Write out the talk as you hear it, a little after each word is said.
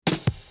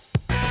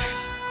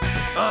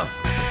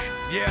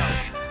Yeah.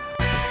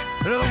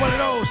 Another one of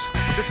those.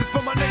 This is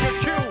for my nigga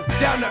Q.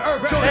 Down to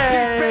earth.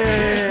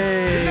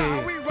 Hey!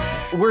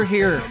 We're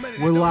here.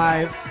 We're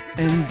live.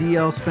 And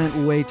DL spent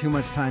way too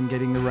much time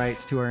getting the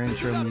rights to our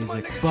intro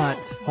music. But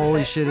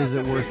holy shit, is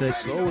it worth it?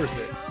 So worth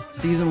it.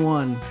 Season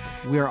 1,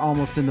 we are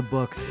almost in the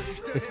books.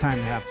 It's time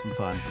to have some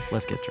fun.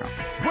 Let's get drunk.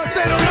 What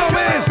they don't know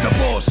is the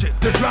bullshit,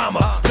 the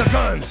drama, the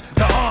guns,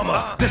 the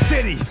armor, the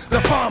city,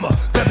 the farmer,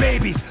 the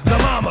babies, the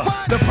mama,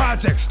 the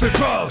projects, the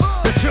drugs,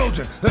 the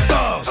children, the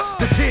thugs,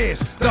 the tears,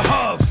 the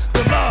hugs,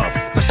 the love,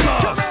 the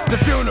slugs, the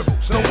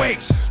funerals, the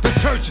wakes, the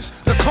churches,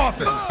 the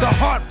coffins, the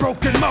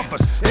heartbroken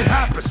mothers. It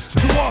happens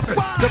too often.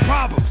 The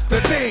problems, the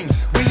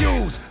things we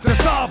use to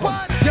solve them.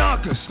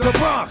 Yonkers, the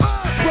Bronx,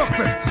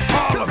 Brooklyn,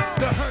 Harlem,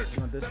 the hurt. You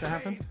want this to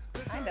happen?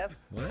 Kind of.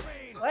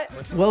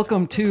 What?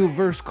 Welcome to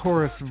Verse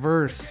Chorus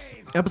Verse,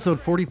 episode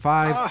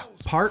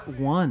 45, part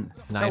 1.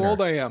 That's how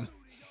old I am.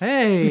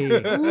 Hey,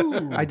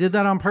 I did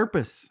that on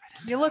purpose.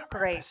 You look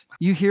great.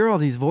 You hear all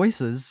these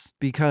voices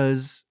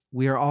because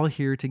we are all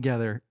here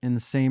together in the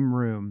same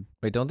room.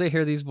 Wait, don't they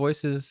hear these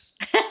voices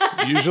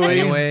Usually.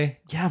 anyway?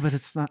 Yeah, but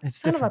it's not. It's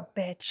Son different. of a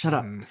bitch. Shut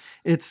up.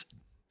 It's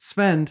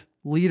Svend,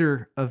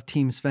 leader of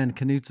Team Svend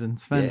Knutson.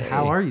 Svend, Yay.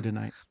 how are you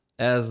tonight?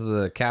 As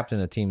the captain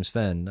of Team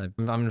Svend,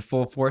 I'm in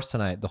full force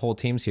tonight. The whole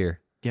team's here.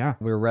 Yeah.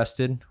 We're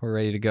rested. We're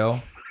ready to go.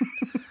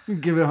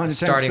 Give it 110%.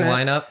 Starting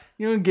lineup.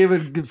 You know, give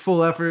it good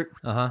full effort.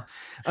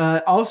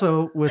 Uh-huh.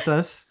 Also with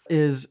us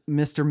is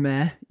Mr.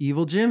 Meh,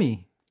 Evil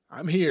Jimmy.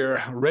 I'm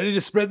here, ready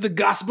to spread the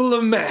gospel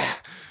of meh.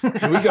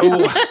 Here we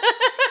go.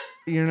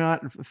 You're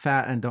not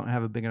fat and don't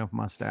have a big enough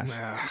mustache.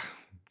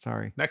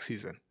 Sorry. Next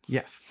season.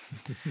 Yes.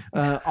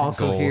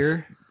 Also Goals.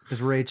 here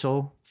is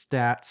Rachel,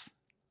 Stats,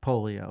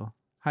 Polio.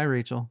 Hi,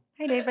 Rachel.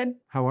 Hi, David.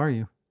 How are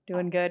you?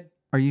 Doing good.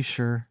 Are you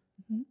sure?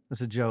 Mhm.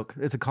 It's a joke.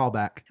 It's a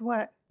callback. To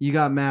what? You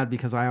got mad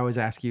because I always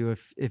ask you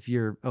if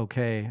you're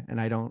okay and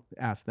I don't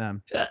ask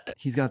them.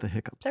 He's got the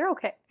hiccups. They're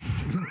okay.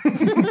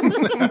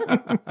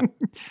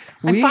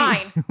 I'm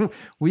fine.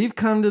 We've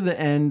come to the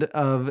end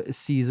of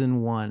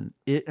season 1.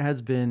 It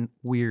has been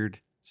weird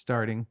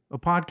starting a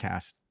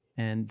podcast.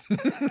 And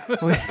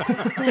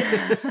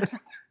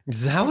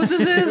Is that what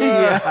this is?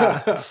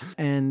 yeah.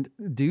 And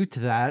due to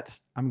that,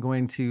 I'm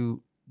going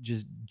to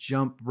just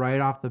jump right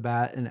off the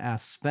bat and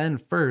ask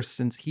Svend first,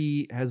 since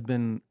he has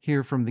been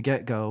here from the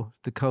get-go,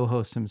 the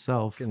co-host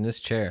himself. In this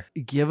chair.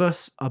 Give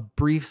us a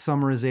brief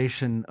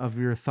summarization of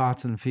your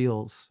thoughts and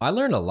feels. I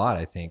learned a lot,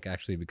 I think,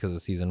 actually, because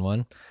of season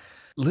 1.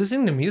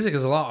 Listening to music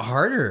is a lot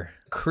harder.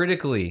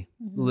 Critically,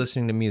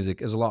 listening to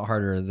music is a lot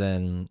harder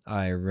than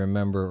I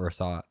remember or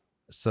thought.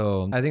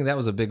 So I think that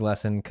was a big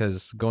lesson,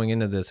 because going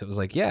into this, it was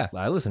like, yeah,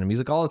 I listen to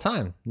music all the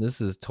time. This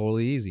is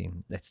totally easy.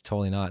 It's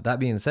totally not. That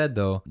being said,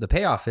 though, the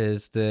payoff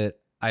is that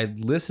I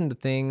listen to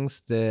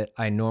things that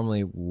I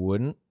normally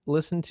wouldn't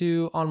listen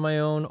to on my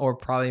own, or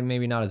probably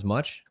maybe not as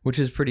much, which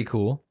is pretty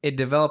cool. It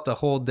developed a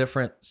whole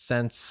different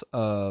sense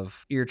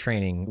of ear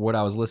training, what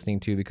I was listening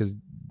to, because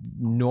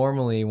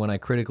normally when I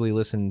critically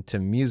listen to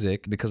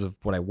music, because of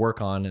what I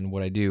work on and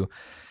what I do,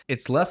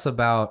 it's less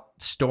about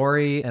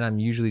story, and I'm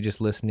usually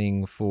just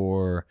listening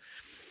for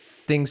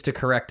things to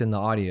correct in the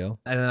audio.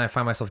 And then I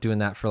find myself doing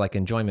that for like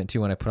enjoyment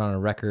too. When I put on a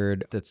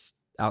record that's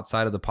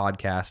outside of the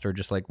podcast, or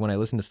just like when I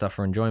listen to stuff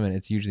for enjoyment,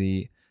 it's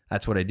usually,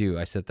 that's what I do.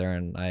 I sit there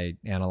and I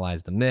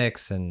analyze the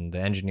mix, and the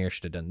engineer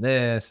should have done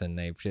this. And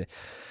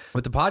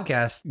with the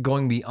podcast,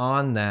 going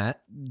beyond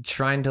that,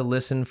 trying to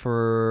listen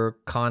for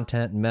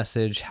content,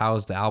 message,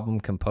 how's the album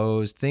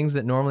composed, things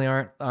that normally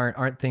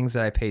aren't things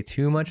that I pay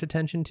too much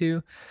attention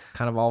to,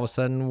 kind of all of a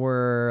sudden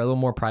were a little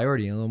more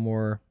priority, a little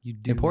more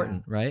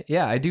important, right?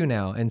 Yeah, I do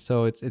now. And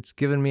so it's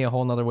given me a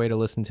whole nother way to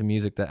listen to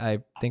music that I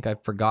think I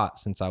forgot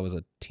since I was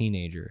a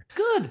teenager.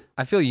 Good.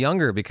 I feel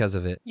younger because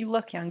of it. You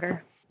look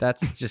younger.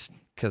 That's just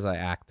because I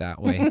act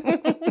that way.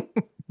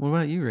 What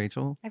about you,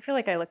 Rachel? I feel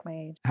like I look my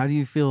age. How do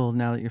you feel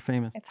now that you're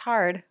famous? It's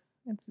hard.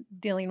 It's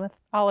dealing with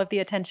all of the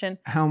attention.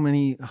 How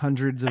many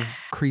hundreds of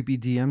creepy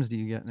DMs do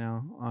you get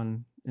now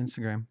on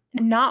Instagram?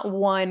 Not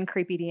one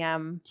creepy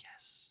DM.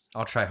 Yes.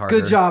 I'll try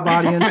harder. Good job,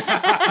 audience.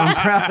 I'm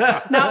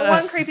proud. Not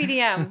one creepy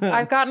DM.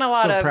 I've gotten a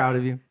lot so of proud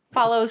of you.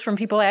 follows from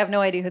people I have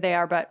no idea who they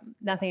are, but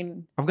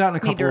nothing. I've gotten a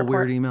Need to couple of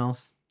weird report.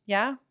 emails.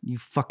 Yeah? You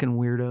fucking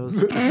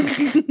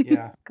weirdos.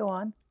 Yeah. Go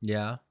on.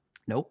 Yeah.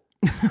 Nope.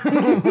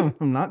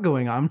 I'm not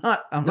going on.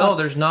 I'm No, not.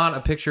 there's not a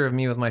picture of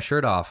me with my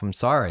shirt off. I'm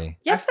sorry.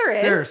 Yes, there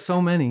is. There are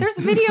so many. There's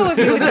a video of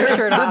you with your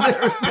shirt off.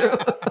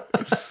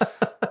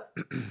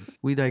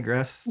 We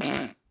digress.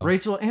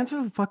 Rachel,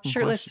 answer the fucking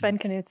Shirtless question.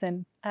 Svend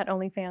Knutson at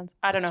OnlyFans.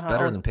 I don't know It's how.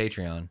 better old- than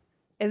Patreon.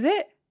 Is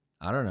it?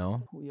 I don't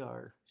know. We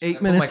are Should I 8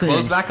 put minutes my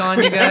clothes in. back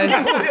on, you guys?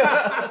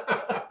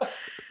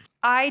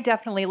 I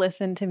definitely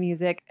listen to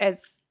music,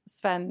 as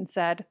Sven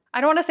said.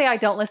 I don't want to say I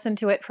don't listen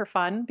to it for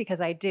fun,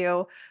 because I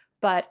do,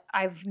 but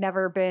I've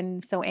never been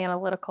so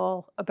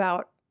analytical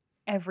about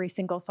every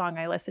single song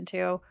I listen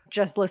to.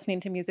 Just listening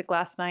to music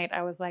last night,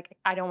 I was like,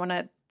 I don't want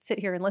to sit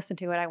here and listen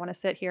to it. I want to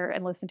sit here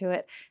and listen to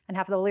it and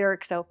have the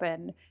lyrics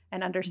open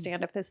and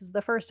understand if this is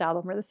the first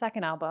album or the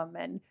second album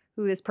and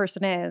who this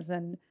person is.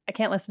 And I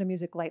can't listen to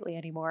music lightly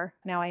anymore.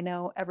 Now I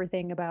know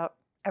everything about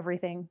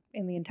everything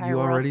in the entire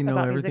world. You already know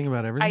about everything music.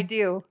 about everything? I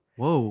do.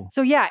 Whoa.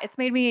 So yeah, it's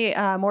made me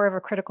more of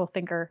a critical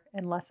thinker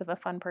and less of a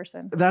fun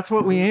person. That's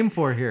what we aim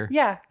for here.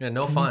 Yeah. Yeah,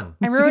 no fun.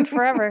 I'm ruined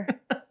forever.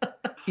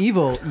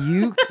 Evil,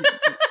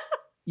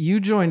 you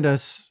joined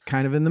us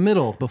kind of in the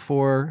middle,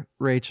 before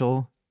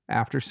Rachel,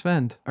 after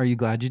Svend. Are you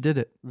glad you did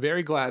it?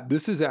 Very glad.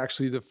 This is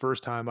actually the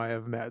first time I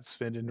have met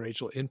Svend and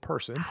Rachel in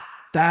person.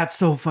 That's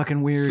so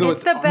fucking weird. So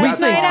It's the that's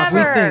best night awesome.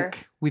 ever.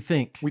 We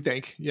think. We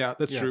think. Yeah,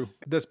 that's Yes. true.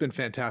 That's been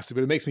fantastic.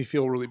 But it makes me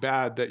feel really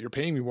bad that you're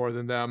paying me more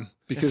than them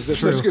because they're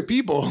It's true. such good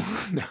people.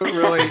 No,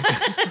 really.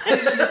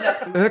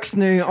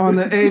 Ixnay on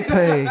the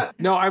AP.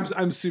 No,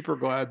 I'm super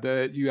glad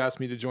that you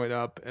asked me to join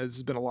up.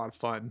 It's been a lot of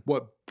fun.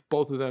 What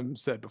both of them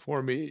said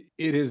before me,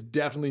 it has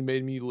definitely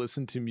made me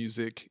listen to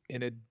music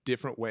in a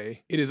different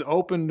way. It has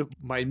opened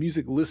my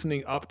music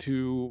listening up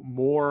to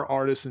more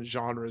artists and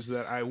genres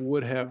that I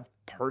would have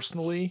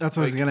personally. That's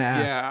what I was going to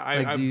ask.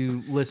 Yeah, do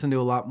you listen to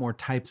a lot more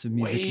types of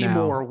music way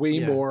now? way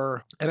Yeah.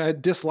 more. And I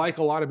dislike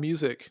a lot of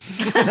music.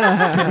 All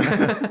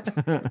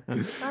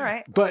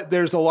right. But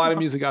there's a lot of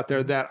music out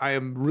there that I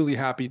am really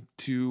happy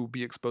to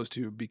be exposed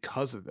to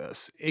because of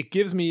this. It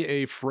gives me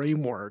a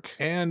framework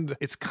and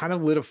it's kind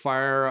of lit a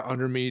fire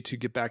under me to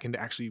get back into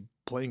actually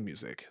playing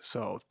music.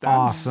 So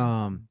that's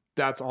Awesome.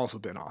 That's also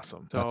been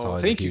awesome. That's So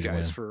always a thank you huge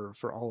guys win.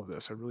 for all of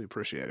this. I really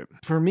appreciate it.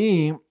 For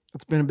me,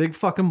 it's been a big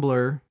fucking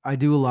blur. I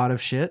do a lot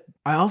of shit.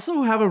 I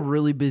also have a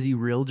really busy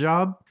real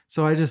job.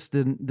 So I just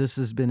didn't, this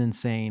has been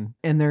insane.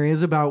 And there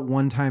is about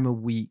one time a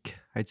week,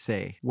 I'd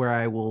say, where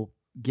I will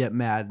get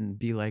mad and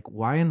be like,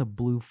 why in the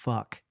blue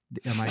fuck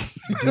am I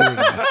doing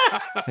this?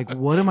 Like,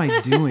 what am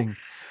I doing?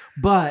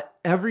 But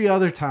every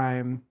other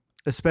time,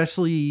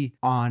 especially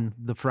on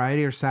the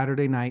Friday or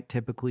Saturday night,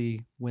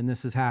 typically when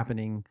this is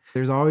happening,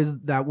 there's always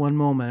that one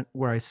moment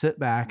where I sit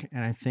back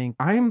and I think,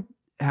 I'm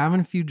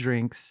having a few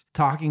drinks,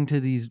 talking to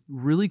these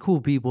really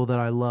cool people that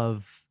I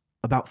love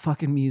about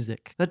fucking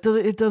music.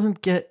 It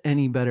doesn't get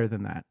any better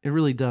than that. It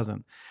really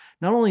doesn't.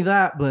 Not only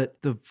that, but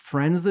the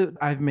friends that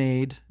I've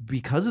made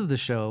because of the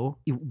show,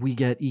 we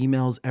get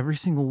emails every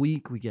single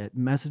week. We get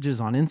messages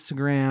on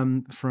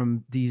Instagram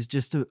from these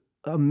just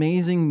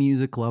amazing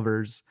music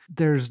lovers.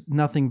 There's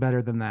nothing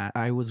better than that.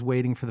 I was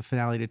waiting for the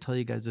finale to tell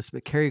you guys this,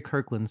 but Carrie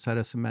Kirkland sent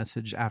us a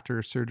message after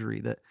her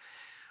surgery that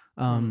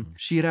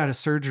she had a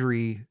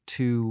surgery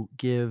to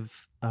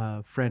give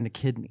a friend a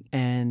kidney.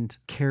 And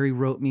Carrie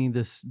wrote me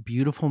this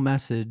beautiful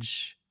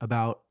message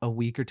about a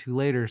week or two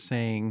later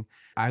saying,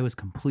 I was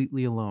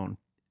completely alone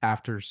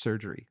after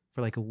surgery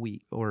for like a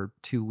week or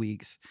 2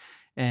 weeks.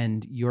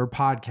 And your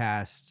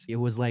podcast, it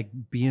was like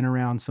being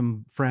around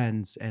some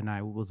friends and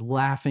I was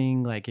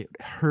laughing, like it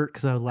hurt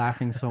because I was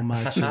laughing so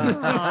much.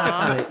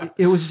 But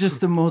it was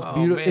just the most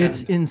beautiful. Man.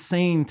 It's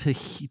insane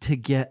to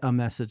get a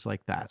message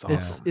like that. That's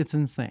awesome. It's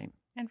insane.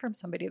 And from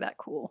somebody that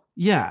cool.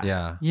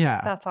 Yeah.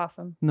 That's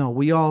awesome. No,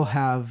 we all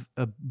have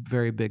a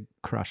very big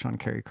crush on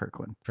Carrie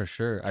Kirkland. For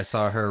sure. I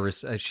saw her,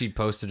 she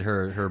posted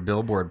her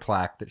billboard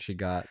plaque that she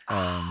got.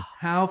 How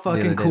the other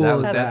fucking day. cool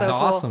is That's that? That's so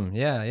cool. awesome.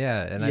 Yeah.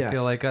 And I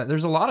feel like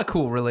there's a lot of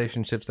cool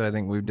relationships that I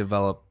think we've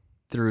developed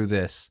through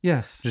this.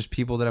 Yes. Just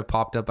people that have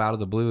popped up out of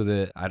the blue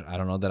that I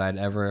don't know that I'd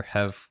ever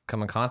have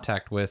come in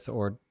contact with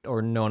or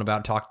known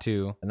about, talked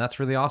to. And that's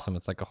really awesome.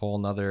 It's like a whole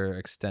nother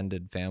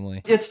extended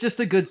family. It's just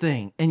a good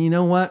thing. And you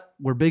know what?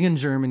 We're big in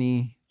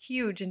Germany.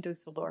 Huge in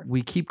Dusseldorf.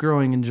 We keep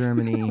growing in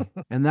Germany.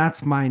 And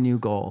that's my new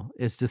goal,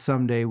 is to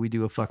someday we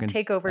do a Just fucking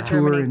take over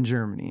tour Germany. in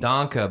Germany.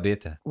 Danke,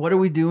 bitte. What are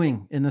we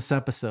doing in this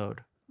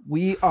episode?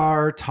 We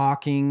are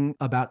talking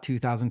about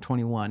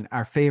 2021,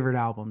 our favorite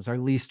albums, our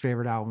least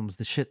favorite albums,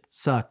 the shit that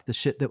sucked, the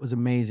shit that was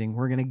amazing.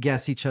 We're going to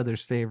guess each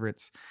other's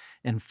favorites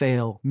and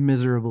fail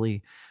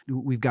miserably.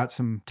 We've got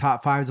some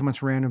top fives, a bunch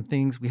of random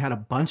things. We had a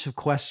bunch of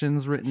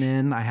questions written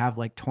in. I have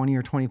like 20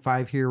 or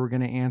 25 here we're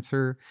going to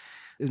answer.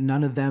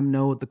 None of them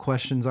know what the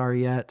questions are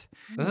yet.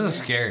 This is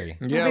scary.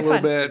 Yeah, a be little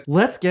fun. bit.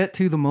 Let's get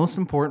to the most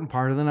important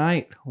part of the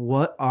night.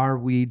 What are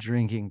we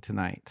drinking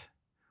tonight?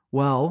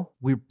 Well,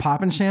 we're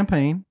popping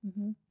champagne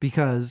Mhm.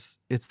 because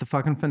it's the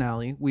fucking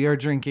finale. We are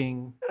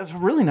drinking, it's a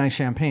really nice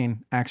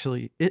champagne,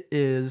 actually. It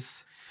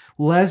is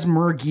Les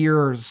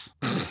Mergiers,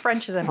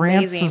 French is amazing.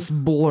 Francis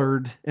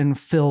Bullard and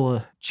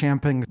Phil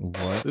Champagne.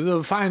 What? This is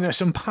a fine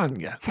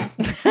champagne.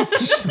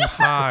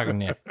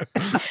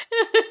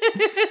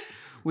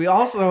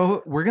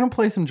 We're going to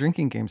play some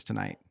drinking games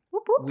tonight.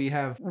 Whoop,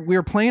 whoop.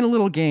 We're playing a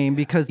little game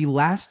because the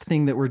last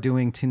thing that we're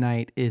doing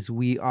tonight is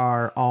we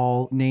are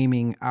all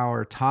naming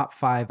our top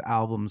 5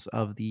 albums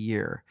of the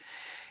year.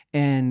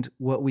 And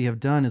what we have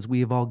done is we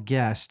have all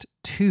guessed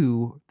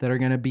 2 that are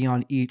going to be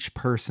on each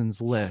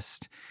person's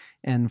list.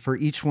 And for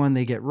each one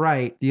they get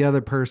right, the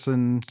other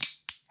person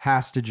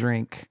has to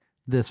drink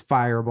this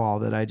fireball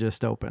that I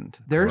just opened.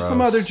 There are some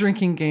Gross. other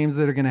drinking games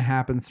that are going to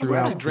happen Do I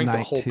have throughout to drink the the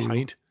night whole too.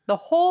 pint? The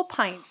whole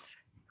pint.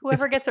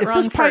 Whoever gets it if wrong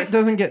this pipe first.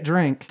 doesn't get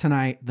drank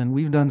tonight, then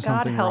we've done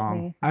something help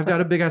wrong. me. I've got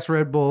a big ass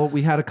Red Bull.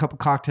 We had a couple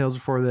cocktails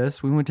before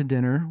this. We went to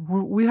dinner.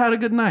 We had a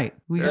good night.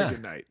 Very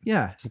good night.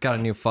 Yeah. She's got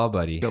a new pho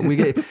buddy. But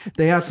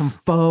they had some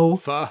pho.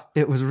 Pho.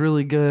 It was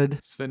really good.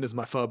 Svend is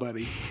my pho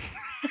buddy.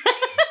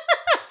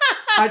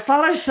 I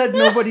thought I said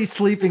nobody's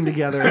sleeping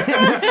together.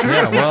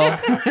 Yeah, well,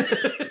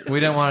 we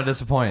didn't want to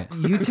disappoint.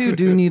 You two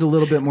do need a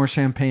little bit more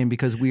champagne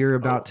because we are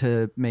about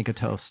to make a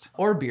toast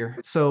or beer.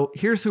 So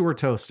here's who we're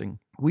toasting.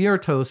 We are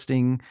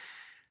toasting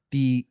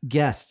the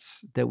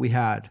guests that we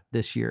had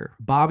this year.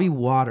 Bobby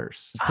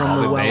Waters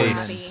from the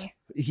bass. Wellerman.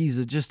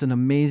 He's just an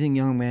amazing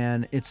young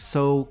man. It's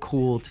so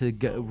cool to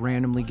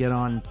randomly get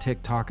on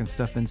TikTok and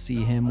stuff and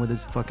see him with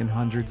his fucking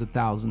hundreds of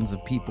thousands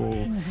of people.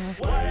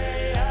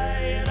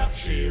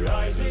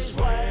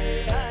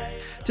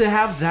 To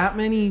have that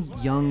many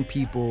young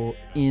people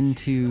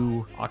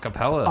into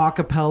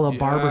Acapella.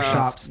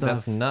 barbershop stuff.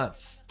 That's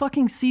nuts.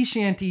 Fucking sea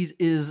shanties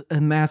is a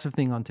massive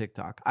thing on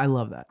TikTok. I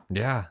love that.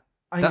 Yeah.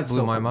 I think That it's blew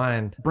so my cool.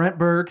 mind. Brent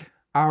Berg,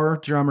 our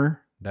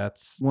drummer,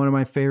 That's one of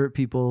my favorite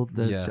people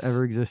that's Yes.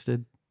 ever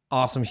existed.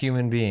 awesome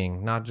human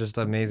being. Not just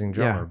amazing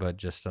drummer, Yeah. but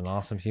just an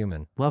awesome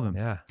human. Love him.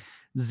 Yeah.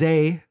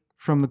 Zay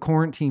from the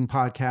Quarantine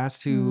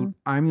podcast, who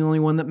I'm the only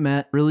one that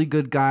met. Really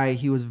good guy.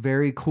 He was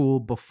very cool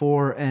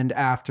before and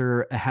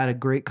after. I had a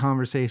great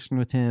conversation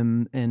with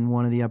him in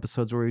one of the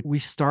episodes where we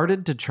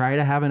started to try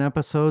to have an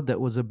episode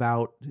that was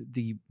about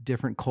the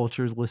different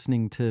cultures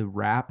listening to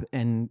rap.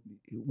 And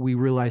we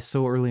realized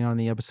so early on in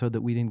the episode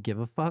that we didn't give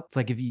a fuck. It's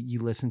like if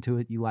you listen to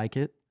it, you like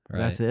it. Right.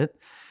 That's it.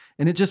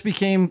 And it just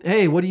became,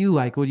 hey, what do you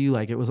like? What do you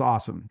like? It was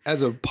awesome.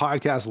 As a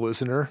podcast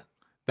listener,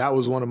 that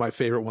was one of my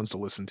favorite ones to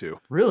listen to.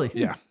 Really?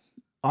 Yeah.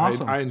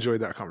 Awesome. I enjoyed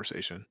that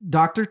conversation.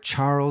 Dr.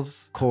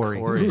 Charles Corey.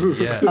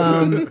 Yes.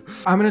 I'm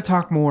going to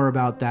talk more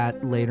about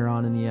that later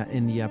on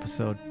in the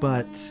episode,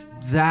 but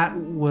that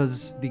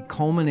was the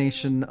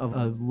culmination of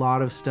a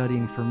lot of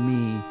studying for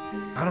me.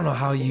 I don't know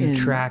how you in-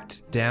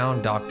 tracked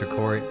down Dr.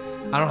 Corey.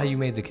 I don't know how you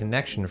made the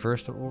connection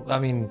first. I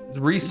mean,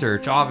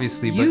 research,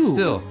 obviously, but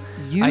still.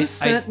 You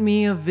sent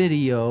me a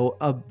video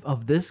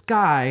of this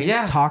guy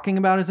Yeah. talking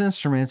about his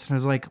instruments, and I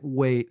was like,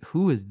 wait,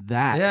 who is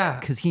that? Yeah.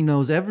 Because he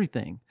knows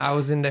everything. I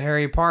was into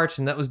Harry Parch,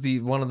 and that was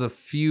one of the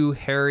few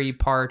Harry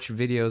Parch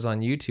videos on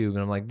YouTube. And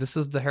I'm like, this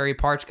is the Harry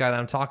Parch guy that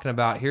I'm talking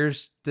about.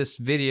 Here's this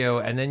video,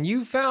 and then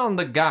you found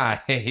the guy.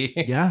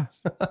 Yeah.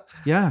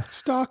 Yeah.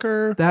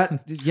 Stalker.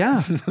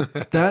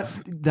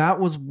 That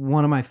was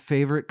one of my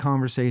favorite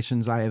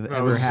conversations I have That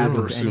ever was had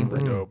super, with super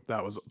anybody. dope.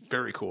 That was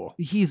very cool.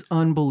 He's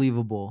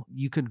unbelievable.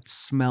 You could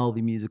smell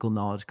the musical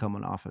knowledge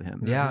coming off of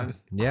him. Yeah.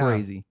 Yeah.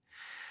 Crazy.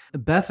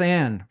 Beth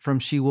Ann from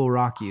She Will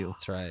Rock You.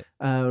 That's right.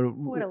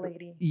 What a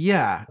lady.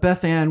 Yeah.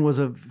 Beth Ann was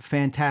a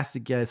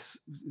fantastic guest.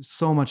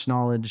 So much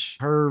knowledge.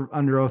 Her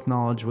under oath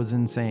knowledge was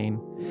insane.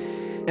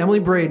 Emily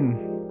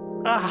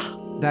Braden. Ah,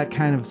 That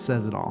kind of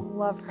says it all.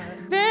 love her.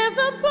 There's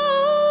a boy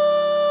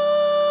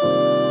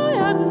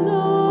I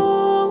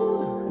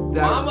know.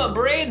 Mama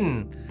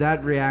Braden.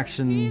 That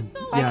reaction.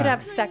 If I could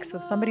have sex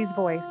with somebody's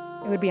voice,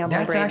 it would be on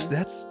my brain.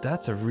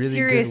 That's a really good way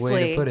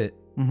Seriously. to put it.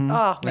 Mhm.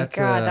 Oh my That's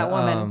God, that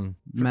woman.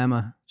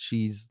 Mema,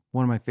 she's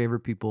one of my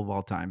favorite people of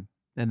all time.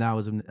 And that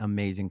was an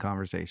amazing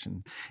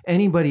conversation.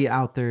 Anybody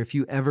out there, if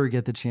you ever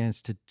get the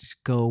chance to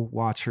just go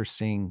watch her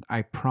sing,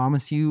 I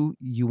promise you,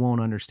 you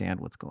won't understand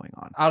what's going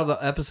on. Out of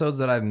the episodes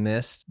that I've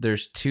missed,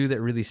 there's two that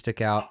really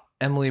stick out.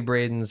 Emily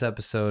Braden's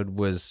episode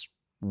was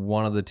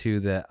one of the two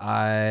that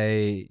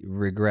I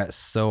regret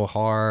so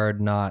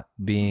hard not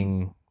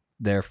being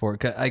there for.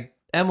 'Cause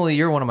Emily,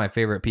 you're one of my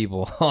favorite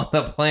people on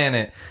the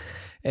planet.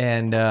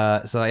 And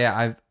so,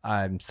 yeah,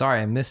 I'm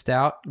sorry I missed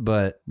out,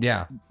 but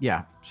yeah.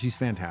 Yeah, she's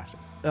fantastic.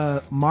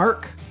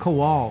 Mark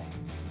Kowal,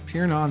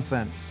 pure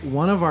nonsense.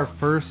 One of our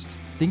first,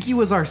 I think he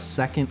was our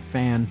second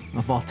fan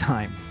of all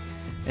time.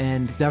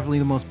 And definitely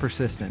the most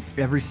persistent.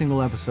 Every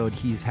single episode,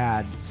 he's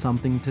had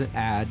something to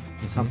add,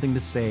 something to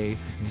say,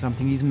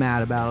 something he's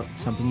mad about,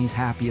 something he's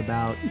happy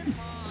about,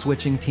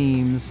 switching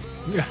teams.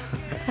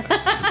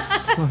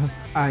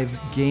 I've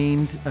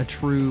gained a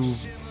true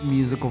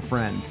musical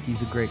friend.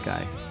 He's a great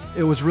guy.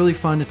 It was really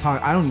fun to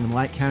talk. I don't even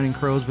like Counting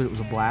Crows, but it was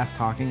a blast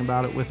talking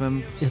about it with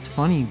him. It's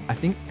funny. I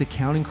think the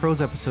Counting Crows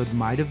episode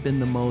might have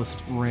been the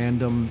most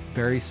random,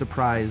 very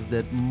surprised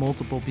that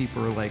multiple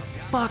people were like,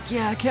 fuck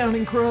yeah,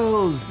 Counting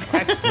Crows.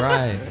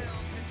 Right.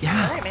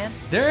 Yeah. All right, man.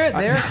 They're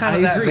kind of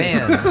I that agree.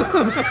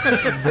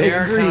 band.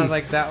 They're agree. kind of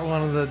like that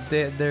one of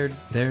the.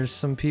 There's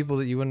some people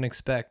that you wouldn't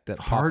expect that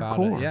pop out.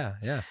 Hardcore.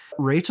 Yeah.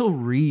 Rachel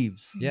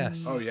Reeves.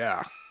 Yes. Oh,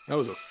 yeah. That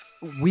was a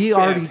We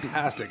already,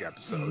 fantastic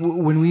episode.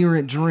 when we were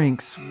at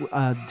drinks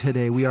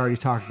today, we already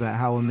talked about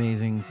how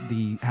amazing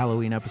the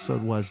Halloween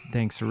episode was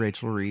thanks to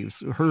Rachel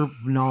Reeves. Her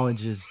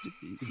knowledge is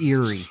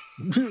eerie.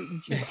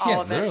 She's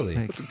all of it. Literally.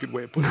 Like, That's a good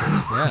way of putting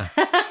it.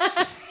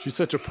 Yeah. She's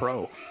such a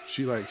pro.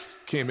 She like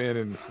came in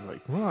and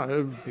like, well,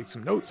 I take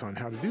some notes on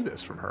how to do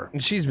this from her.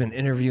 And she's been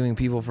interviewing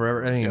people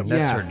forever. I mean, Yep.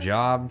 that's Yeah. her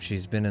job.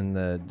 She's been in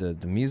the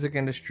music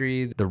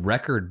industry, the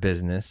record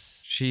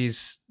business.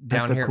 She's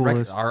down the here,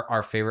 coolest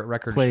our favorite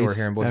record place store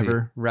here in Boise,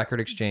 ever. Record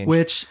Exchange.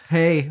 Which,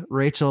 hey,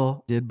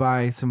 Rachel did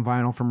buy some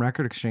vinyl from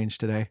Record Exchange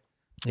today.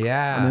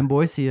 yeah. I'm in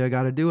Boise. I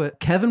got to do it.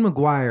 Kevin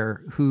McGuire,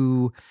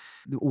 who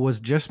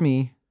was just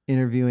me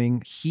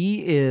interviewing,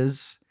 he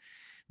is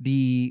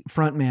the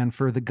frontman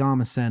for the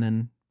Gamma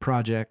Senin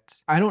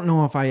project. I don't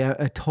know if I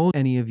told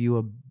any of you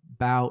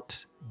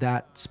about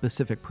that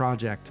specific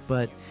project,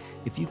 but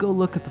if you go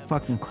look at the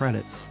fucking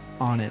credits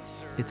on it,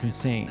 it's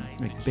insane.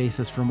 Like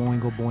bassist from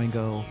Oingo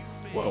Boingo.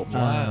 Whoa.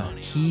 Wow.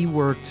 He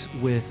worked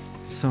with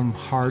some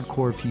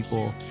hardcore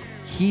people.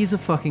 He's a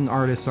fucking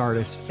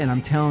artist, and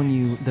I'm telling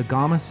you, the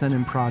Gamma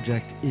Senin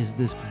project is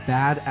this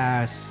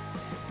badass,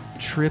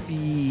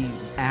 trippy,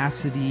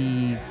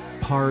 acidy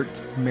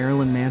part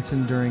Marilyn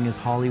Manson during his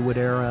Hollywood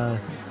era.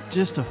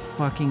 Just a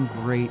fucking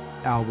great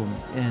album,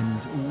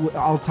 and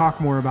I'll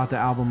talk more about the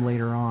album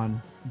later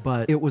on.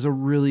 But it was a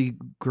really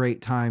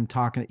great time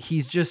talking.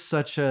 He's just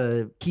such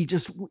a he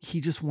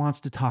just wants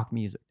to talk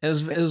music.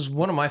 It was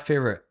one of my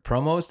favorite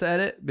promos to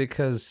edit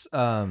because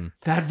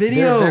That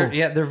video,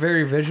 they're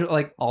very visual,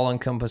 like all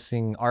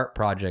encompassing art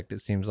project.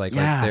 It seems like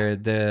Yeah.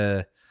 like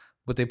they're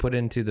what they put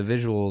into the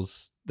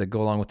visuals that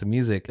go along with the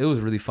music. It was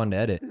really fun to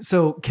edit.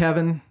 So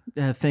Kevin,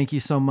 thank you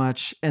so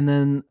much. And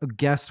then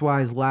guest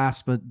wise,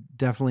 last but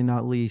definitely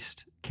not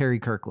least, Carrie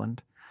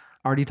Kirkland.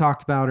 Already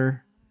talked about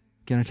her.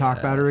 Gonna talk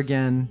about her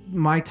again.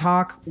 My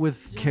talk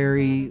with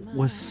Carrie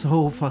was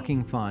so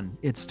fucking fun.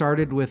 It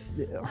started with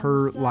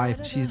her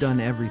life. She's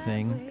done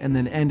everything, and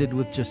then ended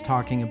with just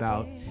talking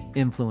about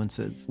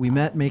influences. We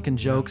met making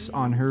jokes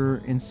on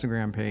her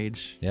Instagram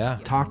page. Yeah.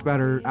 Talked about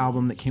her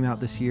album that came out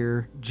this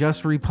year.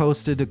 Just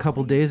reposted a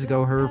couple days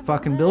ago her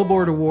fucking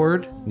Billboard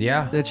award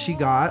Yeah. that she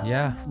got.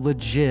 Yeah.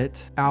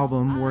 Legit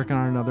album. Working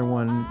on another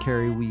one.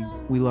 Carrie,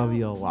 we love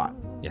you a lot.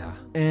 Yeah.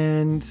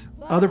 And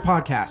other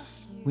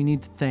podcasts we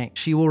need to thank.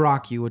 She Will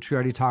Rock You, which we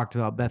already talked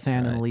about, Beth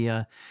Ann and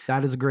Leah.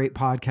 That is a great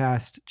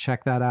podcast.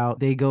 Check that out.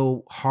 They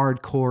go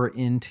hardcore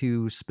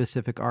into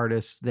specific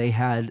artists. They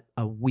had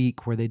a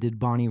week where they did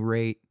Bonnie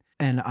Raitt,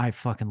 and I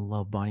fucking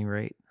love Bonnie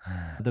Raitt.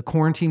 The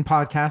Quarantine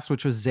Podcast,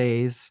 which was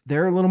Zay's,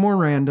 they're a little more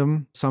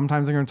random.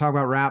 Sometimes they're going to talk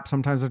about rap.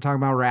 Sometimes they're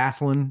talking about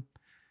wrestling.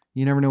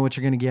 You never know what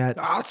you're going to get.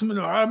 That's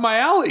right up my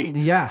alley.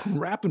 Yeah.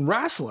 Rap and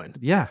wrestling.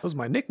 Yeah. That was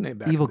my nickname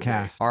back Evil in the day.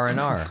 Cast.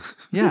 R&R.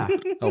 Yeah.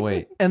 Oh,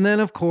 wait. And then,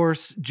 of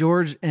course,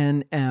 George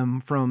and M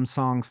from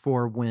Songs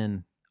for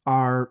Win,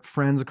 our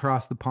friends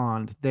across the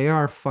pond. They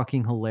are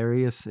fucking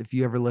hilarious. If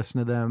you ever listen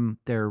to them,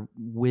 they're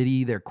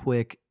witty, they're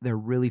quick, they're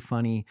really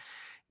funny.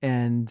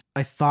 And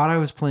I thought I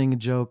was playing a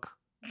joke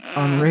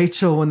on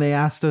Rachel when they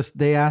asked us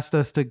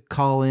to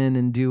call in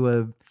and do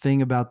a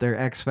thing about their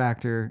X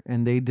Factor,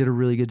 and they did a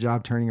really good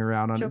job turning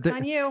around on Joke's it.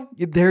 on you.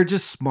 They're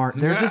just smart.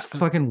 They're just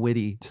fucking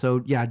witty.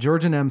 So yeah,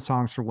 George and M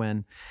Songs for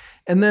Win.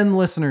 And then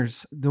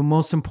listeners, the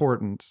most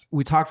important,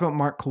 we talked about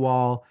Mark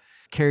Kowal,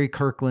 Carrie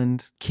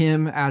Kirkland,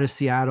 Kim out of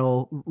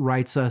Seattle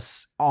writes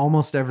us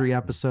almost every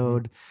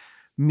episode,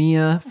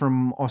 Mia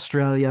from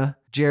Australia,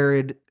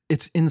 Jared.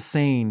 It's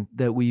insane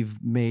that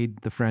we've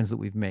made the friends that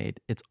we've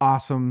made. It's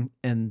awesome.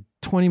 And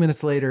 20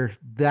 minutes later,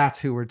 that's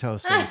who we're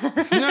toasting.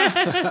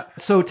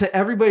 So to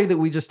everybody that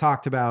we just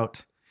talked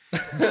about,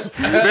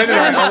 Svend and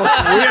I almost,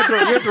 we have to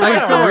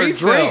refill our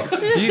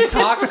drinks. You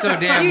talked so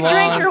damn You long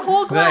drank your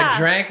whole that I glass.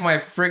 drank my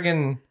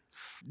friggin'...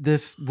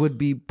 this would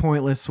be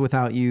pointless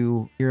without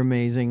you. You're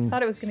amazing. I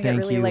thought it was going to get Thank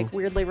really you. like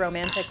weirdly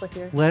romantic with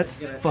you.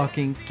 Let's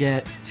fucking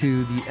get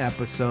to the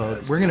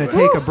episode. We're going to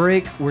take a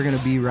break. We're going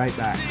to be right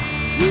back.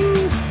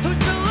 Who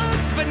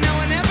salutes, but no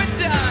one ever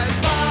does.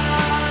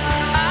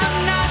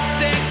 I'm not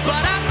sick,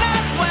 but I'm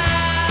not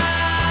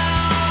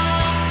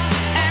well.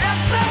 And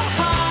I'm so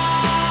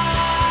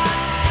hot,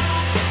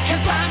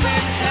 'cause I'm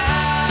in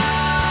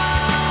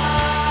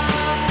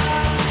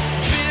town.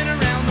 Been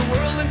around the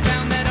world and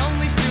found that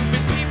only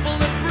stupid people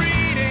are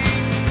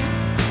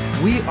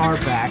breeding. We are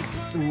back.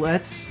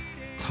 Let's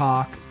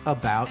talk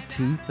about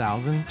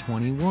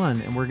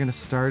 2021, and we're going to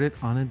start it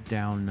on a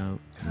down note.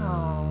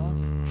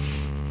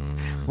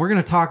 We're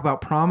going to talk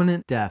about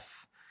prominent death.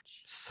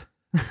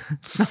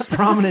 Not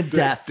prominent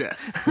death.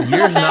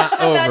 Year's not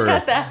over.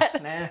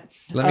 Nah.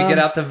 Let me get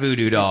out the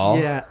voodoo doll.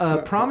 Yeah,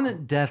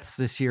 prominent deaths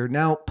this year.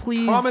 Now,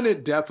 please.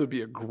 Prominent Death would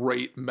be a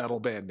great metal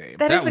band name.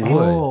 That is That a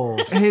would.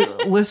 Oh, hey,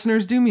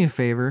 listeners, do me a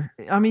favor.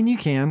 I mean, you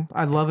can.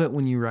 I love it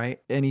when you write.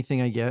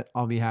 Anything I get,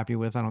 I'll be happy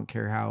with. I don't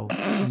care how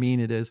mean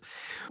it is.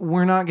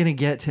 We're not going to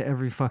get to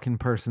every fucking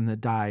person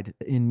that died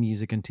in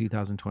music in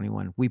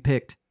 2021. We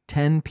picked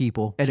 10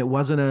 people, and it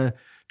wasn't a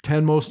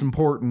 10 most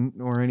important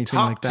or anything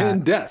Top like that.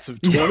 10 deaths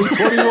of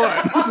 2021.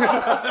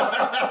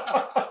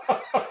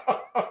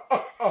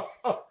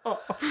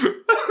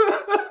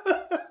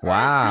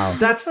 Wow.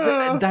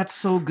 That's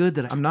so good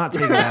that I'm not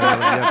taking that out of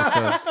the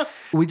episode.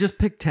 We just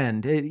picked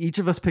 10. Each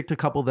of us picked a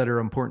couple that are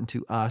important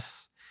to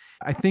us.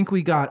 I think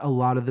we got a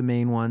lot of the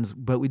main ones,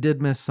 but we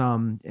did miss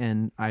some,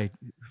 and I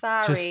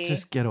Sorry.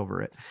 just get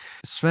over it.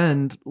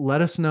 Svend,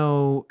 let us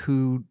know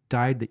who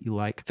died that you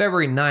like.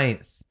 February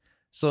 9th.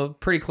 So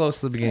pretty close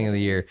to the beginning of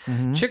the year.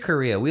 Mhm. Chick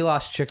Corea. We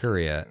lost Chick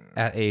Corea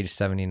at age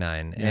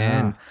 79. Yeah.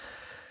 And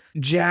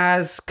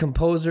jazz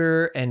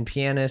composer and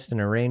pianist and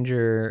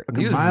arranger.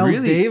 He was Miles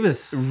really-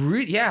 Davis.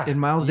 Yeah. In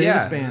Miles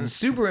Davis Band.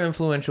 Super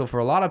influential for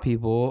a lot of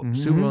people. Mhm.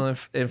 Super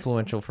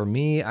influential for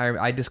me.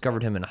 I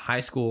discovered him in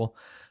high school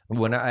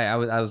when I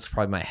was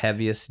probably my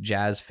heaviest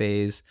jazz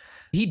phase.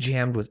 He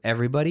jammed with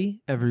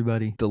everybody.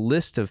 Everybody. The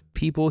list of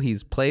people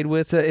he's played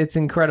with, it's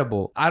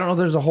incredible. I don't know if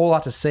there's a whole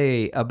lot to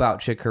say about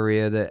Chick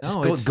Corea. That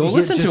just go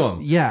listen to him.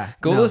 Yeah.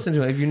 Go listen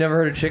to him. If you've never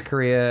heard of Chick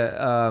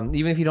Corea,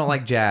 even if you don't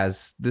like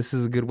jazz, this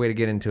is a good way to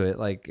get into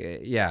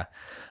it. Yeah.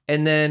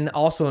 And then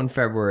also in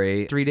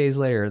February, 3 days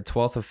later,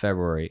 12th of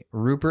February,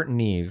 Rupert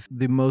Neve.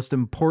 The most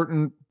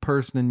important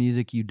person in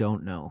music you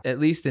don't know. At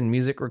least in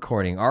music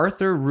recording.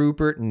 Arthur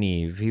Rupert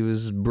Neve. He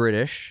was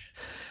British,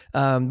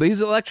 but he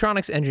was an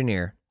electronics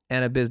engineer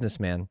and a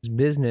businessman. His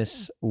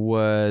business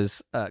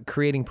was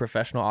creating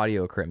professional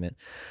audio equipment.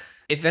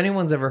 If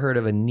anyone's ever heard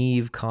of a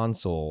Neve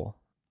console,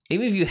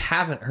 even if you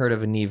haven't heard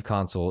of a Neve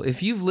console,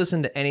 if you've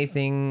listened to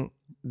anything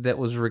that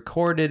was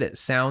recorded at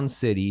Sound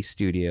City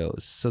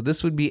Studios, so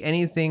this would be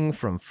anything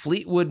from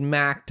Fleetwood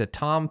Mac to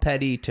Tom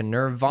Petty to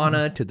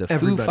Nirvana to the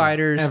Foo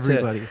Fighters.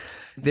 Everybody.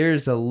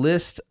 There's a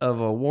list of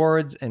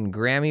awards and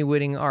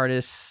Grammy-winning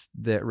artists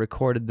that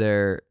recorded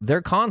their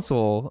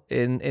console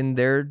in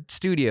their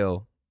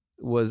studio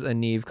was a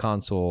Neve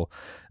console.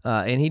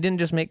 And he didn't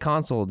just make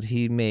consoles.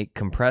 He made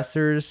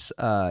compressors.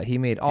 He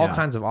made all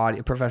kinds of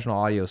professional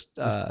audio.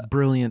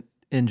 Brilliant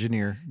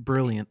engineer.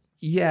 Brilliant.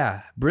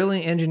 Yeah.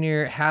 Brilliant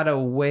engineer, had a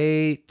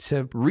way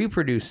to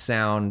reproduce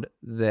sound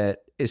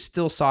that is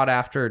still sought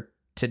after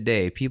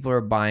today. People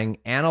are buying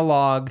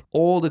analog,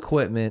 old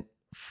equipment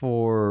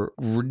for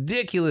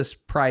ridiculous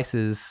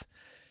prices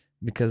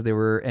because they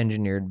were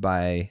engineered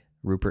by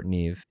Rupert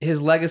Neve.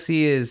 His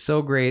legacy is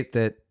so great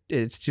that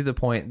it's to the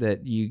point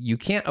that you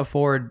can't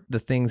afford the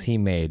things he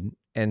made.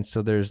 And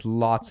so there's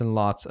lots and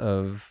lots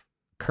of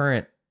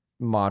current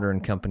modern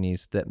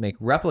companies that make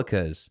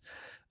replicas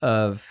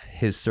of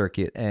his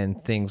circuit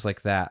and things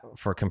like that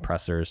for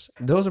compressors.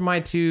 Those are my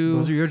two.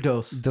 Those are your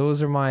dose.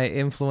 Those are my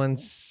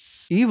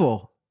influence.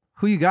 Evil.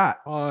 Who you got?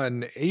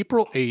 On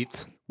April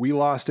 8th, we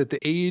lost at the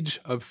age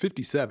of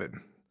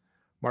 57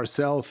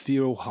 Marcel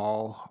Theo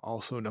Hall,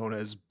 also known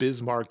as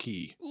Biz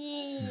Markie,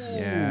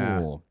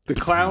 Yeah. Ooh. the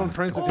clown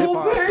prince of hip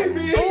hop.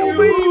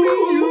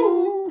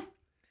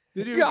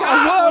 Did you Got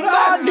what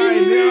I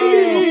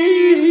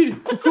need?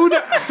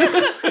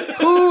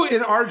 Who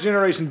in our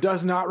generation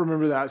does not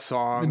remember that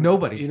song?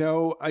 Nobody. You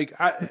know,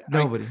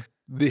 Nobody.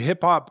 The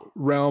hip hop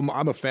realm.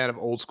 I'm a fan of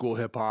old school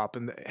hip hop,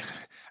 and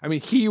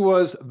he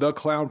was the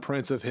clown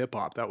prince of hip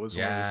hop. That was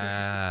one of his names.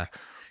 Yeah.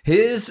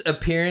 His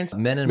appearance,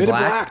 Men in Men in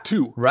Black, Black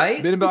 2.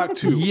 right? Men in Black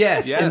 2.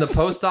 Yes, in the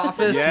post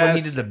office when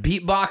he Yes. did the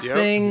beatbox Yep,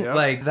 thing, yep.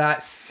 like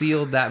that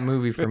sealed that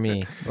movie for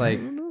me. Like,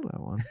 I don't know that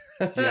one.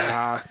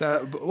 Yeah,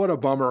 what a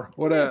bummer.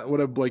 What a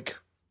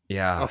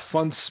yeah, a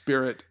fun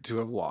spirit to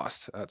have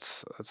lost.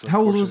 That's How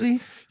old was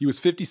unfortunate. he? He was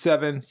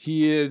 57.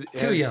 He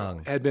Too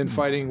young. Had been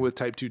fighting with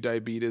type 2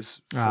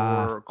 diabetes for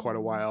Ah. quite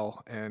a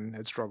while and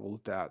had struggled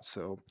with that.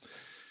 So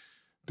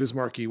Biz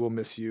Markie will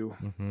miss you.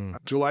 Mhm.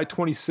 July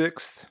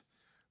 26th,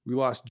 we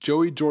lost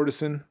Joey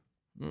Jordison,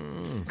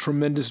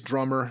 tremendous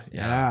drummer.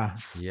 Yeah.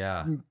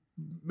 yeah.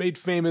 Made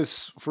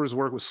famous for his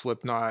work with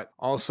Slipknot.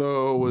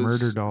 Also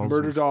was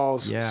Murder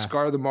Dolls was- yeah.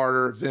 Scar the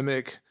Martyr,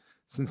 Vimic,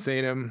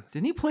 Sinsanum.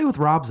 Didn't he play with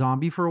Rob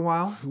Zombie for a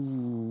while?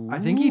 I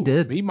think he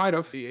did. He might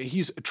have.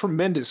 He's a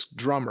tremendous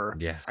drummer.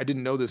 Yeah. I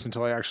didn't know this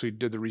until I actually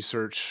did the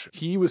research.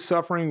 He was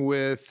suffering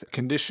with a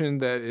condition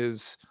that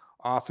is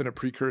often a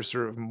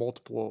precursor of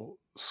multiple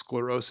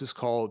sclerosis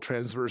called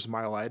transverse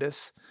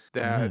myelitis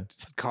that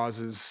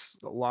causes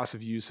loss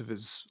of use of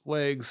his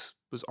legs,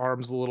 his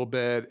arms a little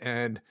bit.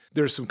 And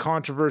there's some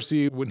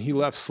controversy when he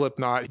left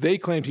Slipknot. They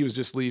claimed he was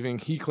just leaving.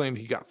 He claimed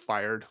he got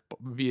fired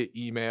via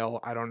email.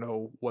 I don't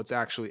know what's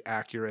actually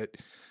accurate.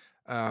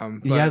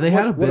 Yeah, they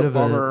had a bit of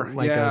bummer.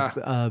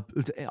 a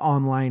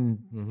online.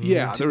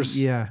 Yeah, there was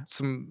Yeah.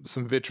 some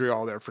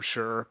vitriol there for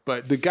sure.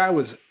 But the guy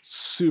was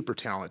super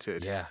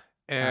talented. Yeah.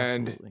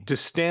 And Absolutely. to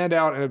stand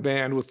out in a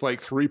band with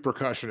like 3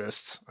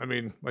 percussionists,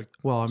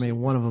 Well, I mean,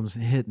 one of them's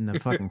hitting a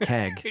fucking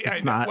keg. Yeah,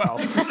 It's I know. not. Well,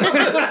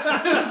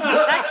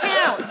 That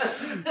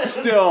counts.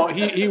 still,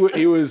 he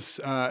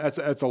was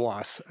that's a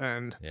loss.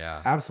 And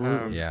Yeah.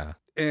 Absolutely. Yeah.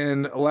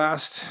 and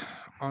last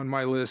on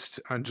my list,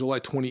 on July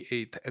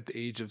 28th, at the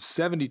age of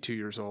 72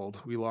 years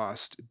old, we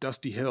lost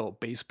Dusty Hill,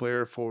 bass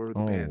player for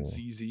the band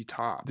ZZ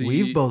Top.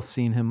 We've both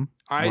seen him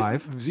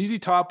live. ZZ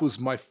Top was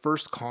my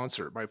first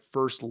concert, my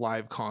first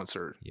live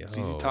concert. Yo.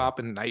 ZZ Top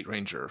and Night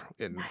Ranger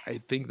in, I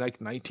think, like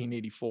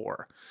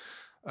 1984.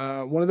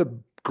 One of the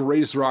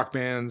greatest rock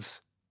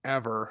bands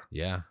ever.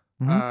 Yeah.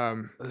 A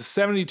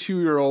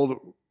 72-year-old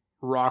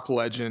rock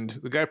legend.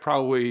 The guy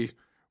probably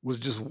was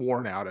just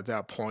worn out at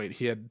that point.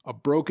 He had a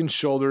broken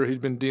shoulder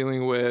he'd been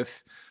dealing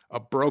with, a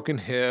broken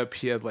hip.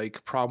 He had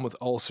like problem with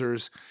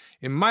ulcers.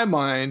 In my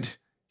mind,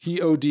 he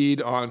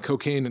OD'd on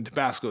cocaine and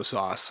Tabasco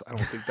sauce. I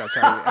don't think that's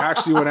how it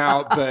actually went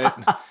out,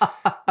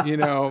 but you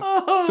know,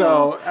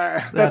 so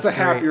that's a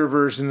happier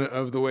version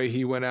of the way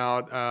he went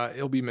out.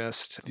 He'll be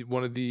missed.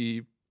 One of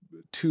the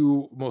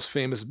 2 most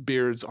famous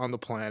beards on the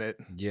planet.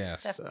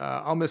 Yes.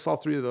 I'll miss all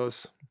 3 of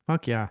those.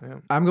 Fuck yeah. Yeah.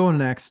 I'm going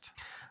next.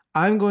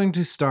 I'm going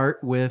to start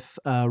with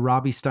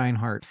Robbie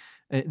Steinhardt.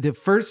 The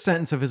first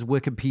sentence of his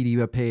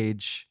Wikipedia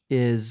page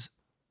is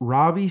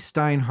Robbie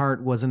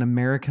Steinhardt was an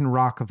American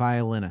rock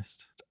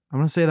violinist. I'm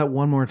going to say that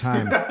one more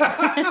time.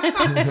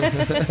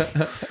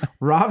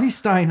 Robbie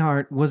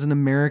Steinhardt was an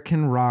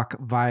American rock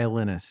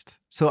violinist.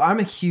 So I'm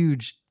a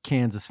huge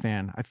Kansas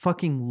fan. I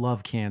fucking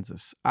love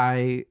Kansas.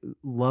 I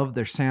love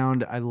their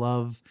sound. I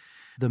love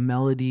the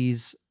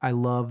melodies. I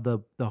love the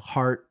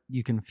heart.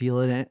 You can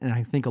feel it. And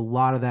I think a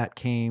lot of that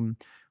came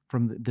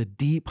from the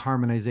deep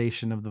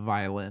harmonization of the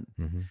violin.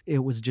 Mm-hmm. It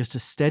was just a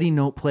steady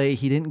note play.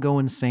 He didn't go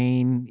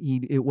insane.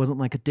 It wasn't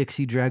like a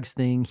Dixie Dregs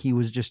thing. He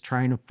was just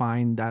trying to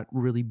find that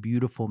really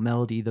beautiful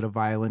melody that a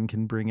violin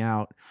can bring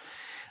out.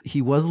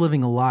 He was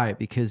living a lie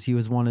because he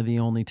was one of the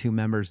only 2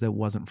 members that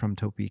wasn't from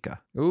Topeka.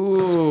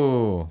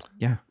 Ooh.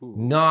 Yeah.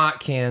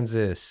 Not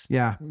Kansas.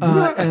 Yeah.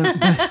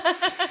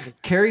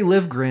 Carrie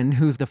Livgren,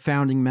 who's the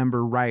founding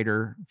member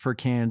writer for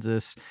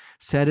Kansas,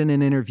 said in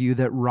an interview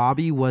that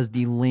Robbie was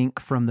the link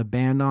from the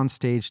band on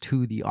stage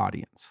to the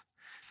audience.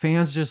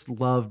 Fans just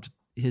loved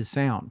his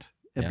sound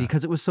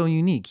because it was so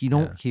unique. You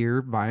don't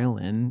hear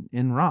violin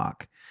in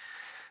rock,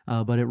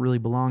 but it really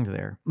belonged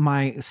there.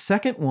 My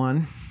second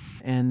one,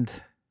 and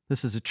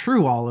this is a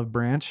true olive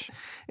branch,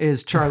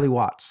 is Charlie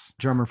Watts,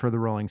 drummer for the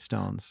Rolling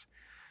Stones.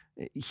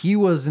 He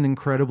was an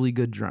incredibly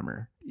good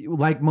drummer.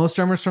 Like most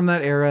drummers from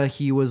that era,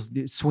 he was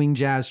swing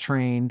jazz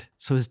trained.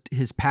 So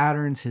his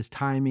patterns, his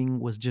timing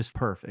was just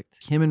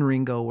perfect. Him and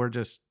Ringo were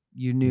just,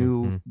 you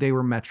knew they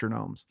were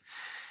metronomes.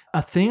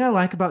 A thing I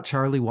like about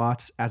Charlie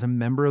Watts as a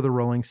member of the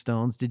Rolling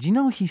Stones, did you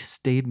know he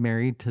stayed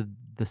married to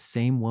the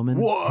same woman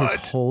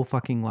his whole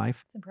fucking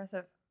life? It's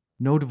impressive.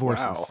 No divorces.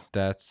 Wow.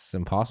 That's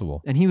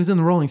impossible. And he was in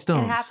the Rolling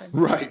Stones. It happened.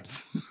 Right.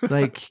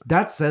 Like,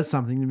 that says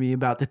something to me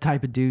about the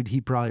type of dude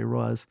he probably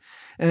was.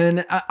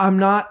 And I'm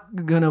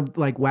not going to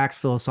like wax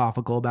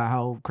philosophical about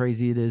how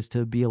crazy it is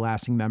to be a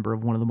lasting member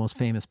of one of the most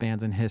famous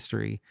bands in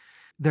history.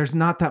 There's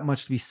not that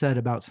much to be said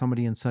about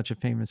somebody in such a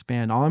famous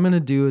band. All I'm going to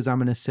do is I'm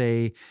going to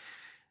say,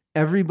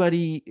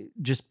 everybody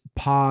just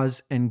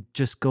pause and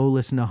just go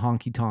listen to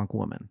Honky Tonk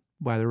Woman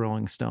by the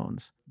Rolling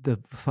Stones. The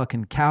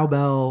fucking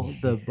cowbell,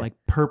 the like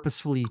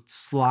purposefully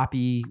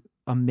sloppy,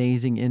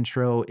 amazing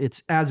intro.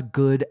 It's as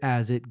good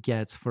as it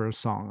gets for a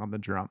song on the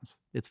drums.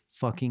 It's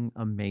fucking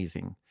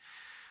amazing.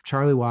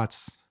 Charlie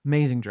Watts,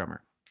 amazing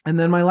drummer. And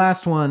then my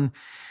last one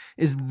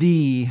is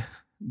the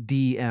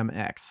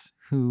DMX,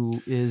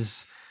 who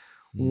is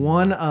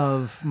one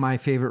of my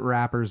favorite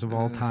rappers of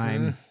all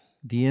time.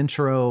 The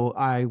intro,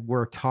 I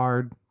worked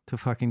hard to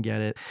fucking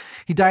get it.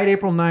 He died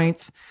April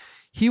 9th.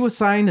 He was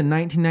signed in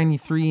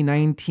 1993,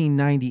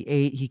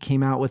 1998. He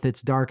came out with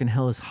It's Dark and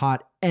Hell is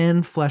Hot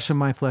and Flesh of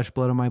My Flesh,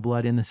 Blood of My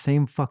Blood in the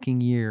same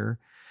fucking year.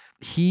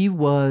 He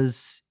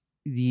was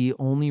the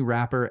only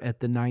rapper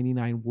at the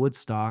 99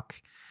 Woodstock,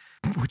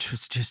 which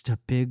was just a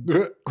big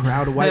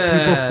crowd of white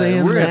people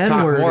saying we're the gonna talk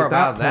N-word more at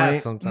about that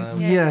point. sometime.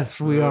 Yes,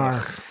 we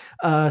are.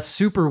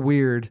 Super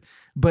weird.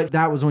 But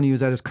that was when he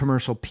was at his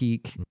commercial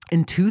peak.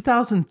 In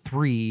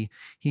 2003,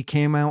 he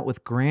came out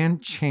with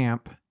Grand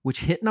Champ, which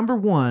hit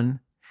 #1,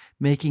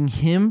 making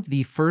him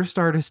the first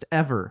artist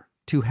ever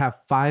to have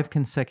 5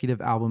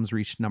 consecutive albums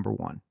reach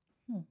 #1.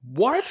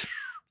 What?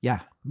 Yeah.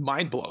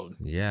 Mind blown.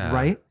 Yeah.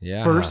 Right?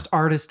 Yeah. First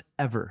artist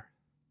ever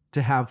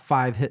to have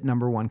 5 hit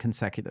 #1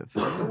 consecutive.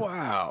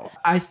 Wow.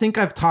 I think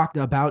I've talked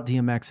about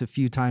DMX a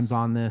few times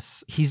on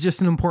this. He's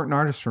just an important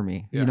artist for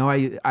me. Yeah. You know,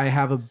 I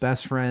have a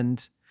best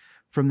friend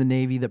from the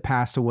Navy that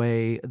passed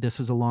away. This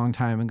was a long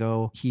time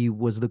ago. He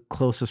was the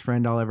closest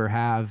friend I'll ever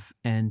have.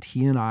 And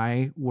he and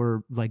I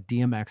were like,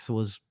 DMX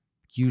was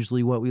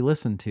usually what we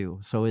listened to.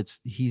 So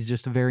he's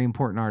just a very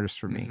important artist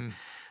for me.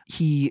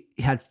 He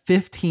had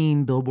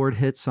 15 Billboard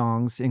hit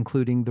songs,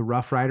 including the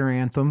Rough Rider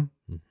Anthem,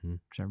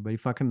 which everybody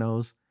fucking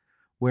knows.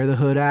 Where the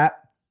Hood At,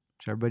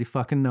 which everybody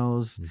fucking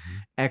knows.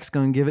 X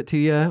Gonna Give It To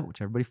You,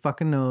 which everybody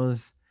fucking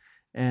knows.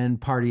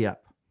 And Party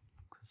Up.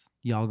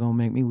 Y'all gonna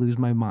make me lose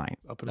my mind.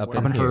 Up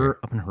in her.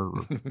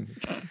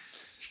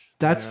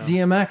 That's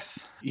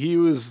DMX. He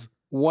was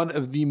one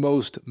of the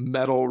most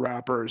metal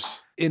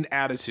rappers in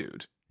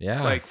attitude.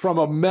 Yeah. Like from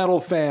a metal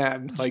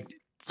fan, like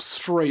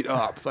straight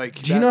up.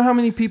 Like, Do you know how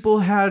many people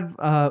had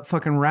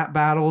fucking rap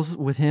battles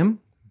with him?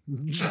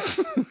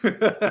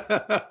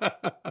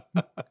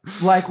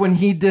 Like when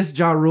he dissed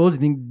Ja Rule, do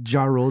you think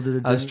Ja Rule did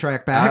a diss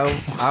track back?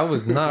 I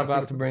was not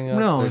about to bring up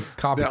No. the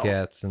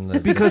copycats and the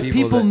Because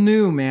people that,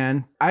 knew,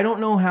 man. I don't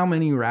know how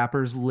many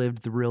rappers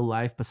lived the real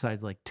life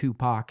besides like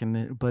Tupac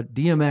but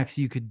DMX,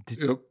 you could.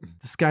 Yep.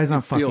 This guy's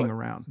not feel fucking it.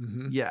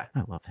 around. Yeah,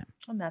 I love him.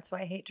 And that's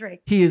why I hate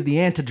Drake. He is the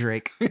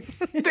anti-Drake.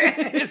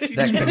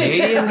 that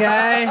Canadian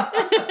guy.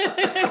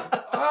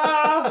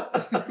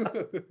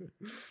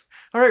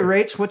 All right,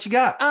 Rach, what you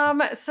got?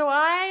 So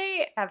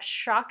I have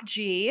Shock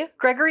G,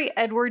 Gregory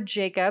Edward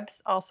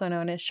Jacobs, also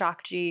known as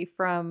Shock G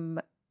from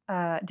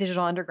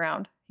Digital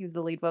Underground. He was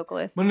the lead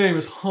vocalist. name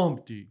is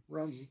Humpty.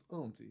 Rhymes with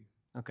umpty.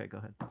 Okay, go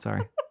ahead.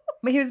 Sorry.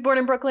 But he was born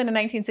in Brooklyn in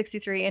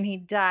 1963, and he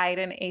died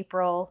in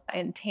April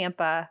in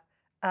Tampa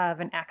of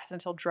an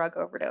accidental drug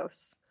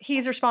overdose.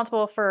 He's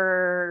responsible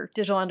for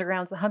Digital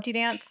Underground's The Humpty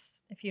Dance.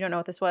 If you don't know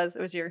what this was,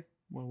 it was your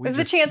Well, it was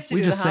the chance to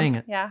we do just the hump. sang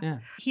it. Yeah.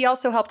 He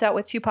also helped out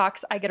with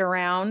Tupac's I Get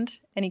Around,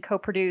 and he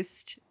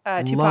co-produced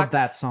Love Tupac's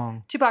that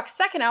song. Tupac's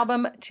second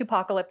album,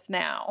 Tupacalypse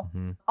Now.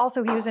 Mhm.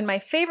 Also, he was in my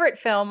favorite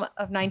film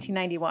of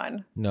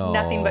 1991, No.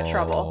 Nothing But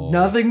Trouble.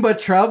 Nothing but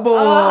trouble.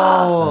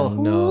 Oh,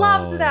 no.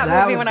 Loved that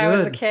That movie was when I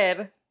was a good.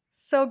 kid.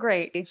 So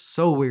great.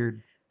 So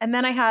weird. And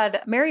then I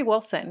had Mary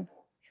Wilson,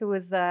 who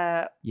was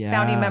the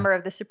founding member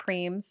of the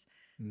Supremes.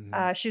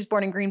 She was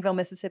born in Greenville,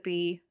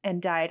 Mississippi,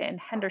 and died in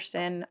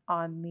Henderson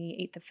on the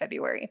 8th of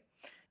February.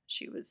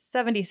 She was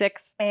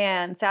 76,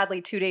 and sadly,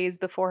 2 days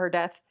before her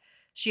death,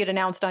 she had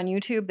announced on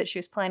YouTube that she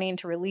was planning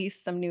to release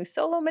some new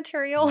solo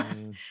material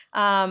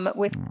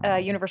with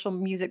Universal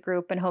Music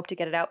Group and hoped to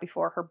get it out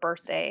before her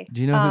birthday.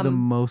 Do you know who the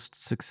most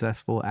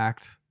successful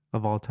act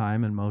of all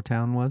time in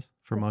Motown was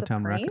for The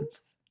Motown Records?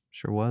 Supremes?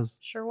 Sure was.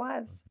 Sure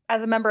was.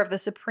 As a member of the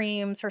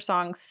Supremes, her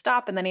songs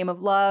Stop in the Name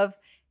of Love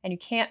and You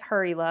Can't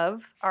Hurry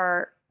Love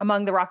are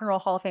among the Rock and Roll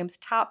Hall of Fame's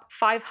top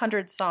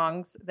 500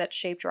 songs that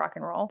shaped rock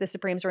and roll. The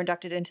Supremes were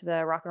inducted into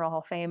the Rock and Roll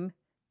Hall of Fame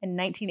in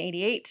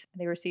 1988.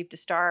 They received a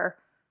star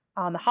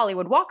on the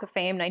Hollywood Walk of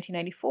Fame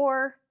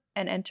 1994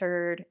 and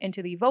entered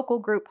into the Vocal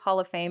Group Hall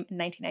of Fame in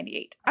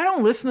 1998. I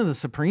don't listen to the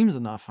Supremes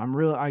enough.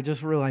 I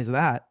just realized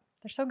that.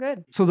 They're so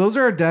good. So those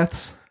are our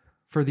deaths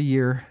for the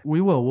year.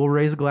 We'll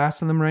raise a glass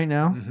to them right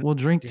now. We'll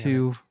drink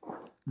to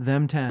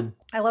them 10.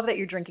 I love that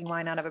you're drinking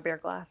wine out of a beer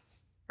glass.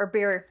 Or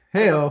beer.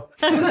 Hey-o.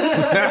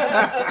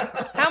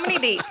 How many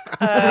deep?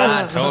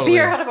 Totally.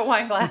 Beer out of a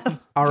wine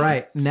glass. All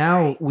right.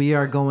 Now we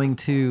are going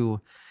to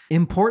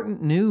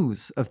important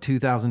news of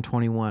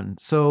 2021.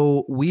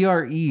 So we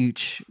are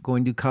each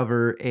going to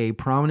cover a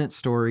prominent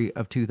story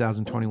of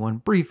 2021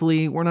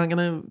 briefly. We're not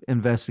going to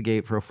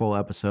investigate for a full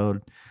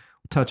episode.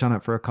 Touch on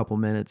it for a couple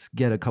minutes,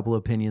 get a couple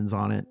opinions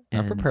on it.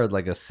 I prepared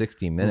like a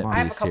 60-minute I I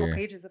have a piece couple here.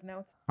 pages of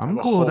notes. I'm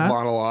a cool whole with that.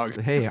 monologue.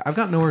 Hey, I've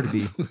got nowhere to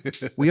be.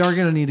 We are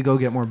going to need to go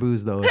get more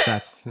booze, though, if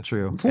that's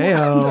true.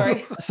 Heyo.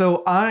 Sorry.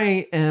 So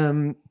I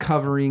am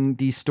covering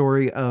the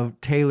story of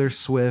Taylor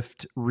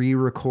Swift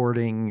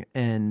re-recording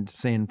and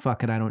saying,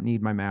 fuck it, I don't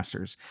need my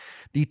masters.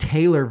 The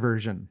Taylor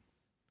version.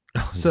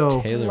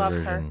 So, Taylor Love her.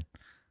 version.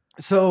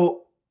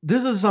 so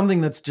this is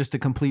something that's just a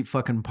complete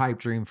fucking pipe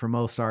dream for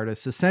most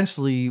artists.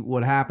 Essentially,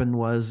 what happened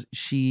was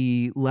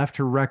she left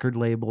her record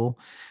label.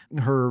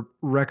 Her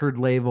record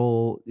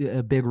label,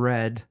 Big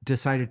Red,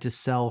 decided to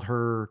sell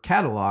her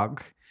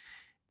catalog,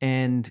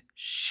 and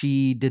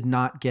she did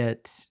not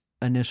get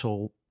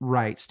initial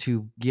rights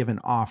to give an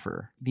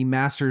offer. The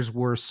masters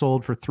were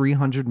sold for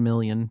 $300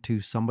 million to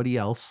somebody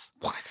else.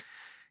 What?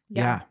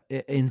 Yeah.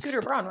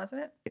 Scooter Braun,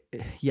 wasn't it?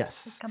 This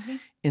Yes.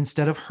 company?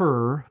 Instead of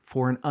her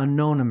for an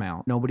unknown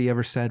amount. Nobody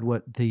ever said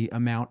what the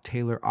amount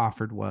Taylor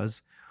offered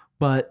was,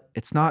 but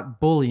it's not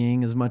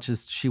bullying as much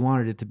as she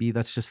wanted it to be.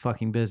 That's just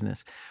fucking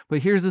business. But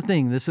here's the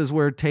thing. This is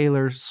where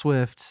Taylor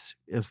Swift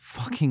is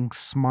fucking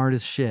smart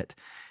as shit.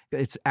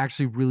 It's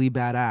actually really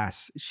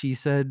badass. She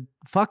said,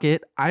 fuck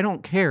it. I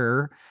don't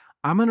care.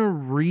 I'm going to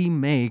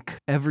remake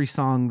every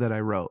song that I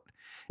wrote.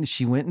 And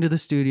she went into the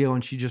studio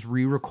and she just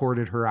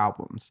re-recorded her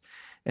albums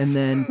and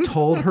then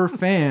told her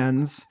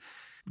fans,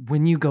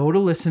 when you go to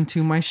listen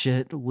to my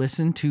shit,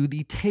 listen to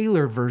the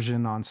Taylor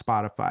version on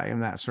Spotify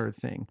and that sort of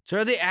thing. So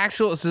are they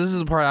actual? So this is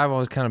the part I've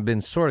always kind of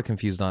been sort of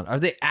confused on. Are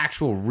they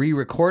actual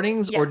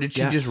re-recordings, or Yes. did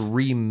she Yes. just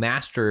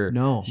remaster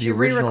No. the She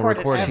original re-recorded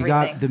recording? She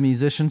everything. got the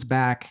musicians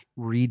back,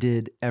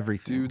 redid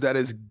everything. Dude, that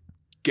is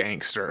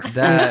gangster. It's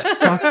That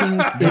fucking.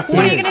 What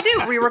are you going to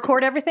do?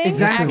 Re-record everything?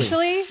 Exactly.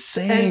 Actually?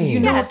 insane. And you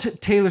know, Yes.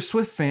 Taylor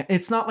Swift fan,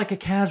 it's not like a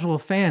casual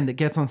fan that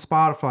gets on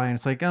Spotify and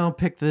it's like, oh,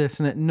 pick this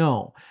and that.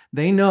 No,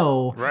 they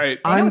know. Right.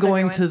 know I'm what they're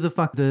going doing. to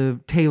the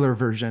Taylor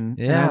version.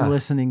 And Yeah. I'm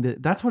listening to.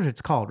 That's what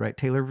it's called, right?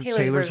 Taylor's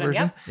version.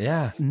 yep.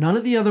 Yeah. None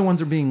of the other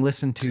ones are being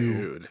listened to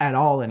Dude. at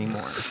all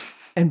anymore.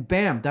 And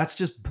bam, that's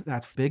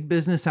big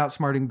business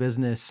outsmarting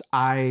business.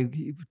 I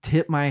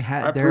tip my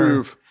hat I there.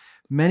 approve.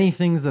 Many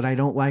things that I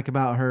don't like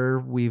about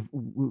her.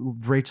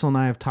 Rachel and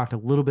I have talked a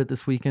little bit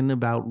this weekend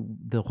about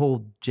the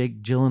whole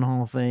Jake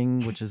Gyllenhaal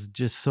thing, which is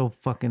just so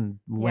fucking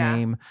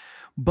lame.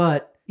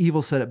 But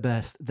Evil said it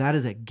best. That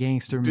is a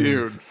gangster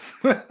move.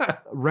 Dude.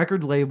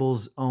 Record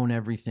labels own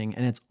everything,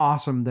 and it's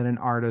awesome that an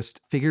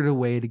artist figured a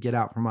way to get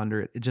out from under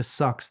it. It just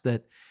sucks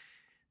that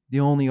the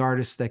only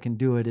artist that can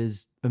do it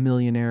is a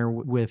millionaire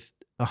with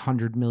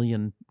 100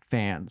 million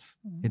fans.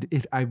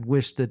 I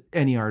wish that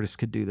any artist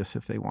could do this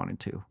if they wanted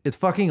to. It's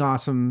fucking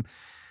awesome.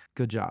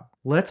 Good job.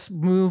 Let's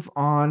move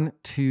on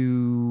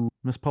to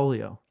Miss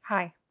Polio.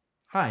 Hi.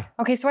 Hi.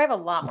 Okay, so I have a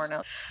lot more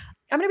notes.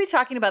 I'm going to be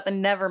talking about the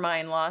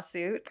Nevermind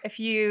lawsuit. If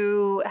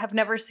you have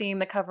never seen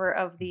the cover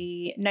of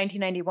the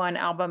 1991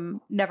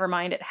 album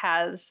Nevermind, it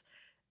has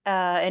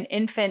an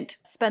infant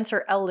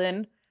Spencer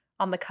Eldon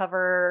on the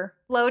cover,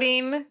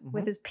 floating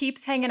with his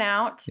peeps hanging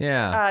out,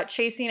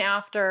 chasing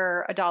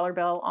after a dollar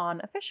bill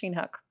on a fishing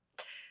hook.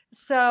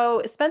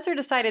 So Spencer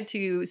decided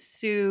to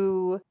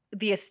sue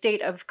the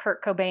estate of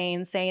Kurt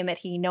Cobain, saying that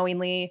he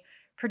knowingly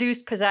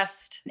produced,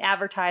 possessed, and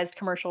advertised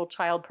commercial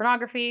child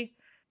pornography,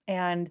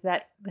 and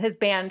that his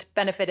band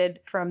benefited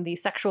from the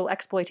sexual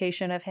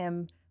exploitation of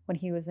him when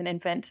he was an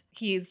infant.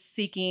 He's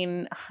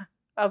seeking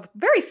a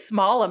very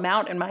small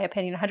amount, in my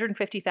opinion,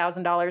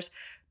 $150,000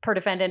 per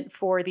defendant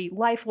for the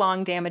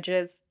lifelong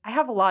damages. I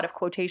have a lot of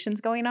quotations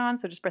going on,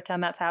 so just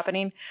pretend that's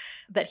happening,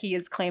 that he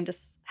is claimed to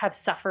have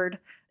suffered.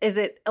 Is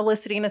it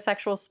eliciting a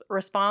sexual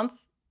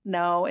response?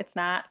 No, it's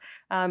not.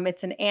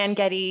 It's an Ann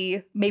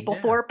Getty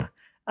Mapplethorpe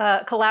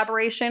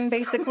collaboration,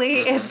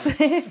 basically.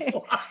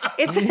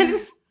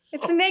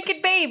 It's a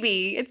naked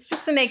baby. It's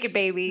just a naked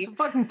baby. It's a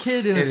fucking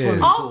kid in a It swimming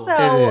is. pool.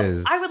 Also, It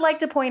is. I would like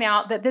to point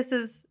out that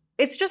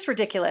it's just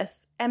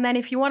ridiculous. And then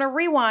if you want to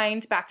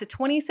rewind back to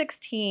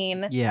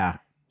 2016, Yeah.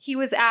 he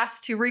was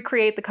asked to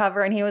recreate the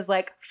cover and he was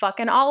like,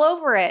 fucking all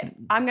over it.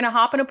 I'm going to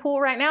hop in a pool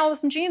right now with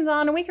some jeans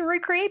on and we can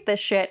recreate this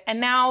shit. And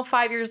now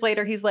 5 years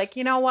later, he's like,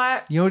 you know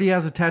what? You know what he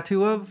has a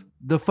tattoo of?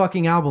 The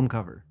fucking album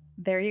cover.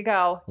 There you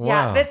go. Wow.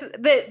 Yeah, that's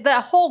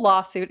the whole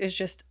lawsuit is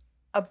just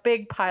a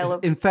big pile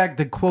of In fact,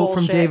 the quote from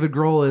bullshit. David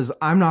Grohl is,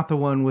 "I'm not the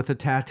one with a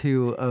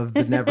tattoo of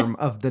the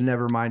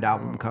Nevermind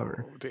album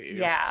cover." Oh, Dave.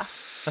 yeah.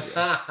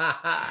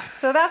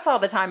 So that's all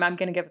the time I'm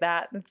going to give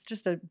that. It's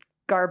just a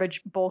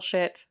garbage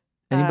bullshit.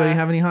 Anybody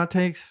have any hot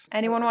takes?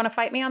 Anyone want to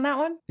fight me on that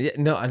one? Yeah,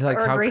 no, I like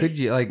Or how agree. could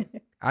you like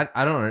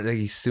I don't know, like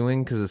he's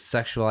suing because of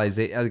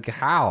sexualization. Like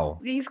how?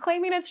 He's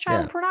claiming it's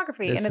child Yeah.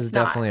 pornography, This and it's is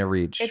not. definitely a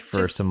reach It's for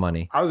just- some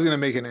money. I was gonna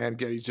make an Ann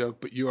Getty joke,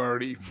 but you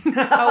already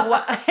Oh,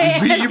 what?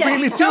 you beat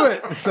me to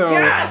it. So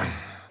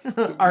Yes.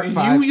 Art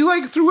five. you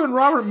like threw in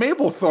Robert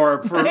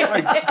Mapplethorpe for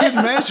like good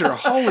measure.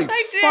 Holy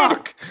I did.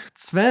 fuck!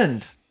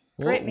 Svend,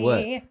 Brittany.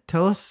 What?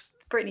 tell us.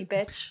 It's Brittany,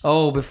 bitch.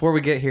 Oh, before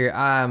we get here,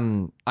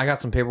 I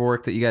got some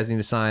paperwork that you guys need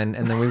to sign,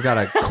 and then we've got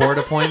a court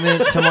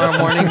appointment tomorrow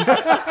morning.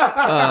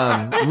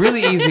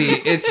 Really easy.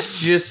 It's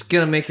just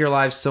gonna make your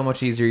life so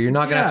much easier. You're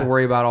not gonna have to Yeah.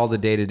 worry about all the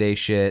day-to-day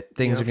shit.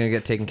 Things Yep. are gonna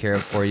get taken care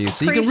of for you,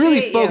 so you can really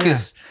Appreciate you.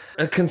 focus.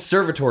 A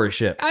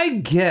conservatorship. I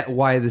get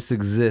why this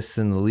exists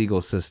in the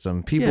legal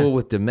system. People Yeah.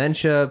 with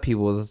dementia,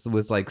 people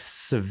with like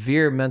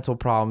severe mental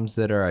problems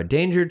that are a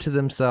danger to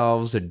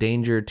themselves, a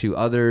danger to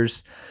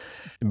others.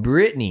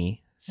 Britney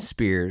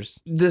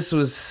Spears. This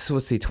was,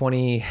 let's see,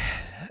 20.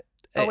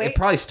 Oh, wait. It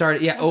probably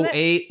started, Wasn't it?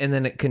 08, and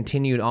then it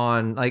continued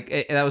on.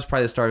 That was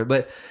probably the start of it.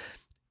 But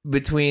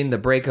between the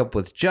breakup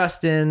with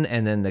Justin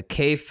and then the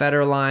K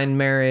Federline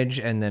marriage,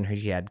 and then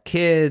she had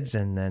kids,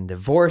 and then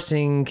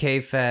divorcing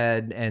K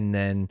Fed, and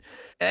then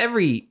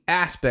every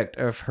aspect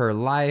of her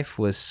life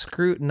was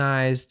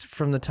scrutinized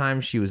from the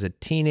time she was a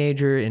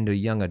teenager into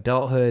young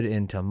adulthood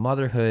into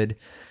motherhood.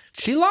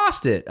 She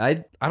lost it.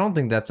 I don't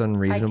think that's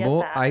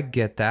unreasonable. that. I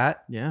get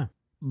that. Yeah.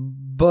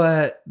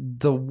 But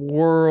the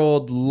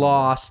world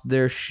lost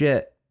their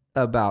shit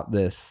about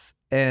this.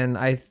 And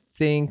I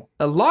think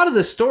a lot of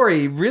the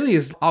story really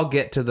is, I'll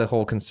get to the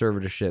whole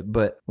conservatorship,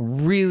 but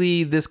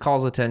really this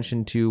calls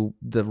attention to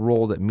the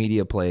role that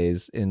media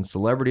plays in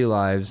celebrity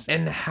lives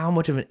and how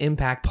much of an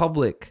impact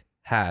public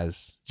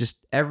has. Just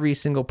every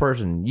single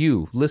person,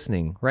 you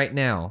listening right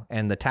now,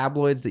 and the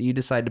tabloids that you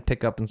decide to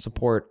pick up and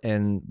support,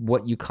 and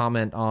what you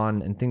comment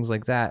on and things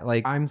like that.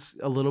 Like, I'm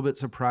a little bit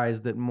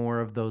surprised that more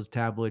of those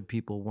tabloid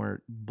people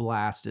weren't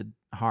blasted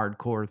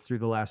hardcore through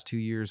the last 2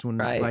 years when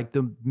Right. like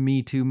the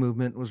Me Too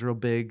movement was real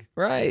big.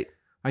 right.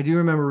 I do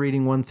remember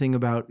reading one thing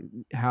about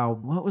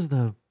what was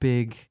the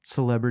big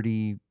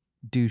celebrity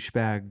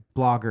douchebag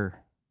blogger?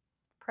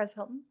 Perez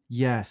Hilton.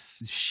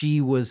 Yes,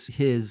 she was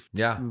his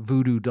Yeah.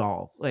 voodoo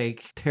doll.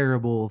 Like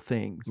terrible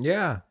things.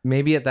 Yeah.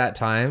 Maybe at that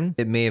time,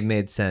 it may have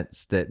made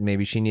sense that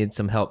maybe she needed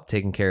some help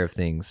taking care of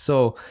things.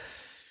 So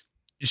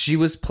she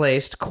was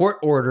placed, court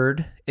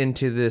ordered,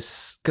 into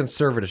this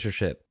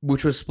conservatorship,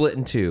 which was split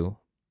in two.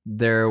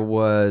 There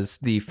was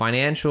the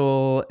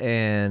financial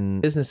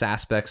and business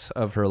aspects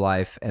of her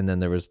life, and then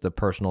there was the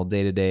personal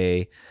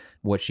day-to-day,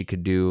 what she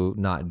could do,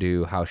 not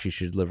do, how she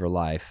should live her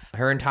life.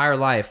 Her entire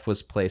life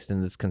was placed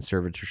in this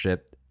conservatorship.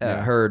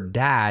 Yeah. Her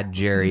dad,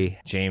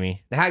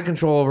 Jamie, had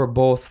control over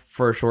both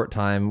for a short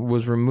time,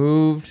 was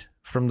removed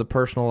from the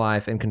personal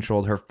life and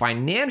controlled her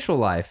financial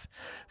life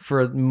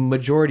for a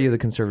majority of the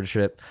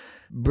conservatorship.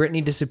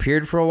 Brittany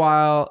disappeared for a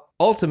while.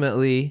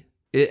 Ultimately,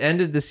 it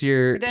ended this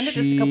year. It ended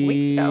just a couple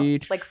weeks ago.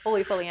 Like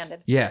fully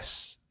ended.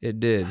 Yes, it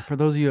did. For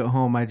those of you at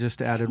home, I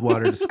just added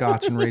water to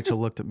scotch and Rachel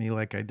looked at me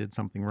like I did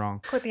something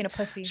wrong. Quit being a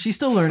pussy. She's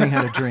still learning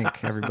how to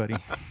drink, everybody.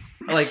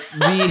 Like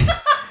the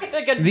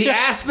Like a the jo-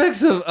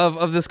 aspects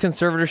of this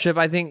conservatorship,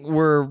 I think,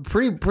 were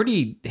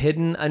pretty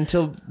hidden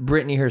until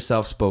Brittany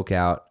herself spoke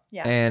out.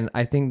 Yeah. And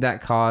I think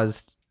that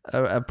caused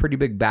a pretty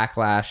big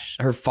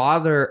backlash. Her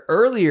father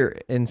earlier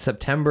in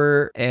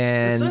September,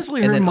 and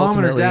Essentially, and her then mom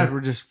and her ultimately- dad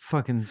were just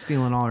fucking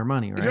stealing all her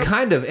money, right?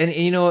 Kind of. And,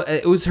 you know,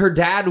 it was her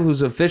dad who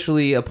was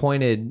officially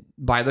appointed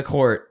by the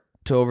court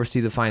to oversee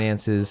the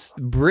finances.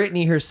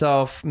 Brittany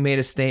herself made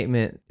a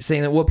statement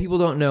saying that what people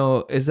don't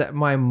know is that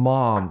my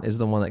mom is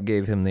the one that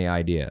gave him the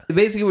idea.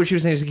 Basically, what she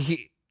was saying is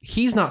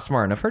he's not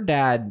smart enough. Her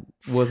dad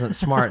wasn't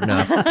smart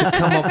enough to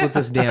come up with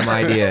this damn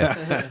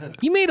idea.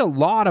 He made a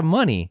lot of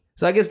money.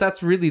 So I guess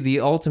that's really the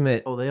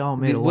ultimate. Oh, they all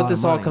made a lot what this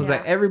of all money. comes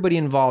back. Everybody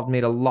involved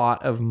made a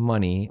lot of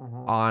money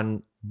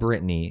on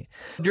Brittany.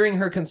 During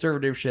her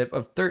conservatorship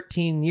of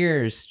 13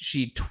 years,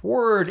 she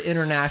toured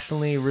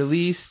internationally,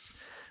 released,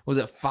 was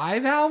it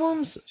 5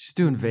 albums? She's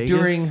doing Vegas.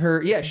 During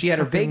her, she had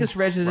her Fucking- Vegas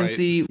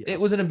residency. Right.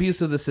 It was an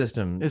abuse of the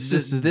system. It's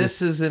this just-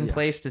 this is in yeah.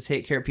 place to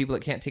take care of people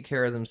that can't take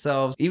care of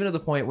themselves, even to the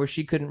point where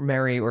she couldn't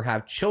marry or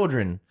have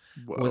children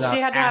without She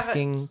had to have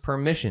asking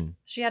permission.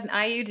 She had an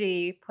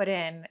IUD put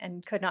in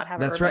and could not have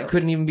it That's right. removed.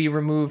 Couldn't even be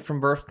removed from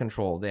birth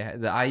control. They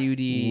had the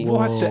IUD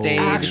What the stayed.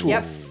 actual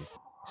Yep.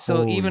 So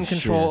Holy even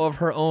control shit. of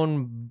her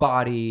own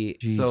body.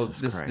 So Jesus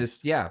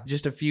this Christ.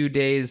 just a few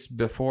days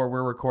before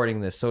we're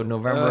recording this. So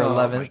November Oh,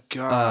 11th. my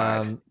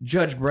God.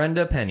 Judge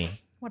Brenda Penny,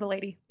 What a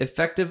lady.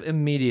 effective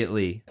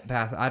immediately.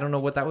 I don't know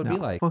what that would be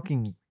No, like.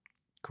 Fucking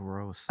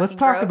gross. Let's Fucking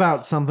talk gross.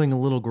 about something a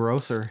little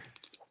grosser.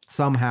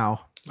 Somehow.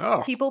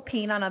 Oh. People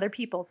peeing on other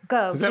people.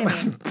 Go, Is that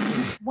Jimmy.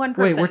 One Wait,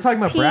 person. we're talking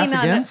about peeing Brass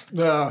on- Against?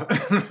 No.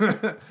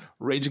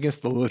 Rage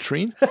Against the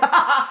Latrine?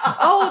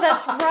 Oh,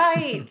 that's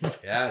right.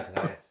 Yeah, it's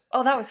nice.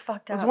 Oh, that was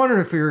fucked I was up.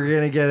 wondering if we were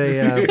going to get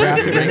a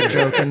Brass Against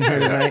joke in here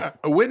tonight.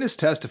 A witness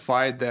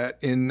testified that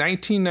in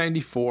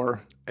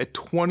 1994, a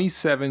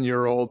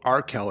 27-year-old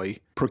R. Kelly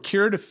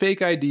procured a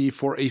fake ID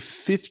for a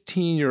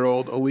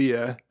 15-year-old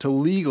Aaliyah to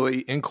legally,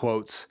 in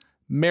quotes,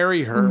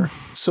 marry her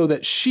so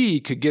that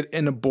she could get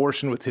an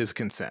abortion with his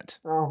consent.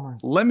 Oh my.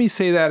 Let me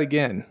say that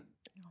again.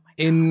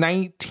 In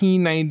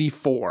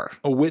 1994,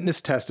 a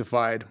witness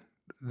testified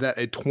that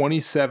a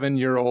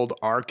 27-year-old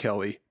R.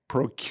 Kelly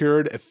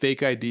procured a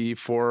fake ID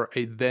for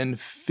a then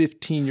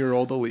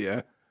 15-year-old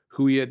Aaliyah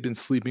who he had been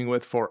sleeping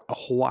with for a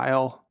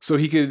while so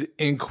he could,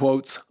 in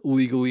quotes,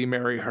 legally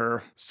marry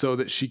her so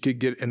that she could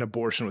get an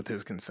abortion with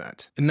his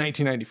consent. In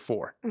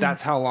 1994.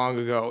 That's how long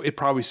ago. It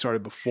probably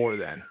started before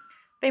then.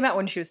 They met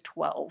when she was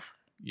 12.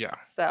 Yeah.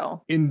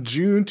 So In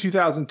June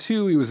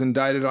 2002, he was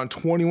indicted on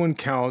 21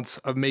 counts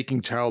of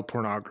making child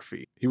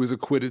pornography. He was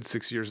acquitted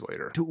 6 years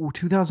later.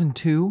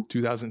 2002?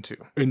 2002.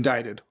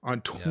 Indicted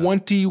on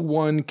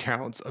 21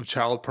 counts of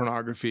child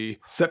pornography.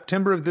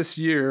 September of this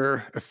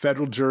year, a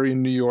federal jury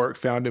in New York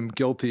found him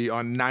guilty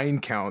on 9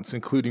 counts,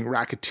 including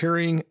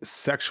racketeering,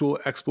 sexual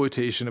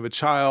exploitation of a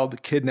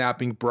child,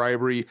 kidnapping,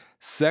 bribery,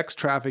 sex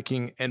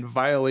trafficking, and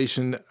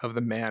violation of the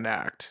Mann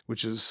Act,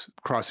 which is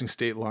crossing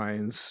state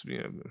lines.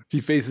 He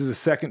faces a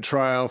second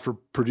trial for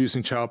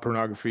producing child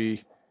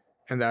pornography,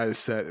 and that is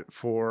set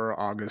for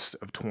August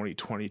of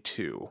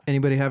 2022.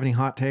 Anybody have any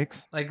hot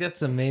takes? Like,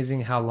 that's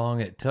amazing how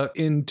long it took.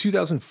 In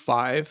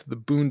 2005, the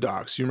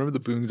Boondocks, you remember the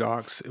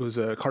Boondocks? It was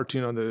a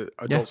cartoon on the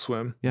Adult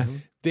Swim. Yeah.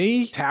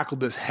 They tackled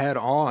this head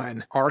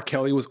on. R.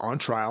 Kelly was on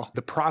trial.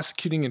 The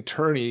prosecuting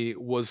attorney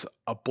was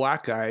a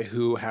black guy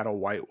who had a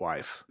white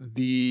wife.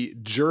 The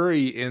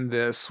jury in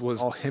this was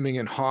all hemming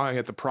and hawing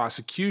at the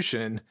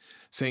prosecution,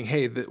 saying,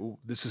 hey,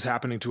 this is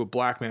happening to a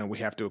black man. We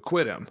have to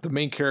acquit him. The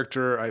main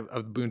character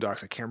of the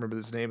Boondocks, I can't remember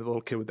his name, the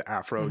little kid with the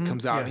afro, he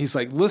comes out and he's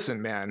like,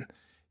 listen, man,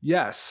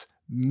 yes,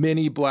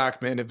 many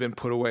black men have been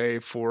put away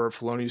for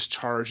felonious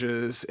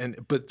charges,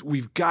 but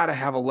we've got to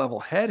have a level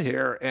head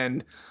here.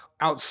 And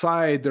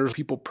outside, there's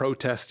people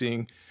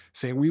protesting,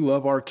 saying, we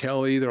love R.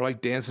 Kelly. They're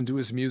like dancing to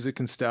his music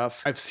and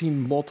stuff. I've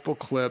seen multiple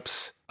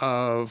clips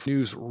of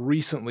news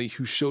recently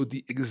who showed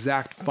the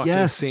exact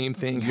fucking same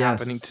thing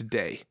happening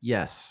today.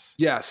 Yes.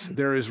 Yes,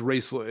 there is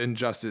racial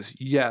injustice.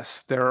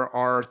 Yes, there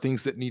are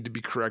things that need to be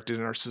corrected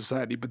in our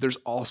society, but there's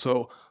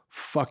also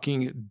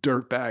fucking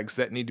dirtbags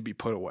that need to be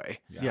put away.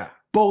 Yeah.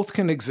 Both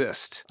can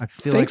exist. I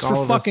feel Thanks like for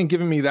all of us- fucking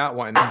giving me that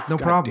one. No God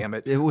problem. Damn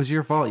it. It was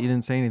your fault. You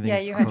didn't say anything. yeah,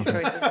 you had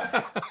your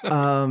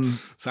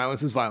choices.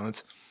 Silence is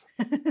violence.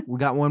 We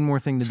got one more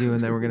thing to do,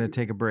 and then we're going to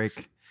take a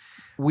break.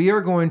 We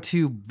are going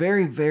to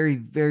very, very,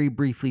 very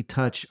briefly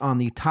touch on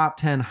the top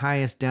 10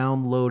 highest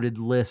downloaded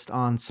list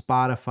on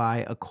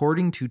Spotify,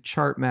 according to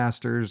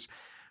Chartmasters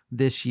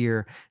this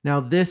year.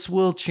 Now, this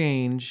will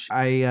change.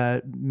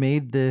 I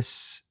made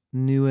this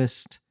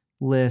newest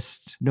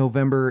list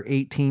November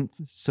 18th,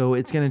 so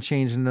it's going to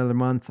change in another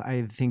month.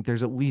 I think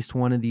there's at least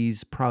one of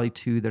these, probably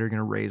two, that are going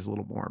to raise a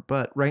little more.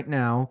 But right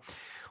now,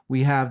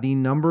 we have the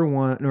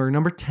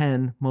number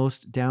 10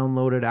 most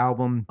downloaded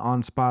album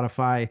on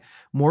Spotify,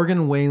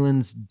 Morgan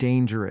Wallen's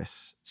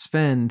Dangerous.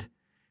 Svend,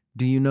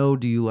 do you know,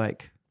 do you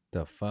like?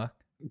 The fuck?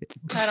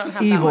 I don't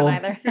have Evil.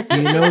 that one either. Do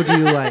you know, do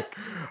you like?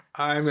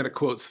 I'm going to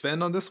quote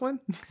Svend on this one.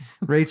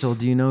 Rachel,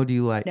 do you know, do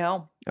you like?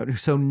 No,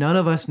 So none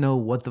of us know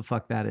what the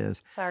fuck that is.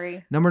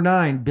 sorry. Number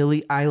 9,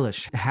 Billie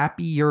Eilish,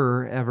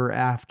 Happier Ever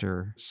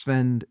After.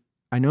 Svend,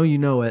 I know you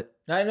know it.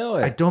 I know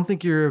it. I don't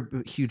think you're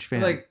a huge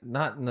fan. Like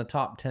not in the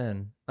top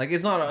 10. Like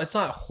it's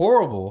not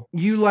horrible.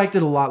 You liked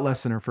it a lot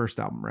less than her first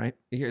album, right?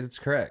 It's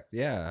correct.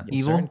 Yeah.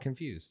 Evil? Starting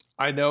confused.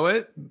 I know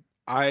it.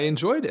 I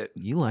enjoyed it.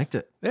 You liked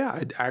it.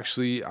 Yeah,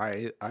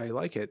 I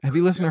like it. Have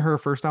you listened to her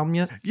first album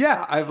yet?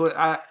 Yeah,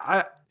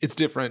 I it's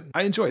different.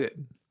 I enjoyed it.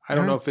 I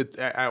don't know Alright. if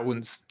it. I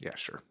wouldn't. Yeah,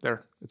 sure.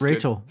 There. It's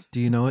Rachel,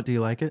 do you know it? Do you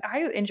like it?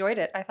 I enjoyed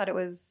it. I thought it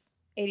was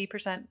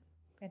 80%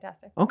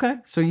 fantastic. Okay,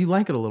 so you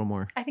like it a little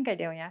more. I think I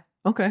do, yeah.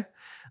 Okay.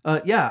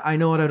 Yeah, I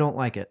know what I don't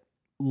like it.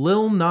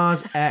 Lil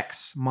Nas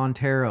X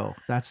Montero.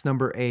 That's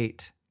number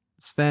 8.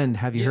 Svend,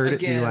 have you heard it?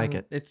 Do you like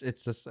it? It's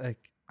just like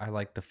I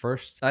like the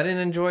first. I didn't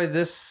enjoy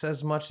this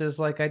as much as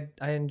like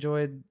I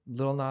enjoyed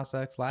Lil Nas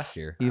X last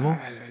year. good. Evil?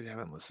 I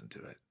haven't listened to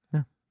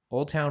it.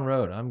 Old Town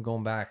Road. I'm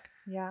going back.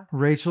 Yeah.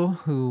 Rachel,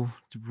 who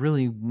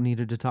really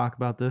needed to talk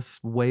about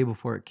this way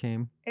before it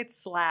came. It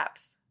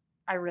slaps.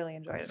 I really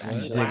enjoyed it. What?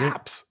 Actually. Dig it?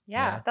 Slaps.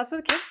 Yeah, Yeah. that's what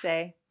the kids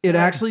say. It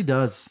Like, actually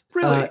does.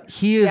 Really?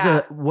 He is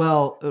Yeah.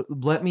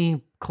 let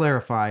me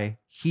clarify.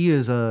 He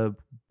is a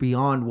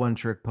beyond one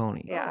trick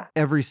pony. Yeah.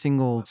 Every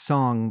single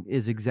song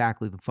is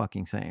exactly the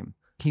fucking same.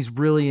 He's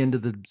really into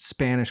the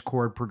Spanish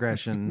chord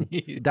progression.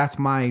 That's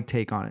my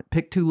take on it.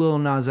 Pick 2 Lil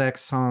Nas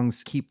X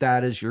songs. Keep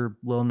that as your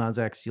Lil Nas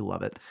X. You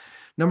love it.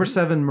 Number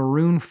 7,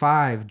 Maroon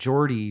 5,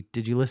 Jordy.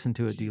 Did you listen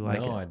to it? Do you like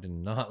No, it? I did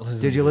not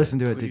listen. Did you to listen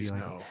to it? Did Please you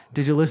like no. it?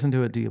 Did you listen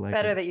to it? Do you like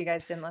Better it? that you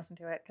guys didn't listen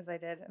to it because I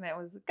did, and it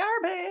was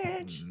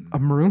garbage. Mm. A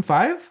Maroon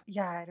 5?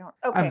 Yeah, I don't.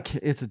 I'm Okay. I'm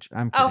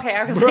kidding. Okay,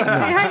 I was like,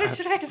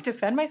 should I have to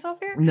defend myself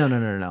here? No. I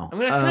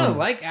mean, I kind of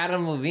like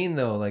Adam Levine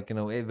though, like in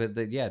a way,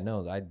 but yeah,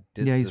 no, I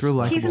did. Yeah, he's this- real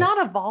likable. He's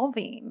not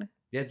evolving.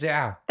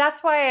 Yeah.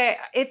 That's why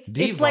it's like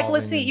Devolving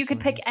listening. in You could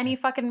pick some- any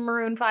fucking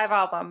Maroon 5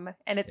 album,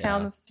 and it Yeah.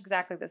 sounds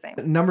exactly the same.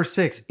 Number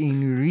 6,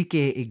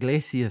 Enrique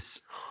Iglesias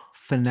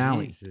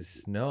finale.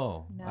 Jesus,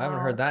 no. I haven't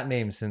No. heard that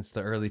name since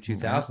the early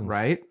 2000s.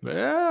 Right?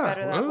 Yeah.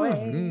 Better that way.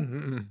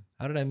 Mhm.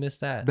 How did I miss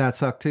that? That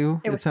sucked too.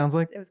 It sounds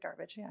like. it was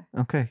garbage. Yeah.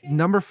 Okay.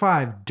 Number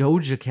 5,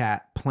 Doja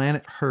Cat,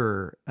 Planet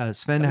Her.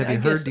 Sven, I mean, have you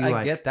I heard? guess Do you I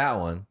like? get that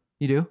one.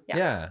 You do? Yeah.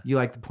 Yeah. You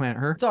like the Planet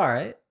Her? It's all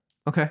right.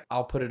 Okay.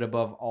 I'll put it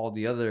above all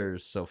the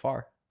others so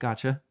far.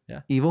 Gotcha.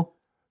 Yeah. Evil.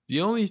 The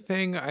only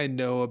thing I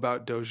know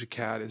about Doja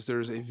Cat is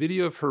there's a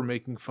video of her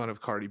making fun of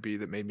Cardi B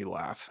that made me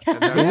laugh. And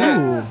that's it.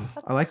 Ooh,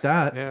 I like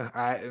that.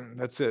 Yeah,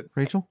 that's it.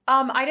 Rachel?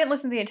 I didn't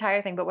listen to the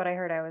entire thing, but what I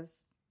heard, it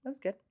was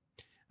good.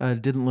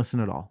 Didn't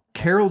listen at all.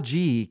 Carol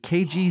G,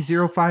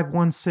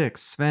 KG0516.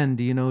 Sven,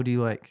 do you know? Do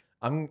you like?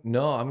 I'm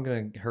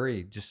gonna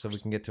hurry just so we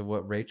can get to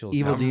what Rachel's.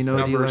 Evil, do you know?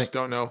 Do you Numbers, like?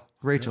 don't know.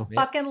 Rachel. Yeah.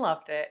 Fucking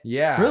loved it.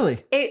 Yeah.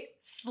 Really? It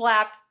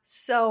slapped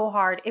so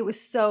hard. It was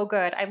so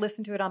good. I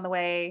listened to it on the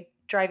way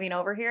driving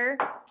over here,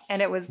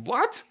 and it was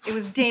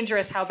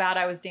dangerous how bad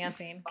I was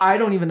dancing. I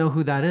don't even know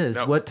who that is.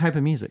 No. What type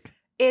of music?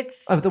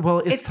 It's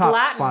It's top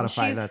Latin.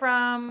 Spotify. She's that's-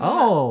 from.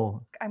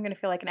 Oh, I'm gonna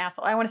feel like an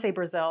asshole. I want to say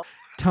Brazil.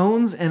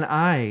 Tones and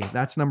I.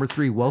 That's number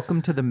 3.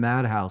 Welcome to the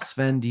Madhouse.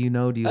 Sven, do you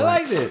know? Do you I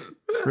like? liked it.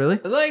 Really?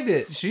 I liked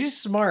it. She's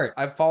smart.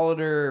 I followed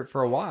her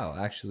for a while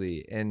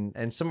actually, and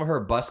some of her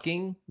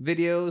busking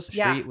videos,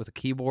 Yeah. straight with a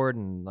keyboard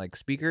and like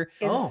speaker.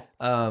 Is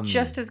Oh.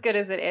 just as good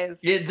as it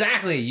is.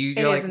 Exactly.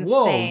 You're It like, is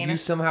whoa! insane. You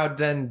somehow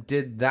then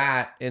did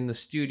that in the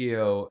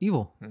studio.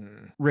 Evil.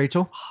 Mm.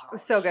 Rachel. It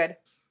was so good.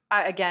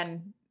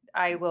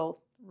 I will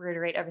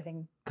reiterate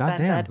everything Sven God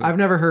damn. said. I've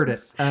never heard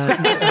it.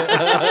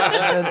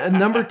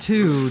 Number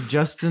 2,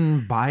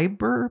 Justin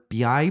Bieber.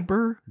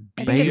 Bieber.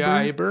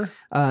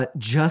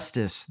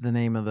 Justice, the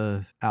name of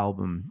the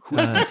album.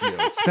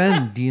 Justicio.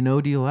 Sven, do you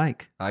know? Do you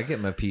like? I get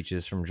my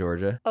peaches from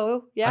Georgia.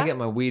 Oh yeah. I get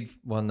my weed.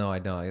 Well, no, I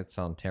don't. It's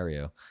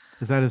Ontario.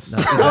 Is that a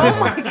Oh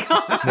my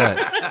god. What?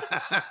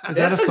 Is that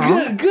That's a a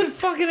song? good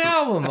fucking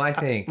album, I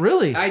think.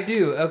 Really? I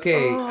do.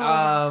 Okay.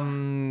 Oh.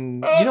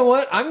 You know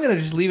what? I'm gonna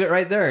just leave it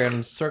right there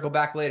and circle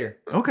back later.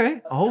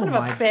 Okay. Son of a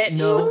bitch.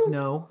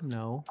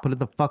 No. Put it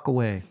the fuck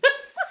away.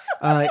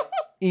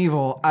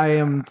 Evil. I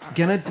am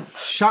gonna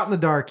shot in the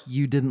dark.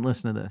 You didn't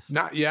listen to this.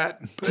 Not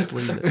yet. Just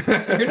leave it.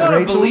 You're not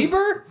Rachel? a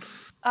believer?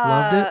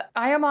 Loved it?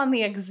 I am on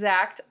the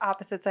exact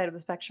opposite side of the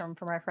spectrum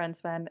from my friend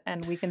Sven,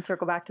 and we can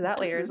circle back to that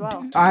later as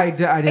well. I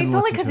didn't. It's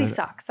only listen because to he it.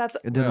 sucks. That's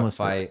I didn't We're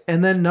listen to gonna it.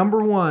 And then number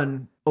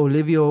 1,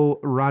 Olivia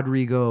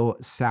Rodrigo,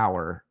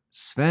 Sour.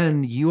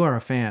 Sven, you are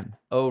a fan.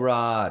 Oh,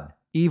 Rod.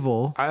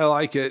 Evil. I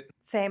like it.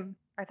 same.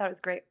 I thought it was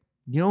great.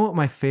 You know what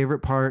my favorite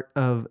part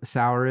of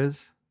Sour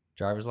is?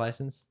 Driver's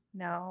license.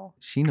 No,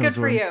 She knows Good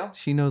for where you.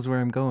 She knows where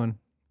I'm going.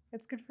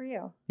 it's good for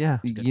you. Yeah.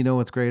 good. You know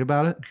what's great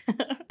about it?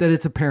 That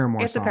it's a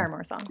Paramore It's song. a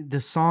Paramore song.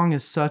 The song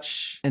is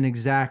such an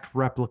exact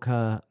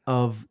replica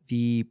of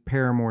the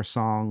Paramore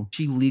song.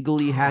 She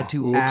legally had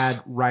to Oops. add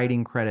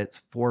writing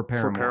credits for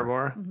Paramore. For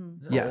Paramore. Mhm.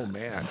 Yes. Oh,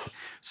 man.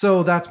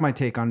 So that's my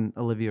take on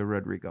Olivia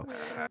Rodrigo.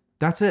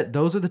 That's it.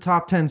 Those are the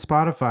top 10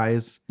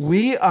 Spotify's.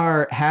 We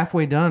are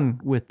halfway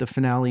done with the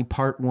finale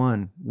part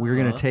 1. We're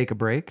going Uh-huh. to take a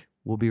break.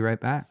 We'll be right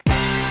back.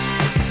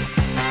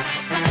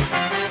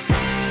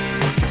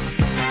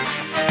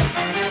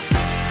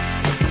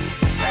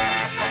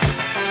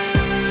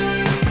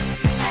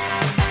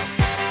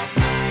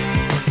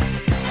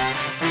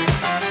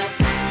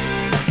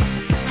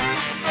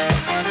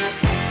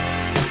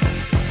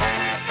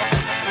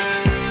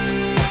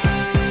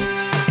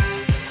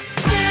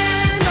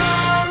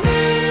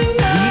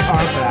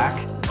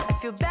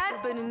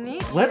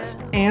 let's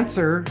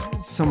answer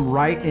some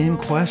write-in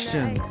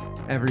questions,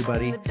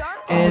 everybody.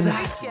 And That's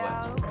what's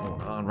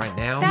going on right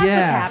now. That's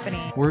what's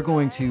happening. we're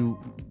going to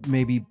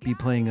maybe be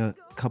playing a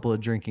couple of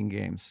drinking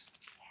games.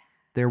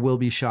 There will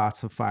be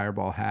shots of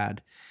Fireball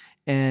had.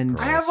 And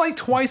I have like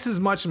twice as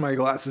much in my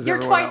glass as You're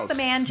everyone twice else. the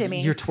man,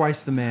 Jimmy. you're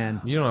twice the man.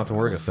 You don't have to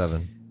work at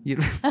 7. You,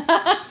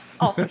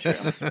 Also true.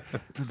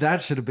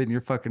 that should have been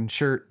your fucking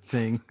shirt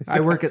thing.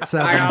 I work at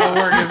 7.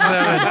 work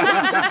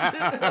at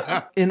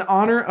 7. In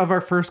honor of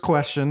our first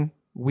question,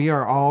 we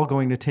are all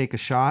going to take a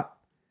shot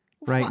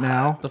right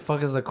now. What the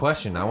fuck is the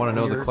question? I want to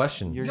know the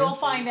question. You'll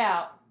find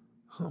out.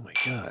 Oh my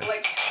god.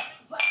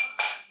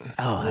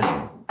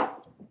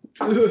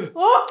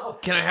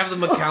 Can I have the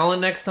Macallan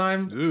next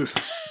time? Oof.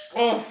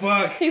 Oh,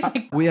 fuck. He's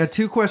like, We had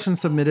 2 questions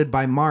submitted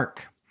by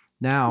Mark.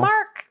 Now,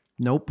 Mark.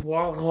 nope.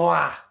 Wah,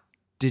 wah.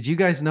 Did you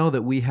guys know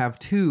that we have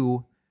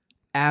 2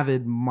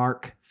 avid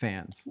Mark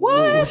fans?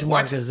 What? Which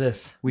mark is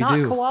this? We Not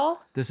do. Kowal?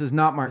 This is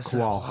not Mark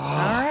Kowal. All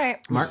right.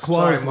 Mark Kowal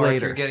Sorry, is Mark,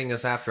 later. you're getting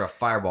us after a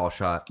fireball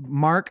shot.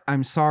 Mark,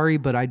 I'm sorry,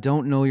 but I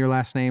don't know your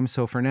last name,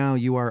 so for now,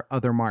 you are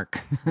other Mark.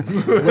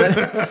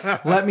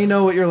 let me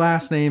know what your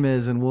last name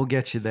is, and we'll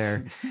get you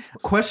there.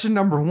 Question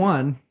number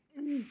 1.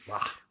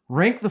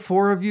 Rank the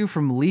 4 of you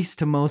from least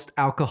to most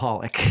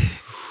alcoholic.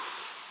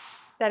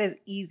 That is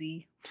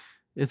easy.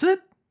 Is it?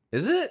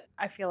 Is it?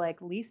 I feel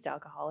like least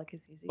alcoholic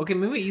is easy. Okay,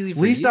 maybe easy for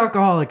Least you.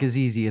 alcoholic is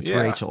easy. It's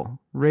Yeah. Rachel.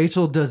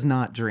 Rachel does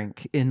not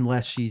drink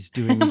unless she's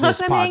doing Unless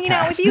this I'm podcast. hanging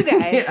out with you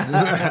guys.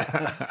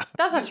 Yeah.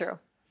 That's not true.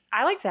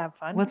 I like to have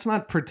fun. Let's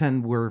not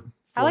pretend we're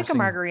I like a forcing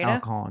margarita.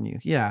 alcohol on you.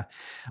 Yeah.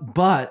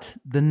 But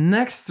the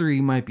next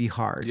 3 might be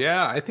hard.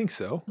 Yeah, I think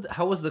so.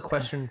 How was the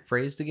question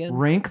phrased again?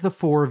 Rank the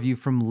 4 of you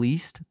from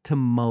least to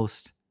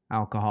most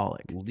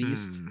alcoholic.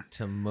 Least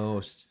to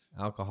most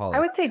alcoholic. I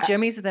would say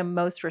Jimmy's the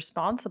most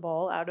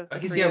responsible out of the I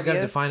guess, 3 yeah, of I've got to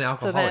you. define So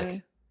alcoholic.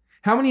 then,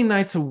 How many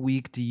nights a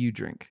week do you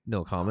drink?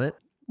 No comment.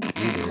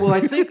 Well,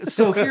 I think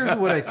so. Here's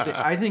what I think.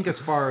 I think as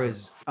far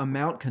as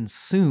amount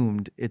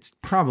consumed,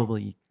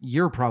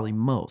 you're probably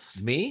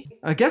most. Me?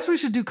 I guess we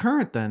should do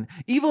current then.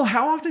 Evil,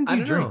 how often do I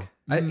you don't drink?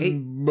 know. I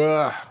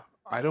ate.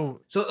 I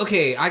don't. So,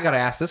 okay, I got to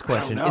ask this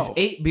question. know. Is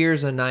 8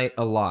 beers a night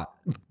a lot?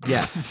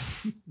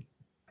 Yes.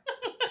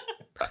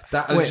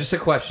 That was Wait. just a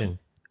question.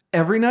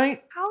 Every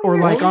night? How do Or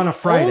you- like on a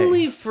Friday?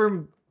 Only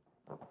for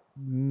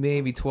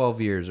maybe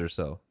 12 years or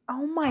so.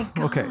 oh my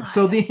God. Okay,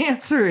 so the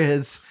answer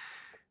is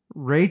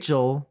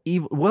Rachel.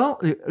 Well,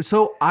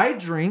 so I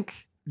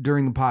drink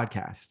during the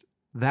podcast.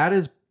 That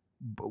is,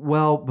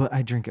 well, but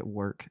I drink at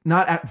work.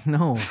 Not at,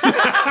 no.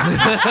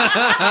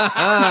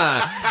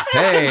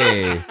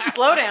 Hey.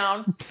 Slow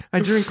down. I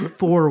drink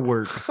for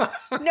work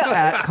No.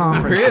 at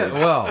conferences. Really?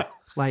 Well,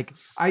 Like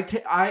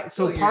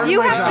so Well, part of You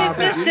my have job.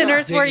 business You're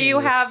dinners not where digging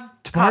you this. have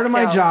Part of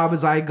my cocktails. job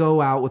is I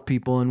go out with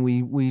people and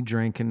we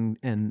drink and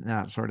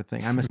that sort of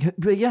thing.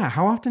 But yeah,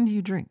 how often do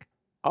you drink?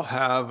 I'll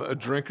have a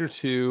drink or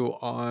 2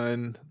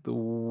 on the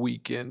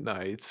weekend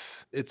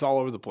nights. It's all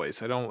over the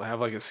place. I don't have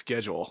like a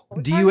schedule.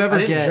 Do you I ever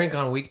didn't get drink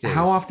on weekdays.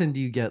 How often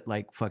do you get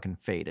like fucking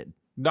faded?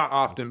 Not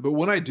often, but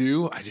when I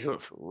do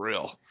it for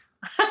real.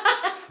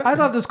 I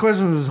thought this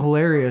question was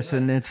hilarious,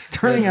 and it's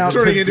turning out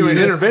turning to into be an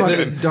intervention.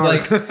 fucking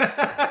dark.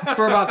 Like,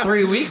 for about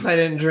 3 weeks, I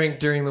didn't drink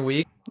during the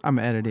week. I'm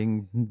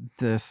editing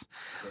this.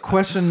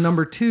 Question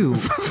number 2.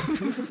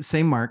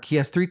 Same Mark. He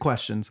has 3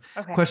 questions.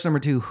 Okay. Question number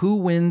 2. Who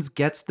wins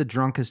gets the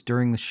drunkest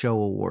during the show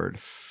award?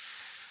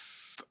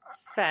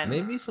 Sven.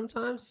 Maybe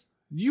sometimes.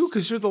 You,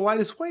 because you're the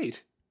lightest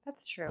weight.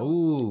 That's true.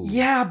 Ooh.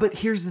 Yeah, but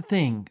here's the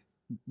thing.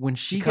 When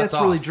she cuts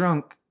gets really off.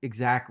 drunk,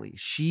 exactly,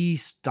 she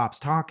stops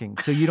talking.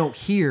 So you don't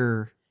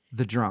hear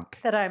the drunk.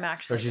 That I'm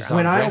actually Or she's drunk.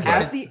 When I, drinking.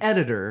 as the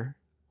editor,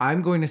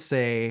 I'm going to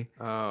say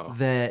Oh.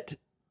 that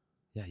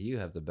Yeah, you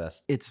have the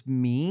best. it's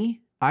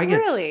me. I get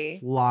Really?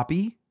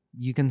 sloppy.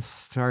 You can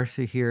start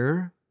to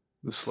hear.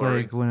 The It's slurring.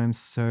 like when I'm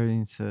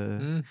starting to. I don't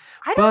know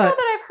but-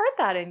 that I've heard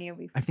that in you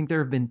before. I think there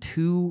have been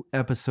 2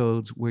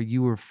 episodes where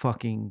you were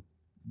fucking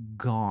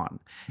gone,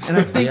 and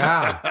I think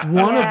Yeah.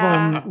 one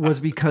Yeah. of them was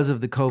because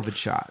of the COVID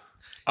shot.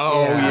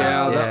 Oh, Yeah.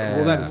 yeah.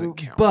 Well, that Yeah. doesn't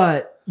count.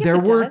 But Yes, there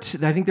it were,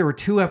 does. I think there were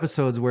 2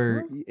 episodes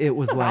where it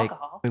was Still like,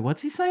 alcohol. wait,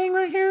 what's he saying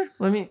right here?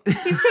 Let me.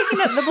 He's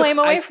taking the blame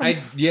away from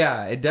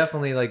Yeah, it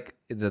definitely like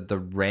the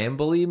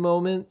rambly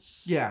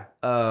moments. Yeah.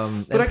 But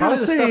But I and probably gotta the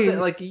stuff say- that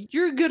like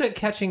you're good at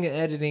catching and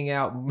editing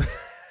out.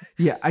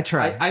 Yeah, I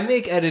try. I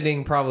make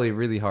editing probably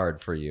really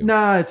hard for you.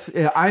 Nah,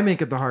 I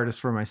make it the hardest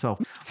for myself.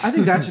 I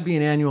think that should be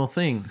an annual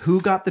thing.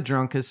 Who got the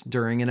drunkest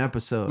during an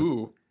episode?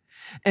 Ooh.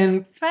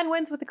 And Sven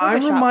wins with the COVID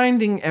I'm shot.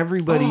 reminding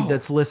everybody Oh.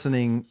 that's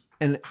listening,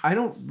 and I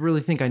don't really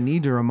think I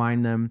need to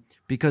remind them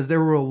because there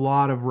were a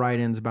lot of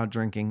write-ins about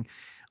drinking.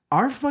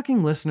 Our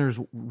fucking listeners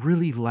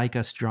really like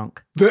us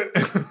drunk.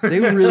 They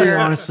really Sure.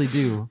 honestly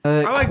do.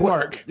 I like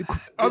Mark.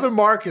 Other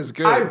Mark is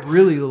good. I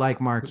really like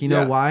Mark. You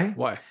know Yeah. why?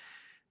 Why?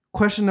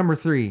 Question number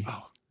 3.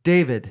 Oh.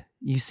 David,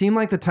 you seem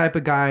like the type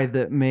of guy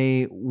that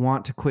may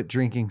want to quit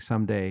drinking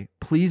someday.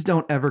 Please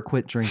don't ever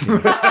quit drinking.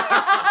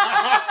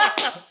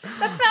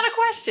 That's That's not a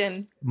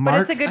question, but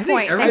Mark, it's a good I point.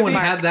 think everyone Thanks,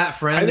 Mark. had that I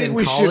friend think in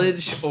we should-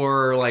 college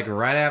or like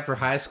right after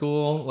high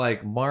school.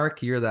 Like,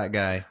 Mark, you're that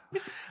guy.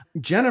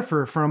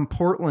 Jennifer from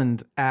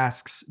Portland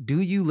asks, "Do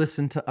you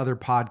listen to other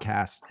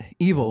podcasts?"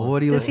 Evil, what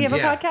do you Does he listen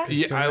have to? a podcast?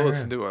 Yeah, I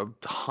listen to a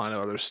ton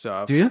of other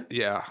stuff. Do you?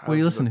 Yeah. What do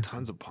you listen to?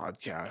 Tons of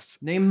podcasts.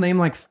 Name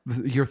like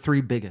your three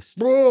biggest.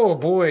 Oh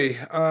boy.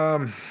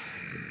 My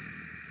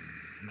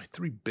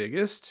three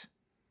biggest.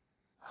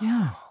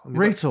 Yeah, Let me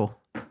Rachel.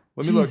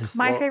 Let me look. Jesus.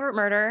 My Well, Favorite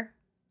Murder,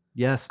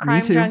 Yes,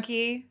 Crime me too.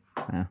 Junkie.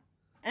 Yeah.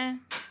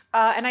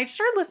 And I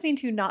started listening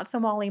to Not So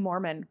Molly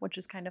Mormon, which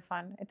is kind of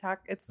fun.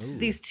 It's Ooh.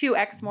 these two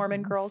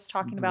ex-Mormon girls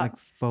talking about Like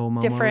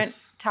faux different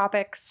momos.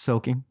 topics.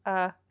 Soaking.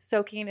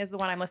 Soaking is the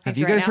one I'm listening Have to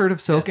you right guys now. heard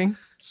of soaking?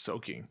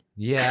 Soaking.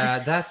 Yeah,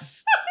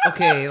 that's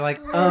okay. Like,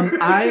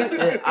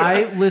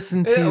 I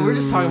listen to. we're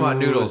just talking about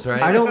noodles,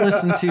 right? I don't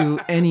listen to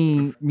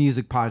any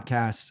music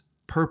podcasts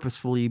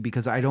purposefully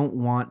because I don't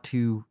want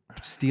to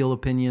steal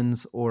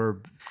opinions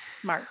or.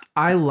 Smart.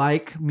 I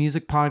like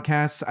music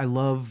podcasts. I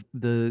love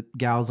the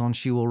gals on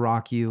She Will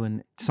Rock You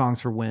and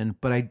Songs for Win,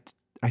 but I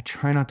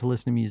try not to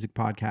listen to music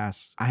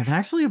podcasts. I'm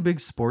actually a big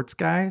sports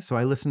guy, so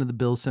I listen to the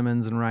Bill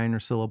Simmons and Ryan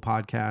Ursillo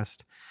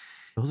podcast.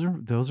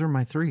 Those are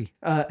my three.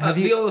 Have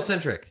you?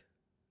 Viola-centric.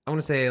 I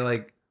want to say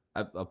like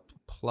a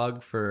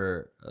plug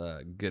for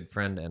a good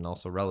friend and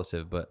also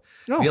relative, but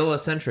Oh.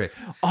 Viola-centric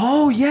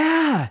Oh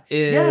yeah,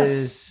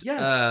 is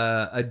yes.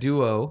 a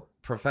duo,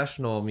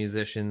 professional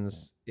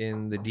musicians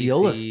in the DC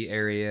Violists.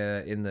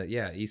 area in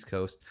the East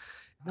Coast.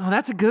 Oh,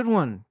 that's a good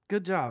one.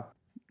 Good job.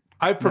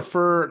 I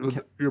prefer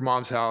Your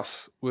Mom's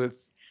House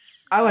with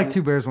I like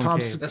Two Bears One Tom,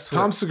 Cave. That's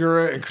Tom what-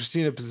 Segura and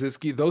Christina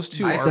Pazitsky. Those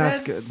two I are said-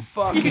 That's good.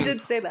 fucking You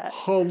did say that.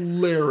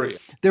 hilarious.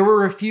 There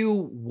were a few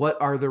 "What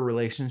are the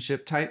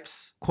relationship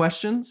types?"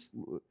 questions.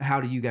 How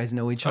do you guys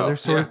know each other? Oh,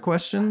 Sort yeah. of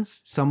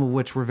questions. Some of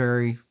which were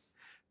very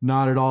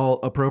not at all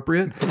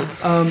appropriate.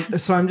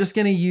 So I'm just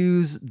going to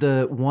use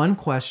the one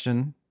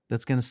question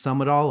that's going to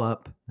sum it all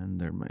up, and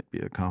there might be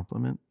a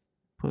compliment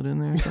put in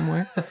there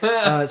somewhere.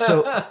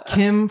 So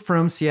Kim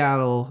from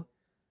Seattle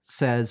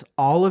says,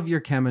 "All of your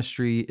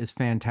chemistry is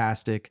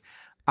fantastic.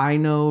 I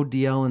know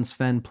DL and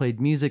Svend played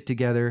music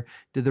together.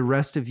 Did the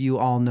rest of you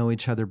all know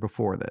each other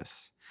before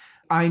this?"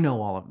 I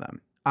know all of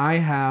them. I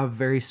have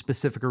very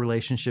specific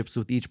relationships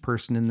with each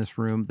person in this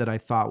room that I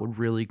thought would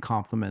really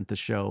complement the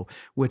show,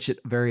 which it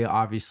very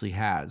obviously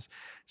has.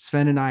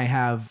 Svend and I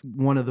have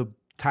one of the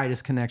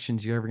tightest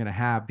connections you're ever going to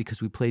have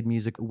because we played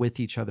music with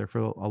each other for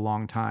a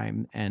long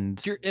time.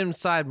 And You're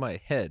inside my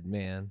head,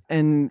 man.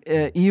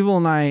 Evil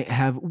and I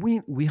have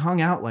we hung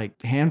out like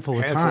handful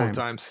of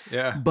times.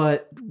 Yeah.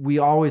 But we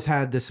always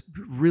had this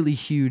really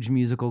huge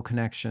musical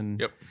connection.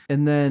 Yep.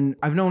 And then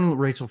I've known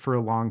Rachel for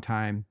a long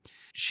time.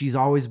 She's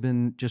always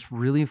been just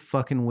really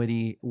fucking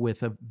witty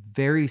with a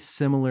very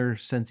similar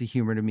sense of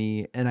humor to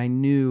me. And I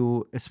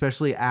knew,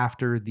 especially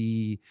after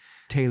the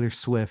Taylor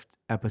Swift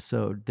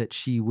episode, that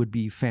she would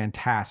be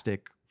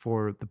fantastic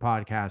for the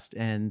podcast.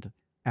 And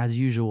as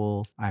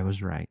usual, I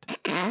was right.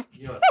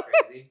 You know what's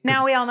crazy?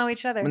 Now we all know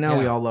each other. But now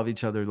we Yeah. all love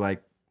each other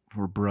like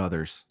we're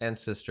brothers. And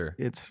sister.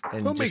 It's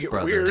And Don't make just it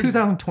brother. weird.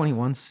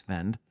 2021,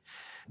 Svend.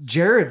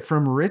 Jared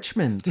from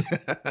Richmond.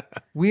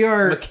 We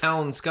are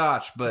Macallan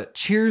Scotch, but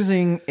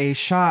cheersing a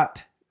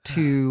shot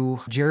to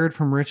Jared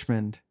from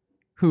Richmond,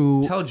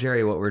 who tell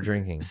Jerry what we're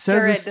drinking.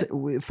 says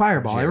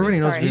Fireball. Jerry. Everybody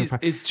knows Sorry. being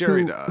It's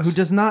Jerry who, does. who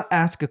does not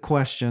ask a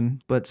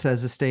question but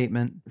says a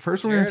statement.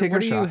 First, we're going to take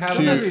our shot.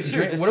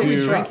 What are we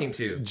To- drinking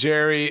to?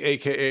 Jerry,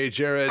 aka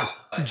Jared.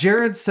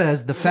 Jared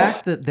says the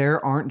fact that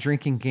there aren't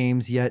drinking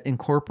games yet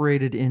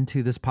incorporated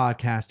into this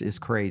podcast is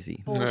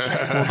crazy. Well,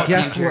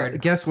 guess you, what?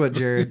 Jared. Guess what,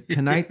 Jared?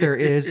 Tonight there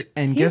is,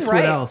 and He's guess what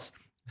right. else?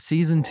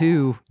 Season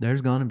 2,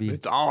 there's gonna be.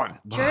 It's on.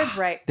 Jared's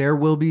right. There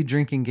will be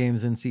drinking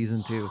games in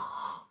season 2.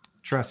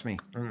 Trust me.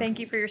 Thank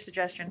you for your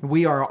suggestion.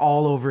 We are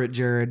all over it,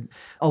 Jared.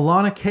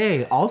 Alana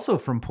Kay, also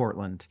from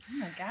Portland. Oh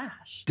my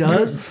gosh.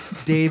 Does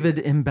David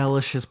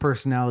embellish his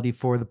personality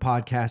for the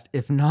podcast?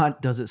 If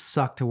not, does it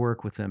suck to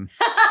work with him?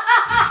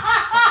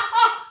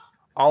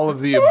 All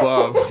of the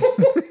above.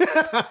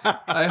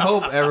 I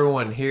hope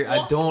everyone here.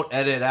 I don't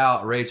edit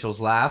out Rachel's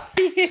laugh.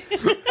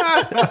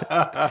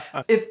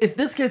 If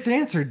this gets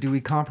answered, do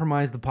we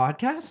compromise the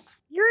podcast?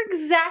 You're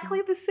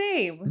exactly the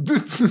same.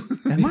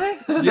 Am I?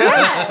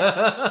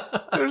 Yes.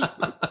 There's-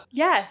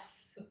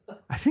 Yes.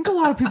 I think a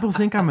lot of people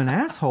think I'm an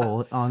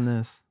asshole on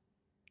this.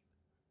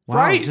 Wow,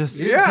 Right. just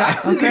Yeah.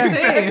 Exactly the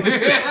same.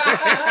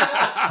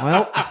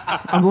 well,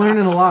 I'm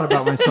learning a lot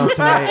about myself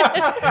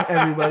tonight,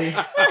 everybody.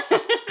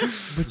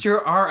 But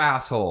you're our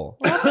asshole.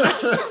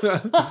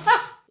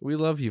 We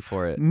love you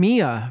for it.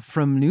 Mia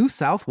from New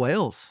South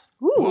Wales.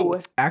 Ooh.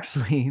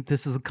 Actually,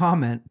 this is a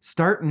comment.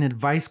 Start an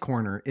advice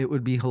corner. It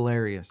would be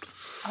hilarious.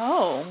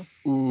 Oh.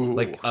 Ooh.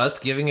 Like us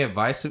giving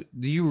advice. Do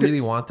you really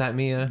want that,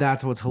 Mia?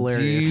 That's what's Do you,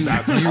 hilarious.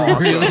 That's do you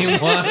awesome. really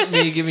want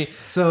me to give me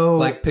So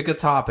like pick a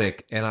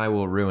topic and I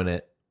will ruin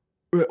it?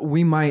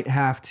 we might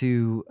have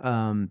to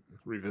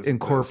revisit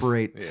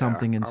incorporate this. Yeah,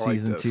 something in I like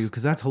season this. 2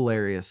 because that's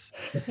hilarious.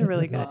 It's a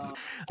really good.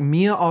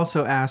 Mia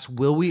also asked,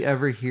 will we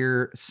ever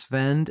hear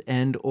Svend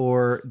and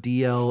or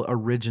DL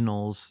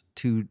originals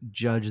to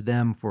judge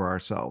them for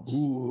ourselves?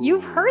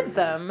 You've heard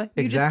them.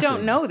 You just Exactly.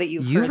 don't know that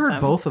you've heard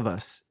them. both of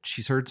us.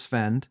 She's heard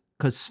Svend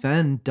because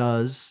Svend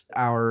does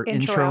our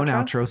intro and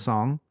outro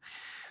song.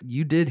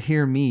 You did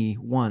hear me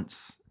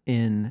once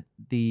in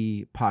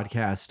the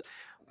podcast,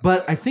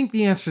 but I think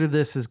the answer to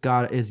this is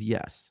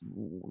yes.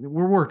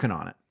 We're working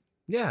on it.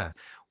 Yeah.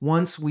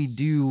 Once we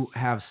do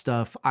have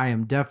stuff, I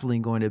am definitely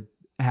going to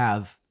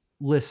have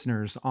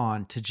listeners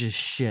on to just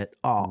shit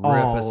all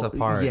Rip us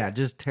apart. Yeah,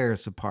 just tear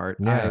us apart.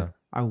 Yeah.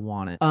 I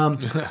want it.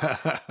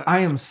 I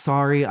am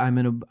sorry. I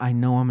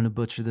know I'm gonna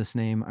butcher this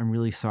name. I'm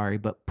really sorry.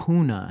 But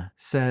Puna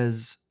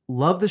says,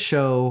 love the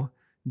show.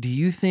 Do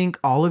you think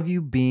all of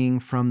you being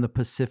from the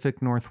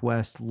Pacific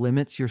Northwest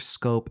limits your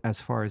scope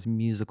as far as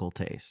musical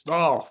taste?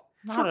 Oh,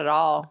 Not at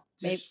all.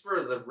 Maybe.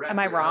 for the record, Am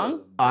I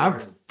wrong?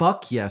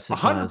 Fuck yes, it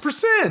does.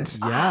 100%.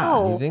 Yeah.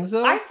 Oh, You think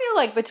so? I feel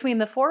like between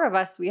the four of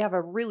us, we have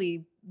a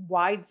really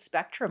wide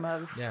spectrum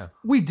of. Yeah.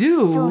 We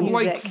do. For Music.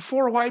 like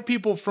 4 white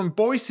people from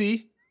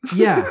Boise.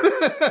 Yeah.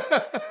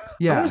 I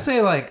Yeah. want to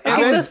say like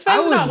Okay, so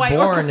Sven's not white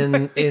or born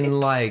Boise. in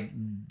like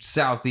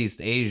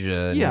Southeast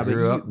Asia and Yeah, but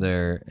grew you- up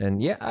there,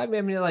 and yeah, I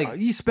mean like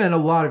You spent a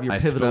lot of your I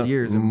pivotal spent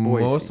years in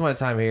Boise. most of my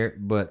time here,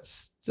 but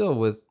still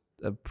with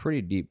a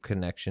pretty deep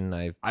connection.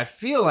 I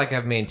feel like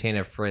I've maintained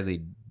a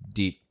fairly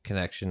deep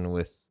connection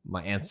with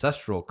my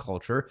ancestral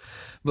culture,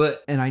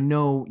 but And I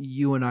know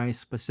you and I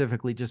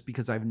specifically, just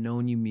because I've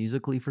known you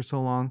musically for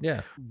so long,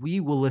 yeah, we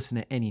will listen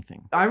to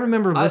anything. I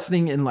remember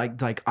listening in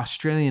like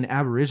Australian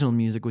Aboriginal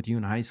music with you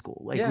in high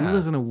school. Like we Yeah.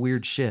 listen to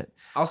weird shit.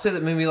 I'll say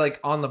that maybe like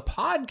on the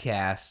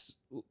podcast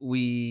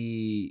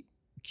we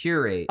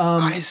curate.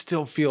 I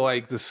still feel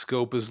like the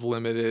scope is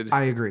limited.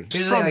 I agree.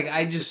 Here's the thing, like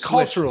I just switched-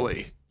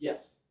 culturally.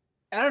 Yes.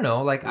 I don't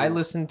know, like I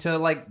listen to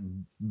like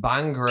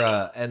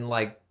Bhangra and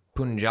like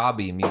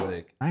Punjabi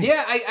music. Nice.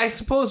 Yeah, I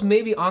suppose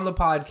maybe on the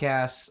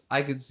podcast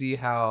I could see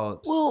how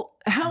Well,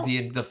 how?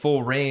 the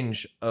full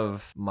range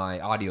of my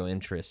audio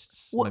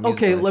interests. Well, my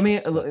musical okay, let me.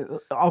 interests.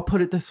 I'll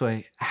put it this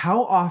way: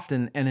 how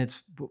often, and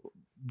it's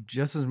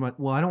just as much.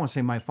 Well, I don't want to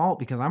say my fault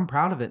because I'm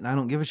proud of it and I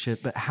don't give a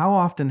shit. But how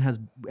often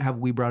have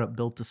we brought up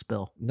 "Built to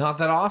Spill"? Not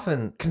that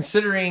often,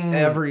 considering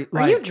Every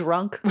Are you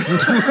drunk?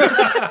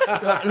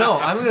 No,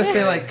 I'm gonna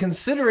say like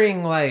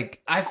considering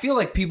like I feel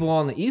like people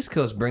on the East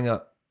Coast bring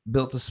up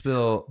Built to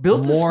Spill.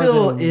 Built to more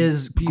Spill than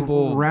is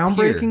people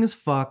groundbreaking here. as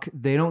fuck.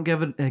 They don't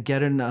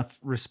get enough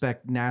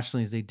respect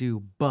nationally as they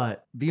do,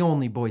 but the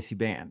only Boise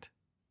band.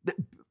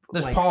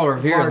 There's Like, Paul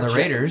Revere and the large-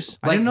 Raiders.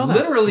 I Like didn't know that.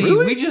 literally,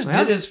 Really? we just Yeah.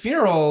 did his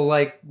funeral.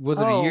 Like was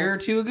it Oh. a year or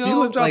two ago? He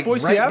lived on like,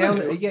 Boise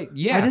Avenue.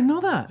 Yeah, I didn't know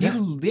that.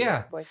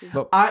 Yeah. Boise.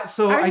 But I was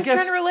I was just guess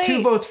trying to relate.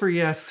 2 votes for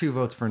yes, 2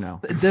 votes for no.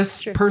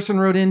 This Sure. person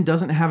wrote in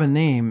doesn't have a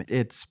name.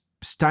 It's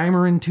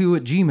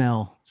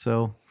Steimerin2@gmail.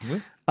 So,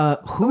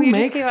 who you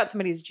makes? just gave out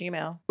somebody's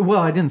Gmail. Well,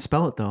 I didn't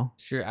spell it though.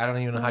 sure, I don't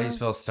even know how do you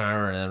spell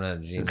Star and I'm not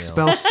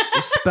Gmail.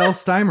 Spell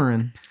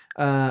Steimerin.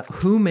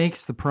 Who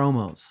makes the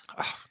promos?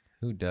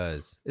 Who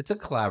does? It's a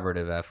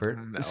collaborative effort.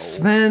 No.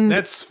 Sven.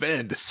 That's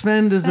Svend.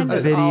 Svend is a Svend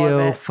is all of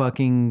video it.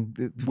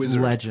 fucking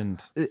Wizard.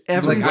 legend. It's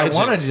Every like I legend.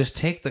 want to just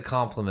take the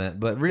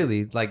compliment, but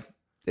really, like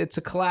it's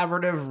a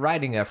collaborative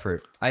writing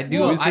effort. I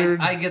do.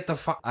 Wizard. I get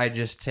I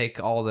just take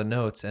all the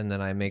notes and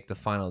then I make the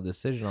final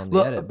decision on the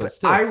Look, edit. But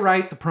still, I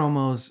write the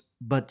promos,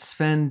 but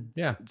Sven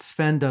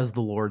does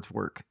the Lord's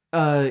work.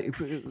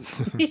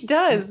 He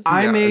does.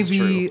 I Yeah, may that's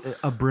be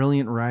a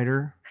brilliant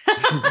writer,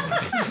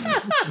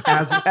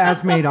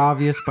 as made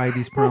obvious by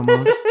these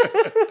promos,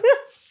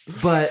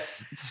 but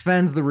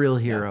Sven's the real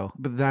hero.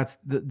 But that's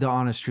the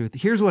honest truth.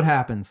 Here's what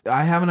happens: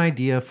 I have an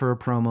idea for a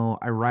promo.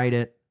 I write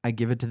it. I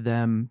give it to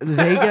them.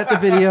 They get the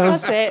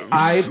videos. That's it.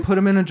 I put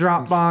them in a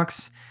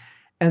Dropbox,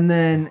 and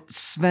then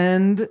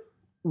Sven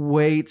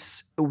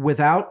waits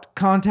without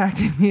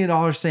contacting me at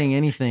all or saying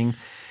anything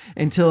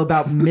until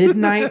about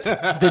midnight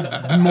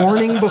the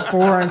morning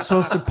before I'm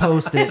supposed to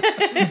post it,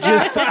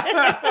 just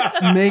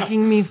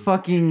making me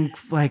fucking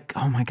like,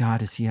 oh my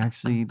God, is he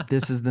actually,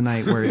 this is the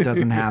night where it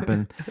doesn't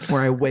happen,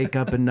 where I wake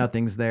up and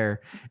nothing's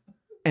there.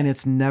 And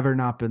it's never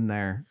not been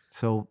there.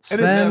 So And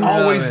Sven, it's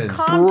always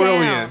Calm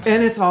brilliant.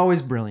 and it's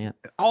always brilliant.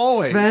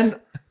 Always. Sven,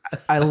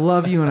 I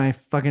love you and I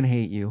fucking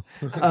hate you.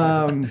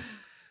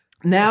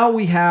 Now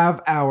we have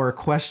our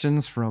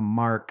questions from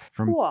Mark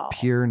from Cool.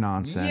 Pure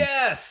Nonsense.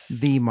 yes,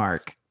 The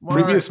Mark.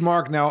 Previous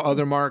Mark, now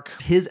other Mark.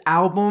 His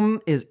album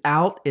is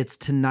out. It's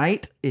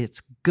tonight.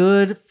 It's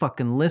good.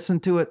 Fucking listen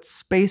to it.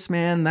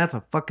 Spaceman, that's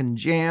a fucking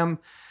jam.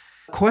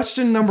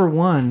 Question number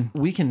 1.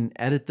 We can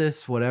edit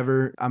this,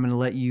 whatever. I'm going to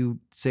let you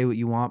say what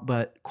you want.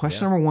 But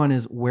question number 1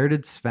 is, where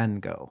did Sven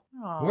go?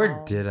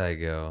 Where did I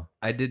go?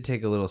 I did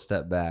take a little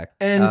step back.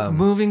 And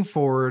moving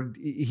forward,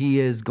 he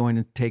is going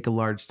to take a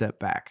large step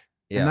back.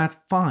 Yeah. And that's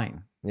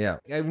fine. Yeah.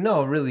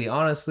 No, really,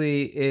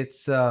 honestly,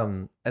 it's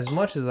as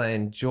much as I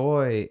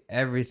enjoy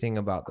everything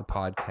about the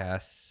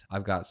podcast,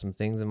 I've got some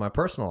things in my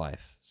personal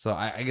life. So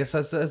I guess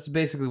that's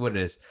basically what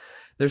it is.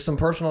 there's some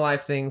personal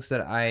life things that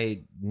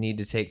I need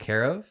to take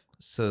care of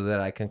so that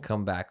I can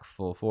come back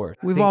full force.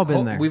 We've all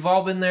been there. We've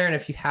all been there. And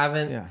if you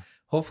haven't, Yeah.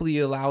 hopefully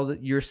you allow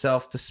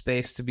yourself the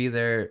space to be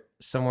there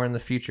somewhere in the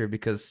future,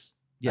 because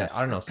Yes.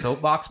 I don't know,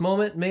 soapbox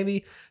moment,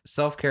 maybe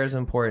self-care is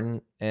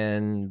important.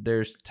 And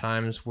there's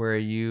times where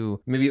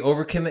you maybe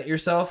overcommit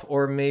yourself,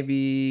 or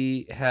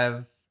maybe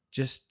have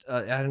just,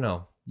 I don't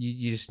know,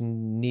 you just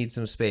need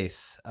some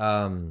space.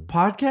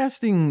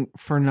 Podcasting,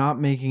 for not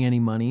making any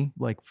money,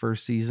 like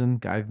first season,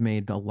 I've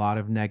made a lot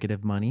of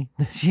negative money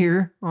this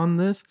year on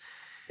this.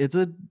 It's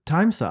a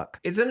time suck.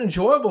 It's an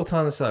enjoyable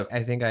time to suck.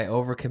 I think I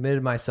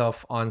overcommitted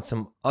myself on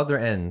some other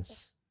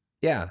ends.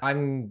 Yeah,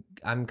 I'm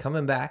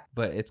coming back,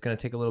 but it's gonna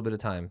take a little bit of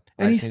time.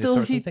 And I he's just need to still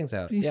sort some things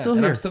out. he's Yeah, still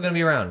and here. I'm still gonna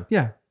be around.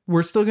 Yeah,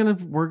 we're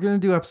gonna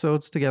do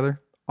episodes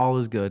together. All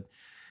is good.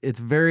 It's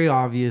very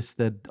obvious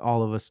that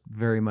all of us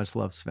very much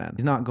love Sven.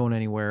 He's not going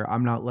anywhere.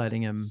 I'm not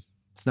letting him.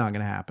 It's not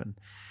gonna happen.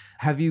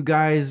 Have you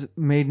guys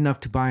made enough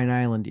to buy an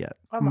island yet?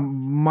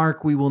 Almost.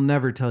 Mark, we will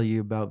never tell you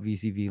about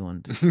VCV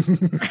land.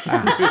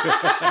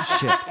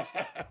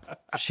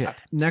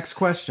 Shit. Next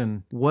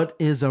question. What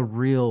is a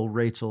real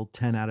Rachel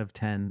 10 out of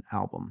 10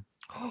 album?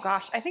 Oh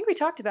gosh, I think we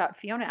talked about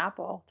Fiona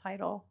Apple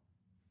title.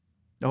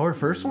 Oh, our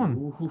first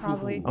one.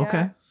 Probably. Okay.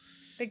 Yeah.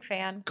 Big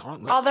fan.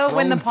 Gauntlet Although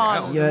Win the thrown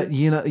Palm. down.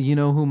 Yeah, you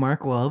know who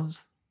Mark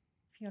loves?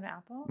 Fiona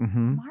Apple.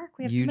 Mhm. Mark,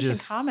 we have so much in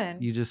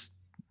common. You just.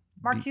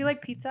 Mark, do you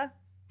like pizza?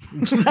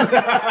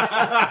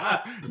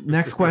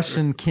 Next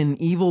question. Can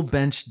Evil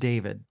bench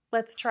David?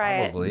 Let's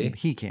try Probably.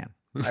 He can.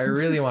 I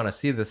really want to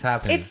see this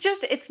happen. it.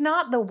 It's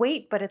not the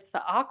weight, but it's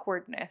the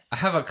awkwardness. I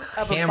have a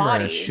of a camera.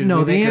 body. Should No,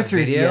 we the make answer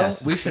a is video?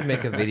 yes. We should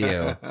make a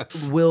video.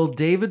 Will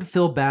David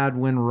feel bad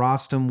when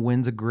Rostam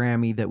wins a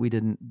Grammy that we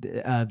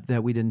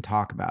didn't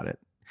talk about it?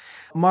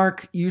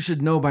 Mark, you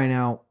should know by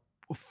now.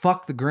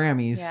 Fuck the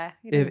Grammys. Yeah,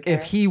 he if didn't care.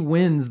 he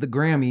wins the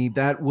Grammy,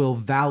 that will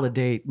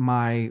validate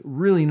my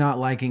really not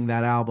liking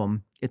that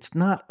album. It's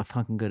not a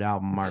fucking good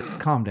album, Mark.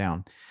 Calm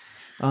down.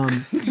 No.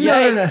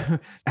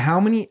 How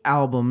many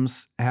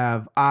albums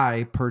have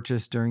I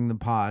purchased during the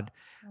pod?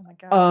 Oh my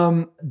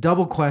god.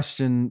 Double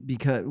question,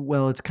 because,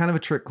 well, it's kind of a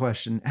trick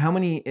question. How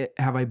many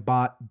have I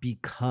bought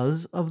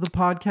because of the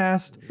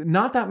podcast?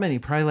 Not that many,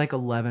 probably like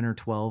 11 or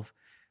 12.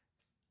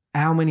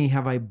 How many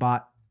have I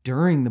bought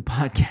during the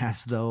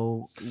podcast,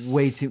 though?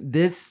 Way too.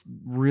 This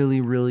really,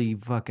 really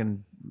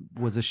fucking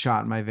was a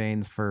shot in my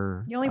veins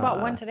for. You only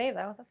bought one today,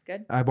 though. That's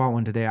good. I bought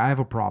one today. I have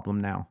a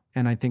problem now,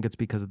 and I think it's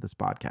because of this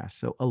podcast.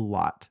 So a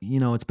lot. You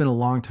know, it's been a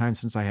long time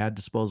since I had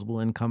disposable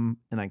income,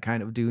 and I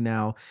kind of do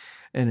now,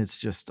 and it's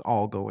just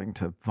all going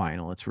to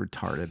vinyl. It's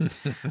retarded.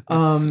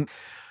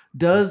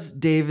 Does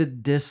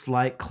David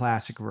dislike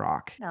classic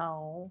rock?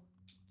 No.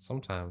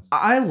 Sometimes.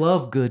 I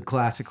love good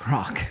classic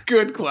rock.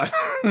 Good class.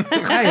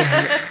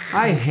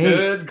 I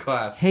Good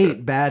class.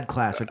 hate bad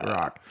classic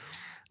rock.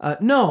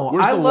 No,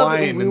 Where's I the love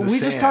line it. in the We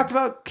just sand? talked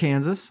about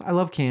Kansas. I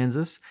love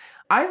Kansas.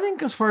 I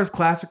think as far as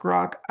classic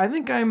rock, I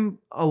think I'm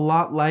a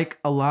lot like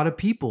a lot of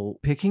people,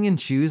 picking and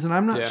choose, and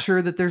I'm not Yeah.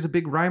 sure that there's a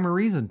big rhyme or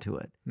reason to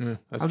it.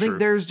 That's I think true.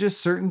 there's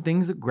just certain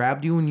things that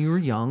grabbed you when you were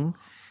young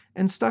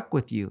and stuck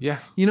with you. Yeah.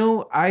 You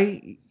know,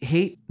 I'm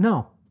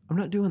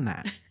not doing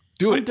that.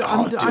 Do it.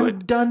 I'm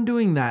done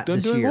doing that Done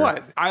this doing year.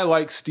 what? I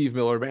like Steve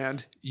Miller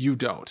Band. You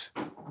don't.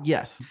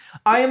 Yes.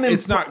 I am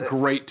It's not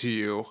great to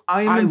you.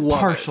 I am love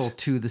impartial it.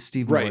 to the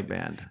Steve Miller Right.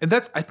 Band, And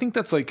I think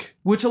that's like,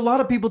 which a lot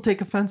of people take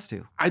offense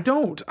to. I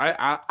don't.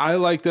 I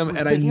like them, and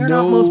But I you're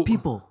know not most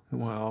people.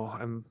 Well,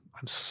 I'm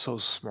so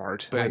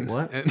smart. Wait,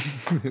 what?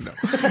 No.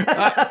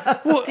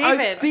 Well,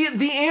 David.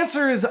 The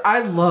answer is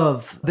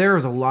there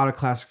is a lot of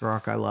classic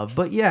rock I love,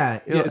 but yeah,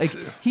 Yes.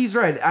 like, he's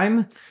right.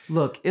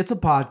 It's a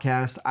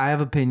podcast. I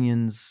have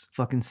opinions.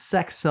 Fucking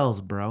sex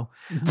sells, bro.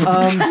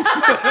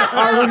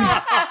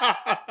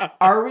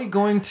 Are we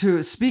going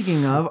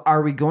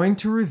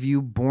to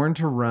review Born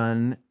to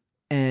Run?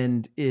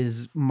 And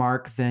is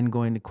Mark then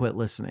going to quit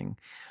listening?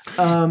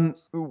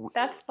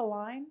 That's the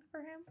line for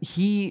him?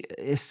 He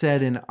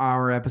said in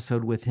our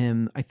episode with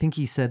him, I think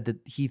he said that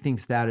he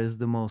thinks that is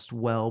the most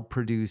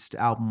well-produced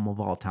album of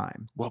all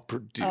time. well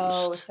produced.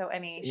 Oh, so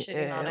any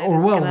shitting on it Or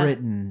is well gonna-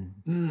 written.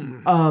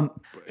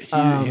 He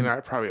and I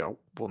probably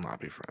will not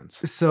be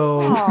friends. So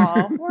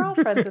Aw, we're all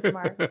friends with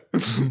Mark.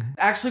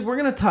 actually, we're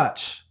going to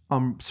touch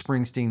on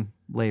Springsteen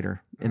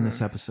later in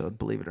this episode,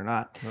 believe it or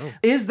not. Oh.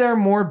 Is there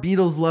more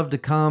Beatles love to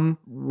come?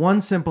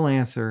 One simple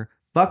answer.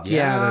 Fuck yeah,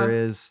 Yeah. there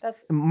is. That-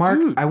 Mark,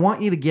 Dude. I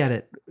want you to get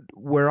it.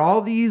 Where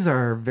all these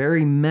are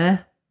very meh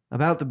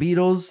about the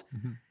Beatles,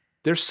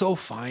 They're so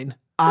fine.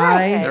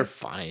 okay. They're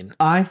fine.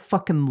 I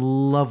fucking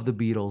love the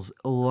Beatles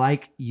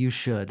like you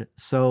should.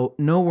 So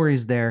no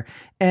worries there.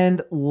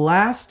 And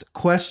last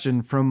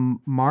question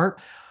from Mark.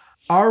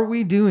 Are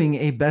we doing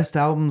a best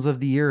albums of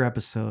the year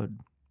episode?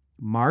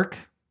 Mark,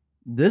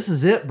 this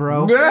is it,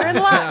 bro.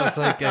 I was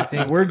like, I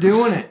think We're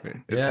doing it.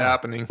 It's Yeah.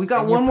 happening. We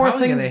got you're one more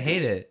probably thing. gonna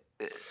hate it.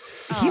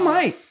 He Oh.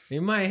 might.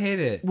 You might hate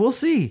it. We'll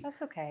see.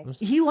 That's okay.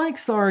 He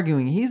likes the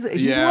arguing. He's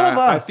Yeah, one of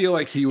us. I feel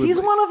like he would.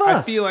 He's one of us.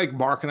 I feel like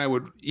Mark and I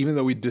would, even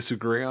though we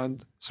disagree on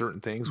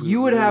certain things, we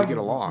You would really have get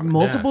along.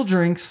 multiple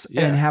drinks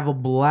Yeah. and have a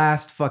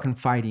blast fucking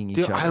fighting each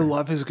Dude, other. I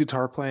love his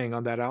guitar playing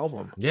on that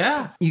album.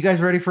 Yeah. You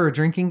guys ready for a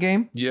drinking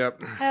game?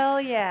 Yep. Hell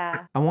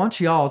yeah. I want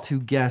y'all to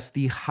guess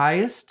the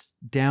highest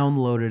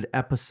downloaded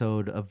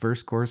episode of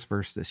Verse Chorus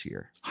Verse this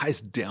year.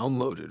 Highest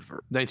downloaded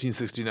for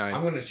 1969.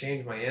 I'm going to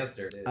change my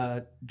answer.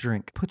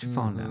 Drink. Put your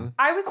phone down.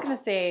 I was going to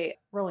say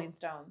Rolling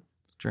Stones.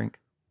 Drink.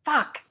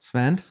 Fuck.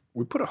 Svend?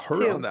 We put a hurt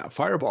 2. on that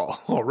Fireball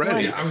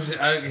already.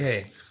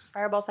 Okay.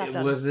 Fireballs have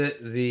done. Was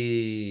it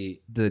the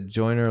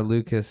Joyner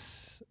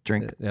Lucas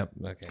Drink. Yep.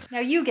 Okay. Now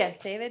you guess,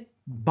 David.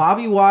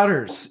 Bobby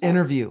Waters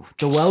interview,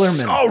 The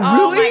Wellerman. Oh,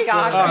 Oh really? my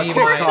gosh. Oh, Of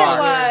course it TikTok.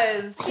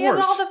 was. He has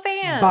course. all the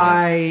fans.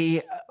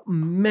 By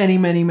many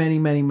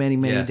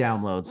Yes.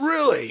 downloads.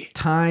 Really?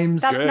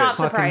 Times That's not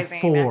fucking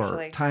surprising, 4.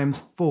 actually. Times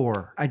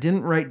 4. I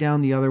didn't write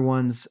down the other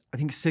ones. I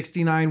think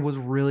 69 was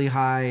really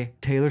high.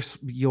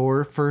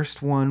 Your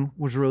first one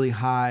was really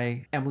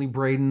high. Emily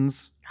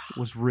Braden's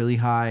was really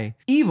high.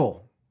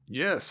 Evil.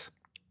 Yes.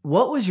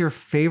 What was your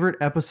favorite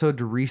episode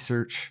to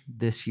research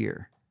this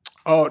year?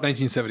 Oh,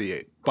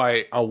 1978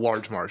 by a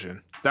large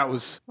margin. That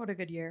was, What a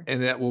good year.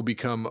 and that will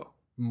become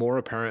more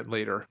apparent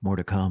later. More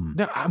to come.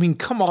 No, I mean,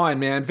 come on,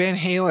 man. Van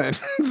Halen.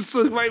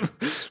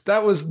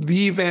 That was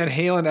the Van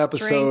Halen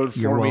episode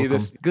You're for me welcome.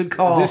 this Good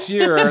call. this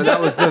year. That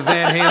was the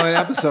Van Halen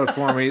episode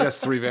for me. That's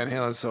 3 Van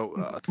Halen.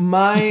 So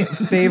My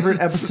favorite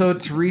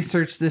episode to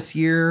research this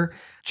year,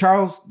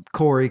 Charles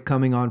Corey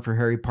coming on for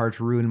Harry Parch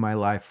ruined my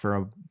life for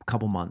a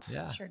couple months.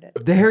 Yeah. Sure did.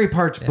 The Harry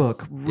Parch Yes.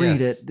 book, read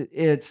Yes. it.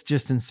 It's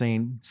just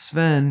insane.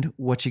 Svend,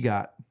 what you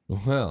got?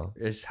 Well,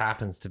 this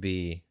happens to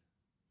be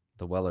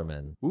the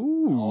Wellerman.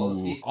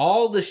 ooh,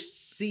 All the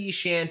sea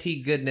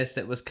shanty goodness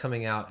that was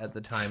coming out at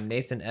the time.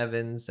 Nathan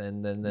Evans,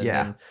 and then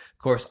of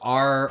course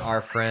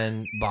our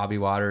friend Bobby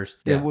Waters.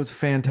 It was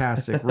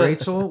fantastic.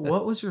 Rachel,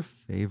 what was your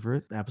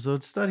favorite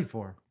episode to study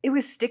for? It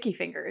was Sticky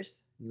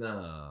Fingers.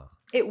 No.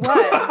 It was.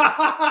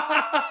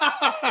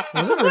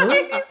 Was it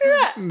really? You see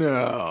that?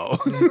 no.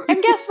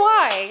 And guess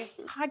why?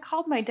 I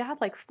called my dad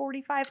like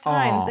 45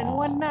 times in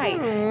one night.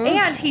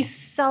 And he's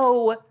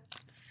so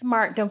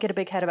smart. Don't get a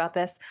big head about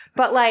this.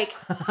 But like,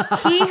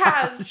 he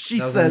has She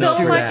That was says so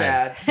to her much-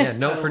 dad. Yeah,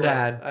 note for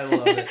dad. I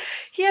love it.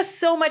 he has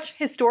so much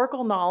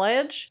historical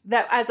knowledge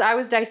that as I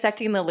was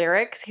dissecting the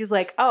lyrics, he's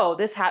like, "Oh,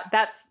 that's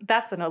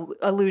an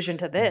allusion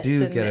to this,"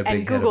 Do and, get a and big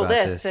head Google about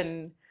this, this.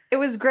 and it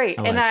was great.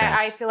 I and like that.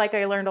 I feel like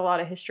I learned a lot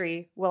of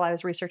history while I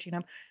was researching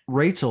him.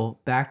 Rachel,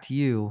 back to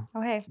you.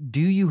 Oh, hey. Do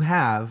you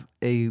have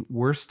a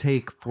worst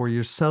take for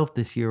yourself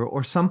this year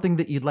or something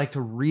that you'd like to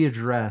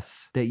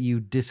readdress that you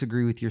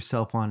disagree with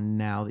yourself on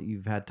now that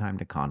you've had time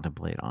to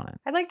contemplate on it?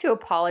 I'd like to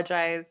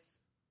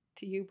apologize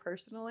to you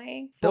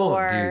personally Don't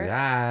for do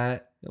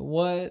that.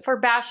 What? for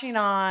bashing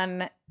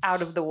on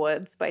Out of the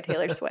Woods by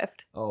Taylor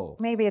Swift. Oh.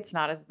 Maybe it's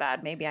not as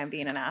bad. Maybe I'm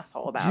being an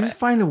asshole Did about you it. just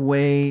find a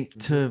way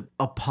to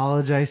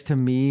apologize to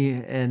me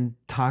and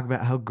talk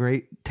about how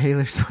great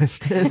Taylor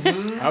Swift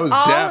is? I was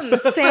On deaf. the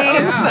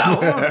same, That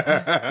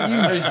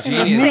was genius.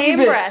 same Leave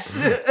it.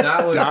 breath.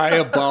 That was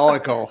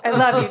Diabolical. I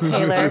love you,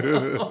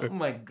 Taylor. Oh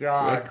my I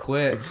god.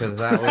 quit because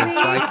that was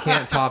I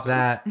can't top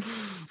that.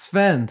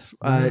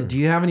 Svend, do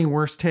you have any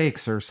worst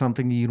takes or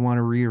something that you'd want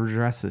to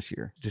readdress this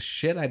year? Just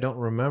shit I don't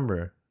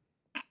remember.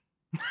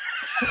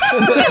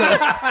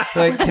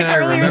 Like, can I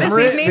Earlier this remember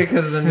it? evening?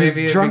 Because then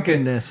maybe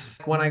Drunkenness.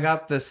 when I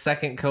got the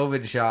second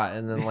COVID shot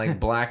and then like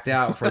blacked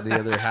out for the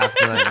other half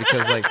the night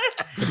because like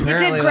You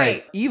apparently did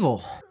great.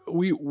 Evil.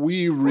 We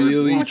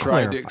really wanna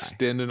tried to clarify.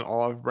 extend an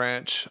olive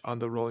branch on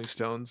the Rolling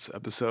Stones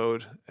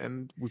episode,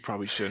 and we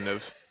probably shouldn't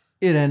have.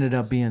 It ended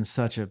up being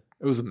such a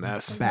It was a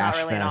mess. It's Bash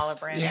not really an fest. olive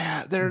branch.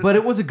 Yeah, they're but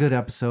it was a good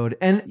episode.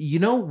 And you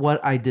know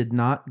what I did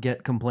not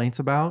get complaints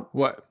about?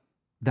 what?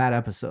 That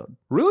episode.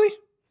 Really?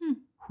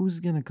 Who's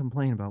gonna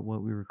complain about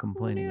what we were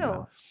complaining knew?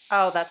 about?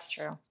 Oh, that's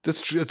true. That's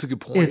true. That's a good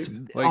point. It's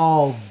like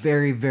all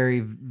very,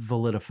 very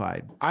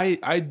validified.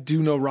 I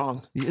do no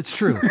wrong. It's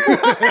true.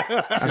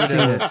 I've seen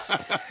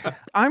it.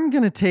 I'm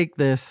going to take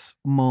this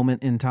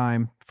moment in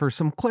time for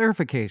some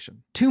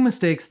clarification. 2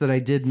 mistakes that I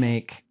did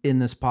make in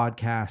this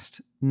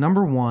podcast.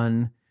 Number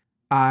one,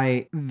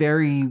 I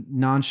very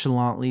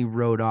nonchalantly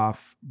wrote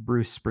off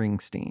Bruce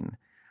Springsteen.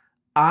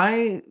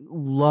 I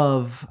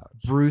love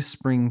Bruce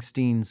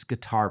Springsteen's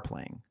guitar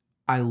playing.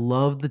 I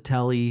love the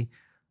telly.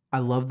 I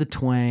love the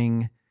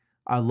twang.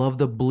 I love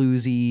the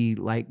bluesy,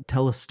 like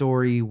tell a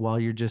story while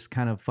you're just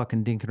kind of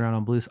fucking dinking around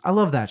on blues. I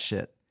love that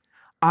shit.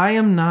 I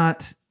am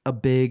not a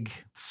big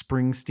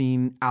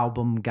Springsteen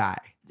album guy.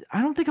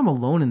 I don't think I'm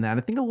alone in that.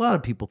 I think a lot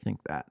of people think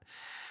that.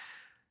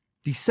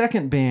 The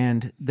second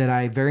band that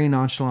I very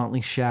nonchalantly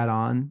shat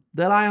on,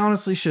 that I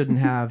honestly shouldn't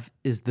have,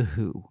 is The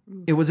Who.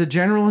 It was a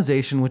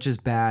generalization, which is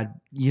bad.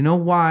 You know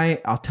why?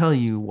 I'll tell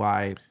you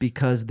why.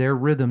 Because their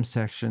rhythm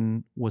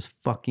section was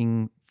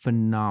fucking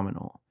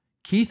phenomenal.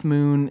 Keith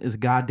Moon is a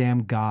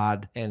goddamn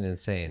god. and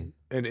insane.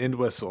 And End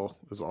Whistle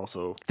is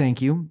also.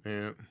 Thank you.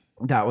 Yeah.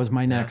 That was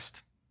my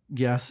next.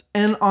 Yes.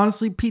 And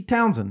honestly, Pete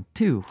Townsend,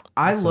 too.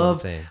 I Also love,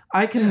 insane.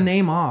 I can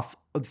name off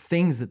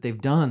things that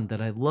they've done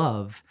that I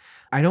love.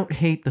 I don't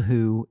hate The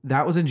Who.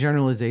 That was a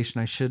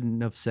generalization I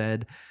shouldn't have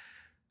said.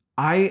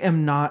 I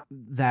am not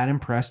that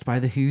impressed by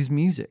The Who's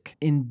music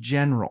in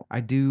general. I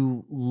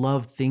do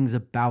love things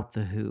about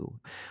The Who.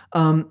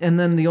 And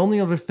then the only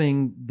other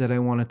thing that I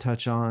want to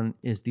touch on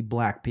is the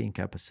Blackpink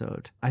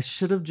episode. I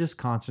should have just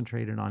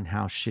concentrated on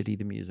how shitty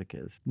the music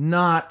is,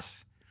 not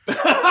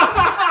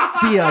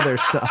the other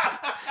stuff.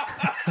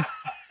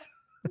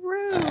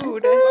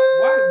 Rude.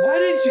 Why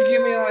didn't you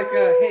give me like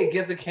a, hey,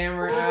 get the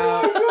camera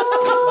out?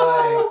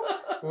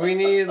 Like, we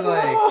need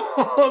like...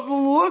 Oh, the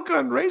look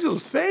on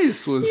Rachel's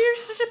face was... You're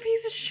such a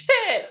piece of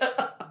shit.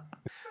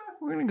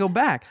 We're going to go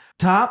back.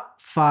 Top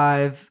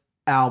 5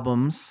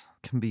 albums,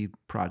 can be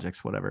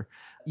projects, whatever,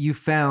 you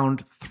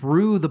found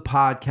through the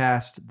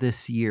podcast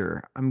this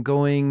year. I'm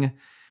going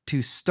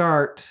to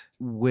start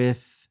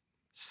with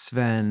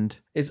Svend.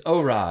 It's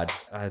O-Rod.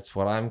 That's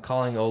what I'm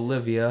calling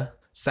Olivia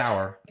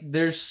Sour.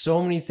 There's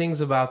so many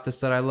things about this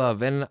that I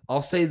love. And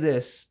I'll say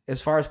this,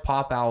 as far as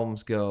pop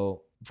albums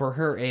go, for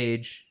her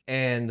age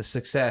and the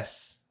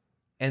success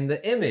and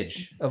the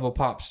image of a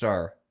pop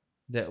star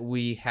that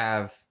we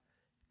have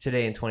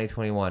today in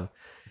 2021,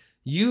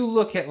 you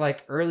look at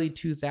like early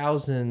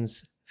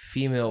 2000s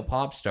female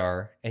pop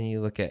star and you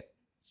look at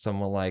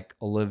someone like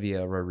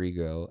Olivia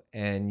Rodrigo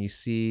and you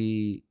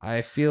see,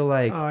 I feel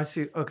like... Oh, I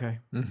see. Okay.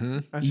 Mm-hmm.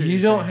 I see what you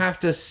you're don't saying. have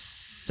to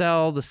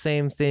sell the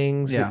same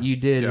things Yeah. that you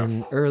did Yeah.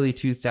 in early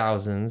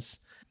 2000s,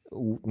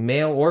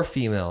 male or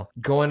female.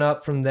 Going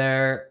up from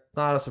there, it's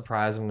not a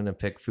surprise I'm going to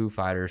pick Foo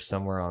Fighters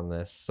somewhere on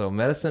this. So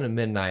Medicine at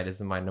Midnight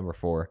is my number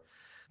 4.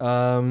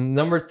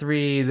 Number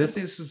 3, this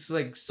is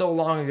like so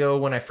long ago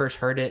when I first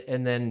heard it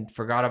and then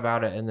forgot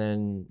about it, and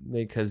then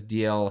because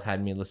DL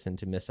had me listen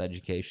to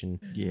Miseducation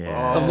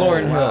Yeah. of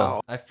Lauryn Hill.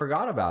 wow. I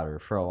forgot about her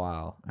for a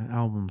while. That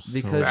album's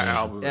Because That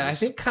album I is-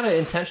 think kind of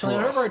intentionally. I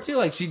remember it too.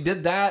 Like she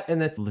did that, and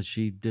then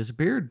she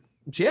disappeared.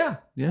 yeah.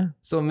 Yeah.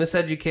 So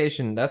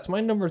Miseducation. That's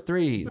my number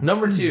 3.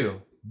 Number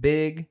 2,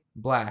 Big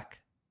Black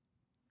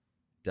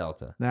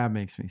Delta. That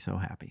makes me so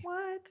happy. What?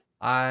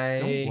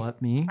 Don't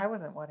let me. I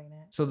wasn't wanting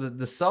it. So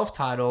the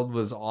self-titled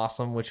was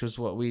awesome, which was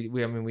what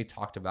we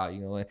talked about.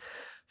 You know, like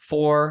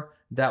 4.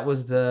 That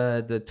was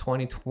the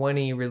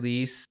 2020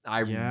 release. I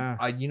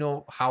you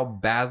know how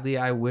badly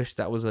I wish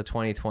that was a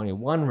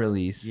 2021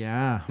 release.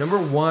 Yeah. Number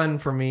 1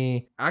 for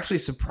me actually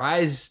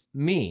surprised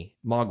me,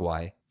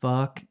 Mogwai.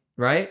 Fuck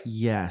Right?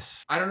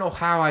 yes. I don't know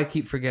how I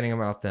keep forgetting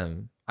about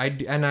them.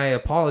 And I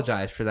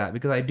apologize for that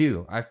because I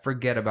do. I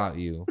forget about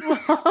you.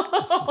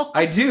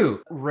 I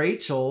do.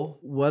 Rachel,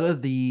 what are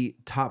the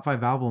top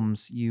 5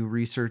 albums you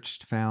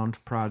researched,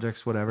 found,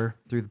 projects, whatever,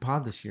 through the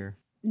pod this year?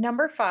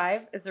 Number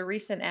 5 is a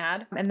recent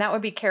ad, and that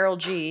would be Carol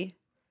G.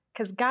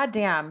 Because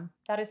goddamn,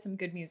 that is some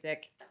good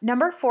music.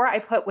 Number 4 I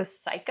put was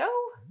Psycho.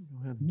 Go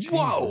ahead and change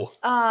Whoa.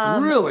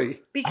 this.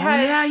 Really? Because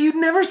Oh, yeah, you'd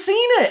never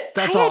seen it.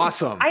 That's I had-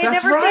 awesome. I had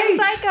That's never right. seen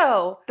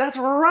Psycho. That's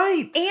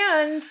right.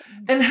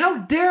 And how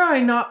dare I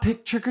not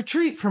pick Trick or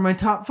Treat for my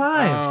top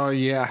 5? Oh,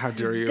 yeah. How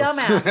dare you? Dumb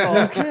asshole.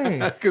 Okay.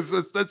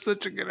 Because that's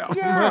such a good album.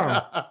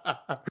 Yeah.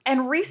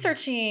 and I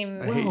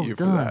researching hate Well you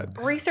for done.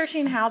 that.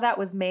 researching how that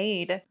was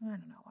made. I don't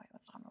know why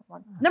that's not number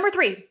 1. Number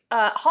 3,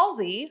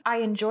 Halsey. I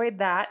enjoyed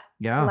that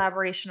Yeah.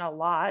 collaboration a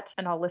lot,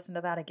 and I'll listen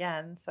to that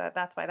again. So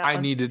that's why that I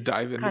one's need to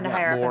dive into kinda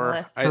higher that up in the more.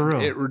 list. For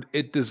real.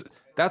 It does.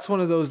 That's one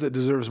of those that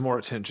deserves more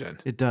attention.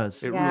 It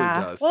does. It really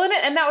does. Well,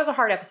 and that was a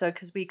hard episode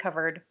because we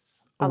covered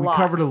a We lot.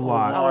 covered a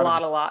lot.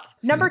 A lot.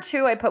 Number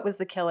 2 I put was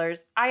The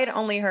Killers. I had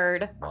only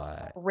heard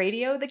What?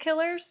 Radio The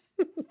Killers.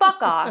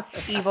 Fuck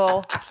off,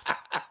 evil.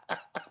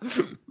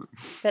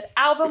 That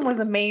album was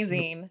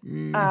amazing.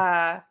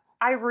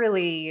 I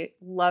really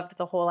loved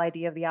the whole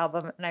idea of the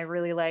album, and I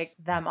really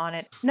liked them on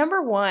it.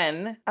 Number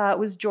 1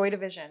 was Joy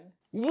Division.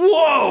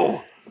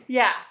 Whoa!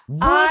 Yeah.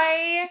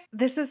 What?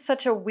 This is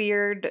such a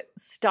weird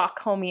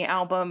Stockholmy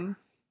album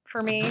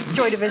for me.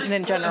 Joy Division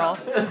in general.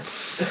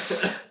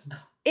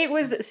 It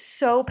was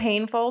so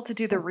painful to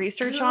do the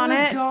research on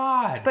it.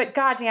 God. But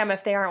goddamn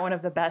if they aren't one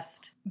of the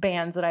best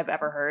bands that I've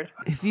ever heard.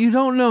 If you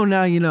don't know,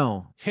 now you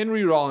know.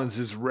 Henry Rollins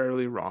is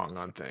rarely wrong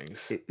on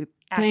things.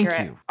 Thank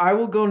Accurate. you. I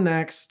will go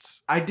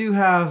next. I do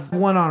have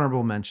one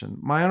honorable mention.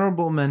 My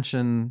honorable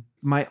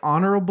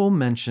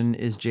mention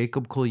is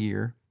Jacob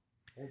Collier.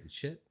 Holy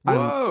shit.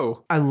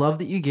 Whoa! I love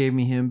that you gave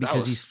me him That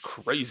because was he's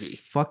crazy.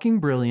 fucking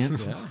brilliant.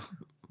 Yeah.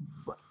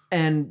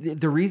 And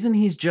the reason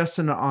he's just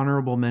an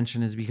honorable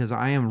mention is because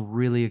I am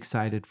really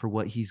excited for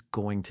what he's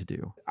going to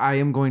do. I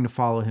am going to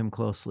follow him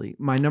closely.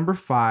 My number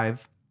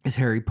 5 is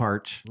Harry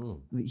Parch.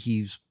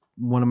 He's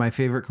one of my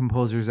favorite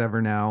composers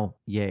ever now.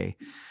 Yay.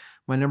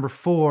 My number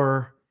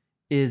 4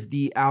 is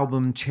the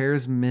album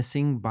Chairs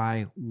Missing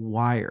by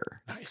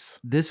Wire. Nice.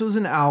 This was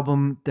an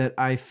album that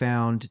I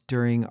found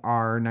during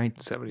our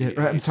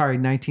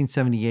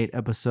 1978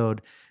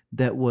 episode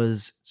that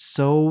was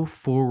so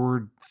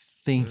forward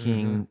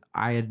thinking.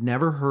 I had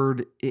never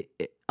heard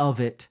of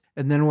it.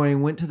 And then when I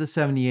went to the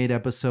 78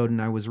 episode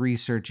and I was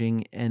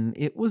researching, and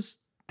it was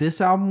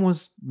this album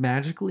was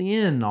magically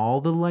in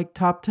all the like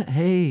top 10.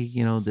 Hey,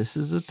 you know, this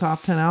is a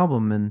top 10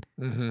 album, and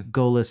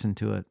go listen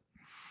to it.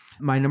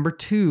 My number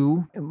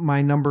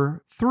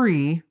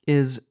 3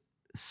 is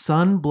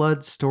Sun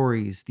Blood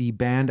Stories, the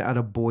band out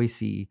of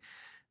Boise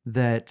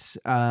that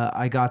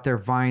I got their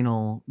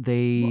vinyl.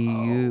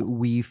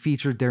 We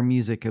featured their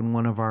music in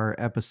one of our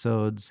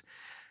episodes.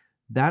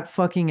 That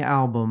fucking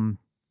album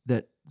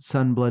that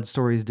Sun Blood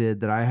Stories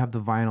did that I have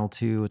the vinyl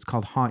to, it's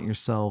called Haunt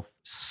Yourself.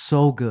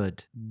 So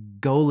good.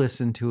 Go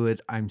listen to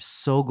it. I'm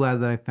so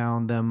glad that I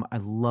found them. I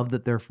love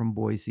that they're from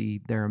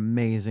Boise. They're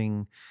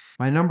amazing.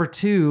 My number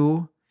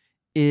 2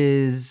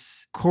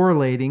 is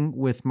correlating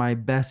with my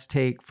best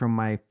take from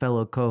my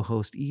fellow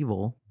co-host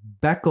Evil,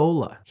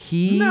 Beckola.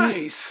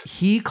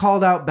 He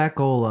called out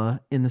Beckola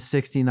in the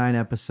 69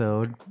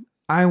 episode.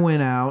 I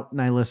went out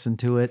and I listened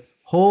to it.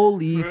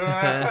 Holy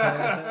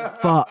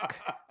fuck.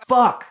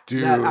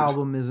 Dude, that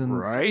album is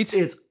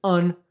it's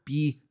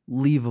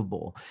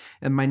unbelievable.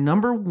 And my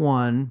number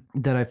 1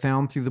 that I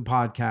found through the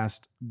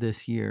podcast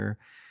this year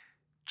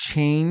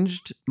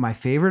changed my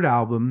favorite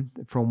album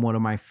from one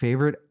of my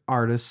favorite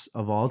artists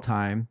of all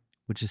time,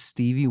 which is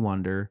Stevie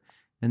Wonder,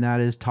 and that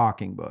is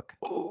Talking Book.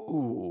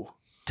 Ooh.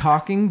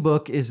 Talking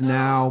Book is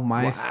now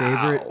my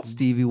favorite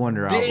Stevie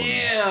Wonder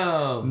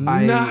album.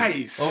 Damn.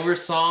 Nice. Over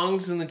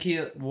songs in the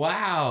key.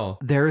 Wow.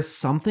 There is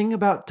something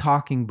about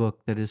Talking Book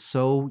that is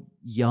so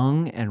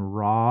young and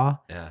raw.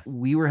 Yeah.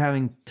 We were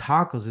having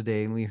tacos a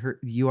day and we heard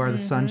You Are the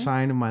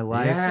Sunshine of My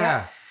Life.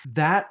 Yeah.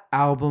 That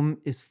album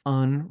is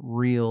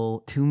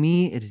unreal. To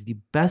me, it is the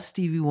best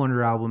Stevie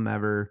Wonder album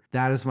ever.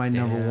 That is my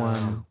number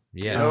 1.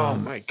 Yeah. Oh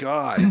my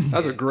God.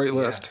 That's a great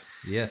list.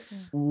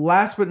 Yes.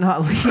 Last but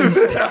not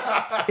least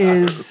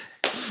is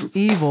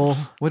Evil.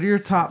 What are your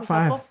top this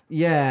 5? helpful?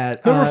 Yeah.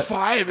 Number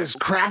 5 is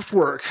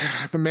Kraftwerk,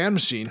 The Man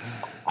Machine.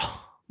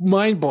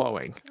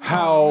 Mind-blowing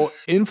how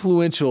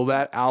influential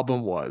that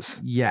album was.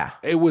 Yeah.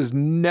 It was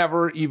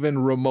never even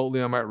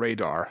remotely on my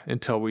radar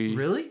until we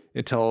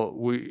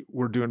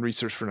were doing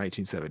research for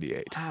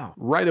 1978. Wow.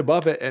 Right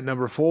above it at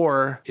number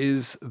 4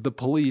 is The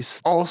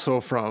Police,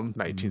 also from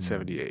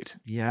 1978.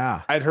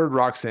 Yeah. I'd heard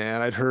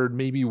Roxanne, I'd heard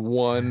maybe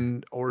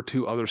 1 or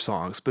 2 other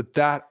songs, but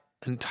that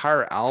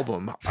entire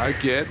album, I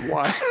get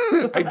why.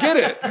 I get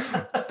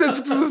it. This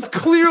is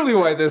clearly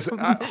why this.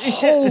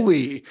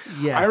 Holy.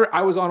 Yeah.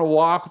 I was on a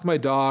walk with my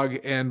dog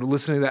and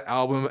listening to that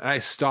album, and I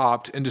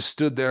stopped and just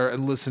stood there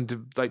and listened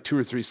to like 2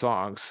 or 3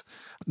 songs.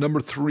 Number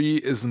 3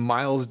 is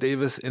Miles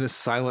Davis in a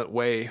Silent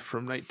Way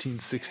from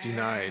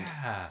 1969.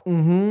 Yeah.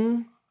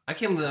 Mm-hmm. I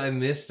can't believe I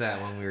missed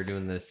that when we were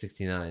doing the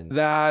 69.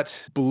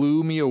 That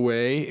blew me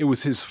away. It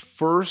was his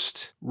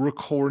first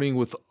recording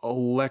with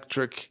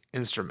electric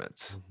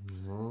instruments.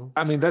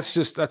 I mean,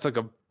 that's like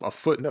a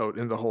footnote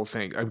in the whole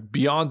thing.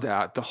 Beyond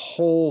that, the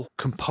whole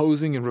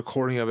composing and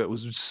recording of it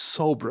was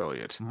so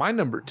brilliant. My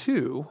number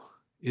 2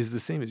 is the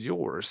same as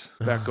yours,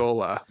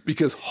 Beckola,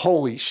 because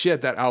holy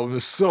shit, that album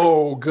is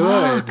so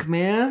good. Fuck,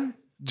 man.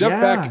 Jeff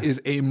Beck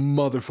is a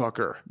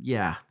motherfucker.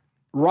 Yeah.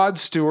 Rod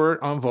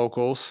Stewart on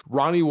vocals,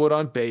 Ronnie Wood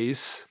on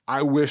bass.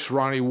 I wish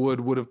Ronnie Wood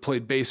would have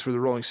played bass for the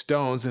Rolling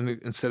Stones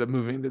instead of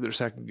moving to their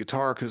second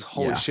guitar, because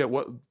holy shit,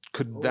 what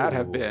could that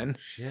have been?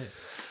 Shit.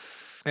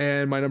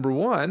 And my number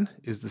 1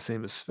 is the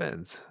same as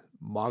Sven's,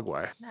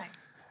 Mogwai,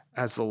 Nice.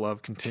 As the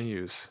Love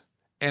Continues.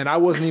 And I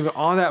wasn't even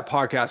on that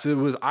podcast. It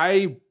was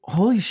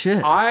Holy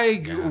shit.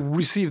 I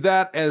received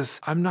that as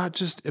I'm not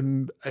just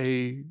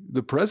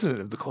the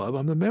president of the club,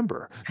 I'm the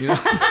member. You know,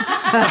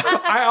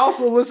 I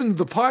also listened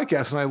to the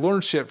podcast and I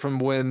learned shit from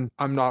when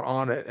I'm not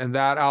on it. And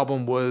that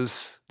album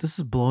was, This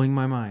is blowing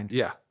my mind.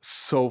 yeah,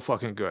 so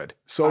fucking good.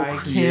 So I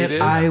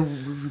creative.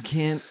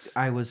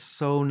 I was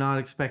so not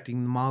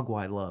expecting the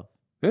Mogwai love.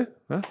 Yeah,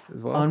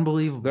 well,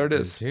 Unbelievable. there it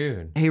is.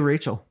 Dude. Hey,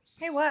 Rachel,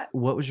 Hey, what?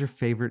 what was your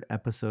favorite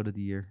episode of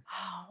the year?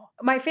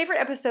 My favorite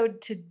episode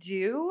to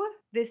do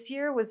this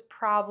year was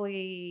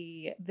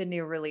probably the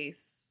new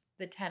release,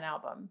 the 10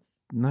 albums.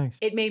 Nice.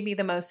 It made me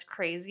the most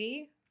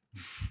crazy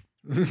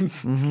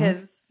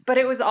Mhm. but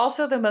it was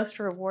also the most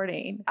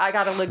rewarding. I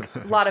got a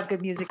lot of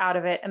good music out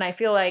of it, and I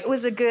feel like it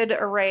was a good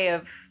array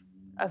of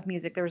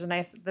music. There was a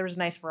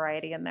nice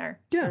variety in there.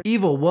 Yeah.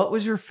 Evil, what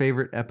was your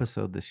favorite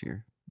episode this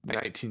year?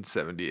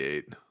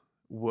 1978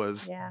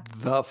 was Yeah.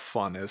 the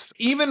funnest.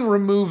 Even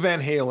remove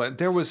Van Halen,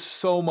 there was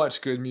so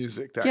much good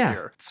music that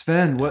year.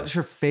 Sven, what's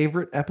your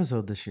favorite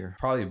episode this year?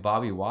 Probably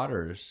Bobby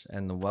Waters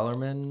and the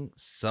Wellerman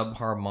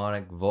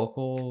subharmonic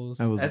vocals.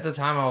 That was- At the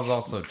time, I was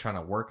also trying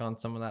to work on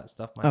some of that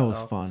stuff myself. That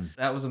was fun.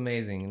 That was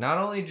amazing. Not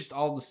only just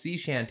all the sea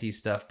shanty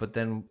stuff, but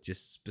then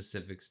just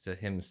specifics to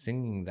him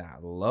singing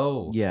that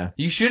low. Yeah.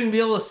 You shouldn't be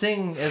able to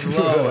sing as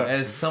low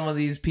as some of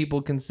these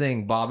people can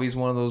sing. Bobby's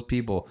one of those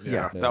people.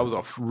 Yeah, that was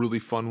a really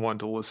fun one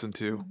to listen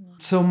to.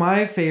 So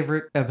my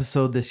favorite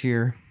episode this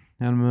year,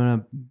 and I'm going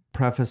to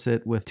preface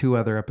it with 2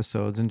 other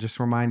episodes and just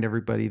remind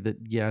everybody that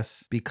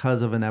yes,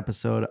 because of an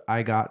episode,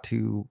 I got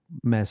to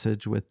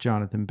message with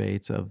Jonathan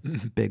Bates of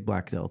Big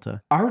Black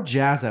Delta. Our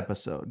jazz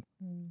episode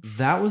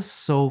That was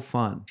so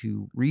fun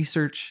to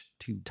research,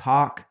 to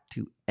talk,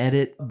 to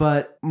edit.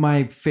 But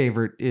my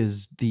favorite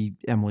is the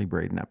Emily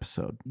Braden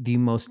episode. The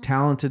most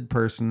talented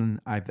person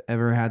I've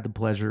ever had the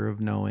pleasure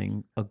of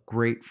knowing, a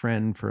great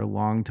friend for a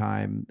long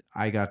time.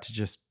 I got to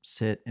just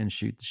sit and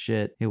shoot the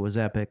shit. It was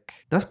epic.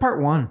 That's part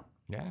 1.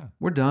 Yeah.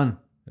 We're done.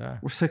 Yeah.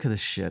 We're sick of this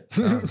shit.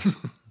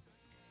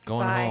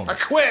 Going Bye. home. I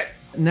quit.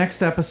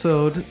 Next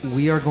episode,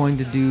 we are going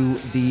to do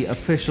the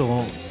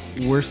official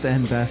worst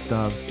and best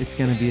ofs. It's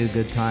going to be a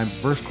good time.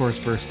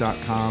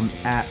 Firstcoursefirst.com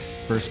at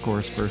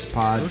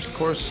firstcoursefirstpod. First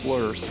course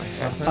slurs.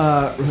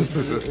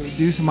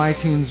 Do some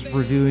iTunes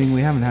reviewing.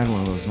 We haven't had one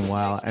of those in a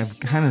while. I've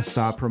kind of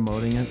stopped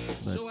promoting it,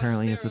 but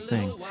apparently it's a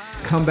thing.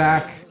 Come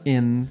back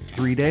in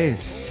 3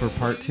 days for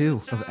part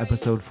 2 of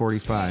episode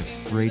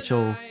 45.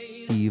 Rachel,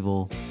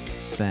 Evil,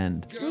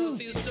 Svend.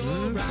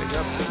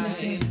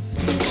 Missing.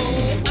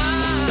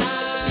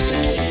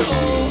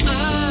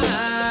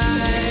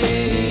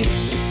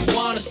 I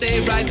wanna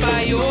stay right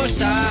by your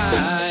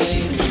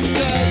side,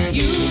 'cause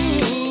you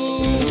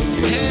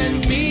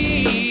and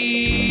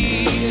me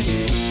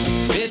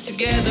fit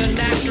together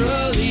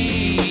naturally.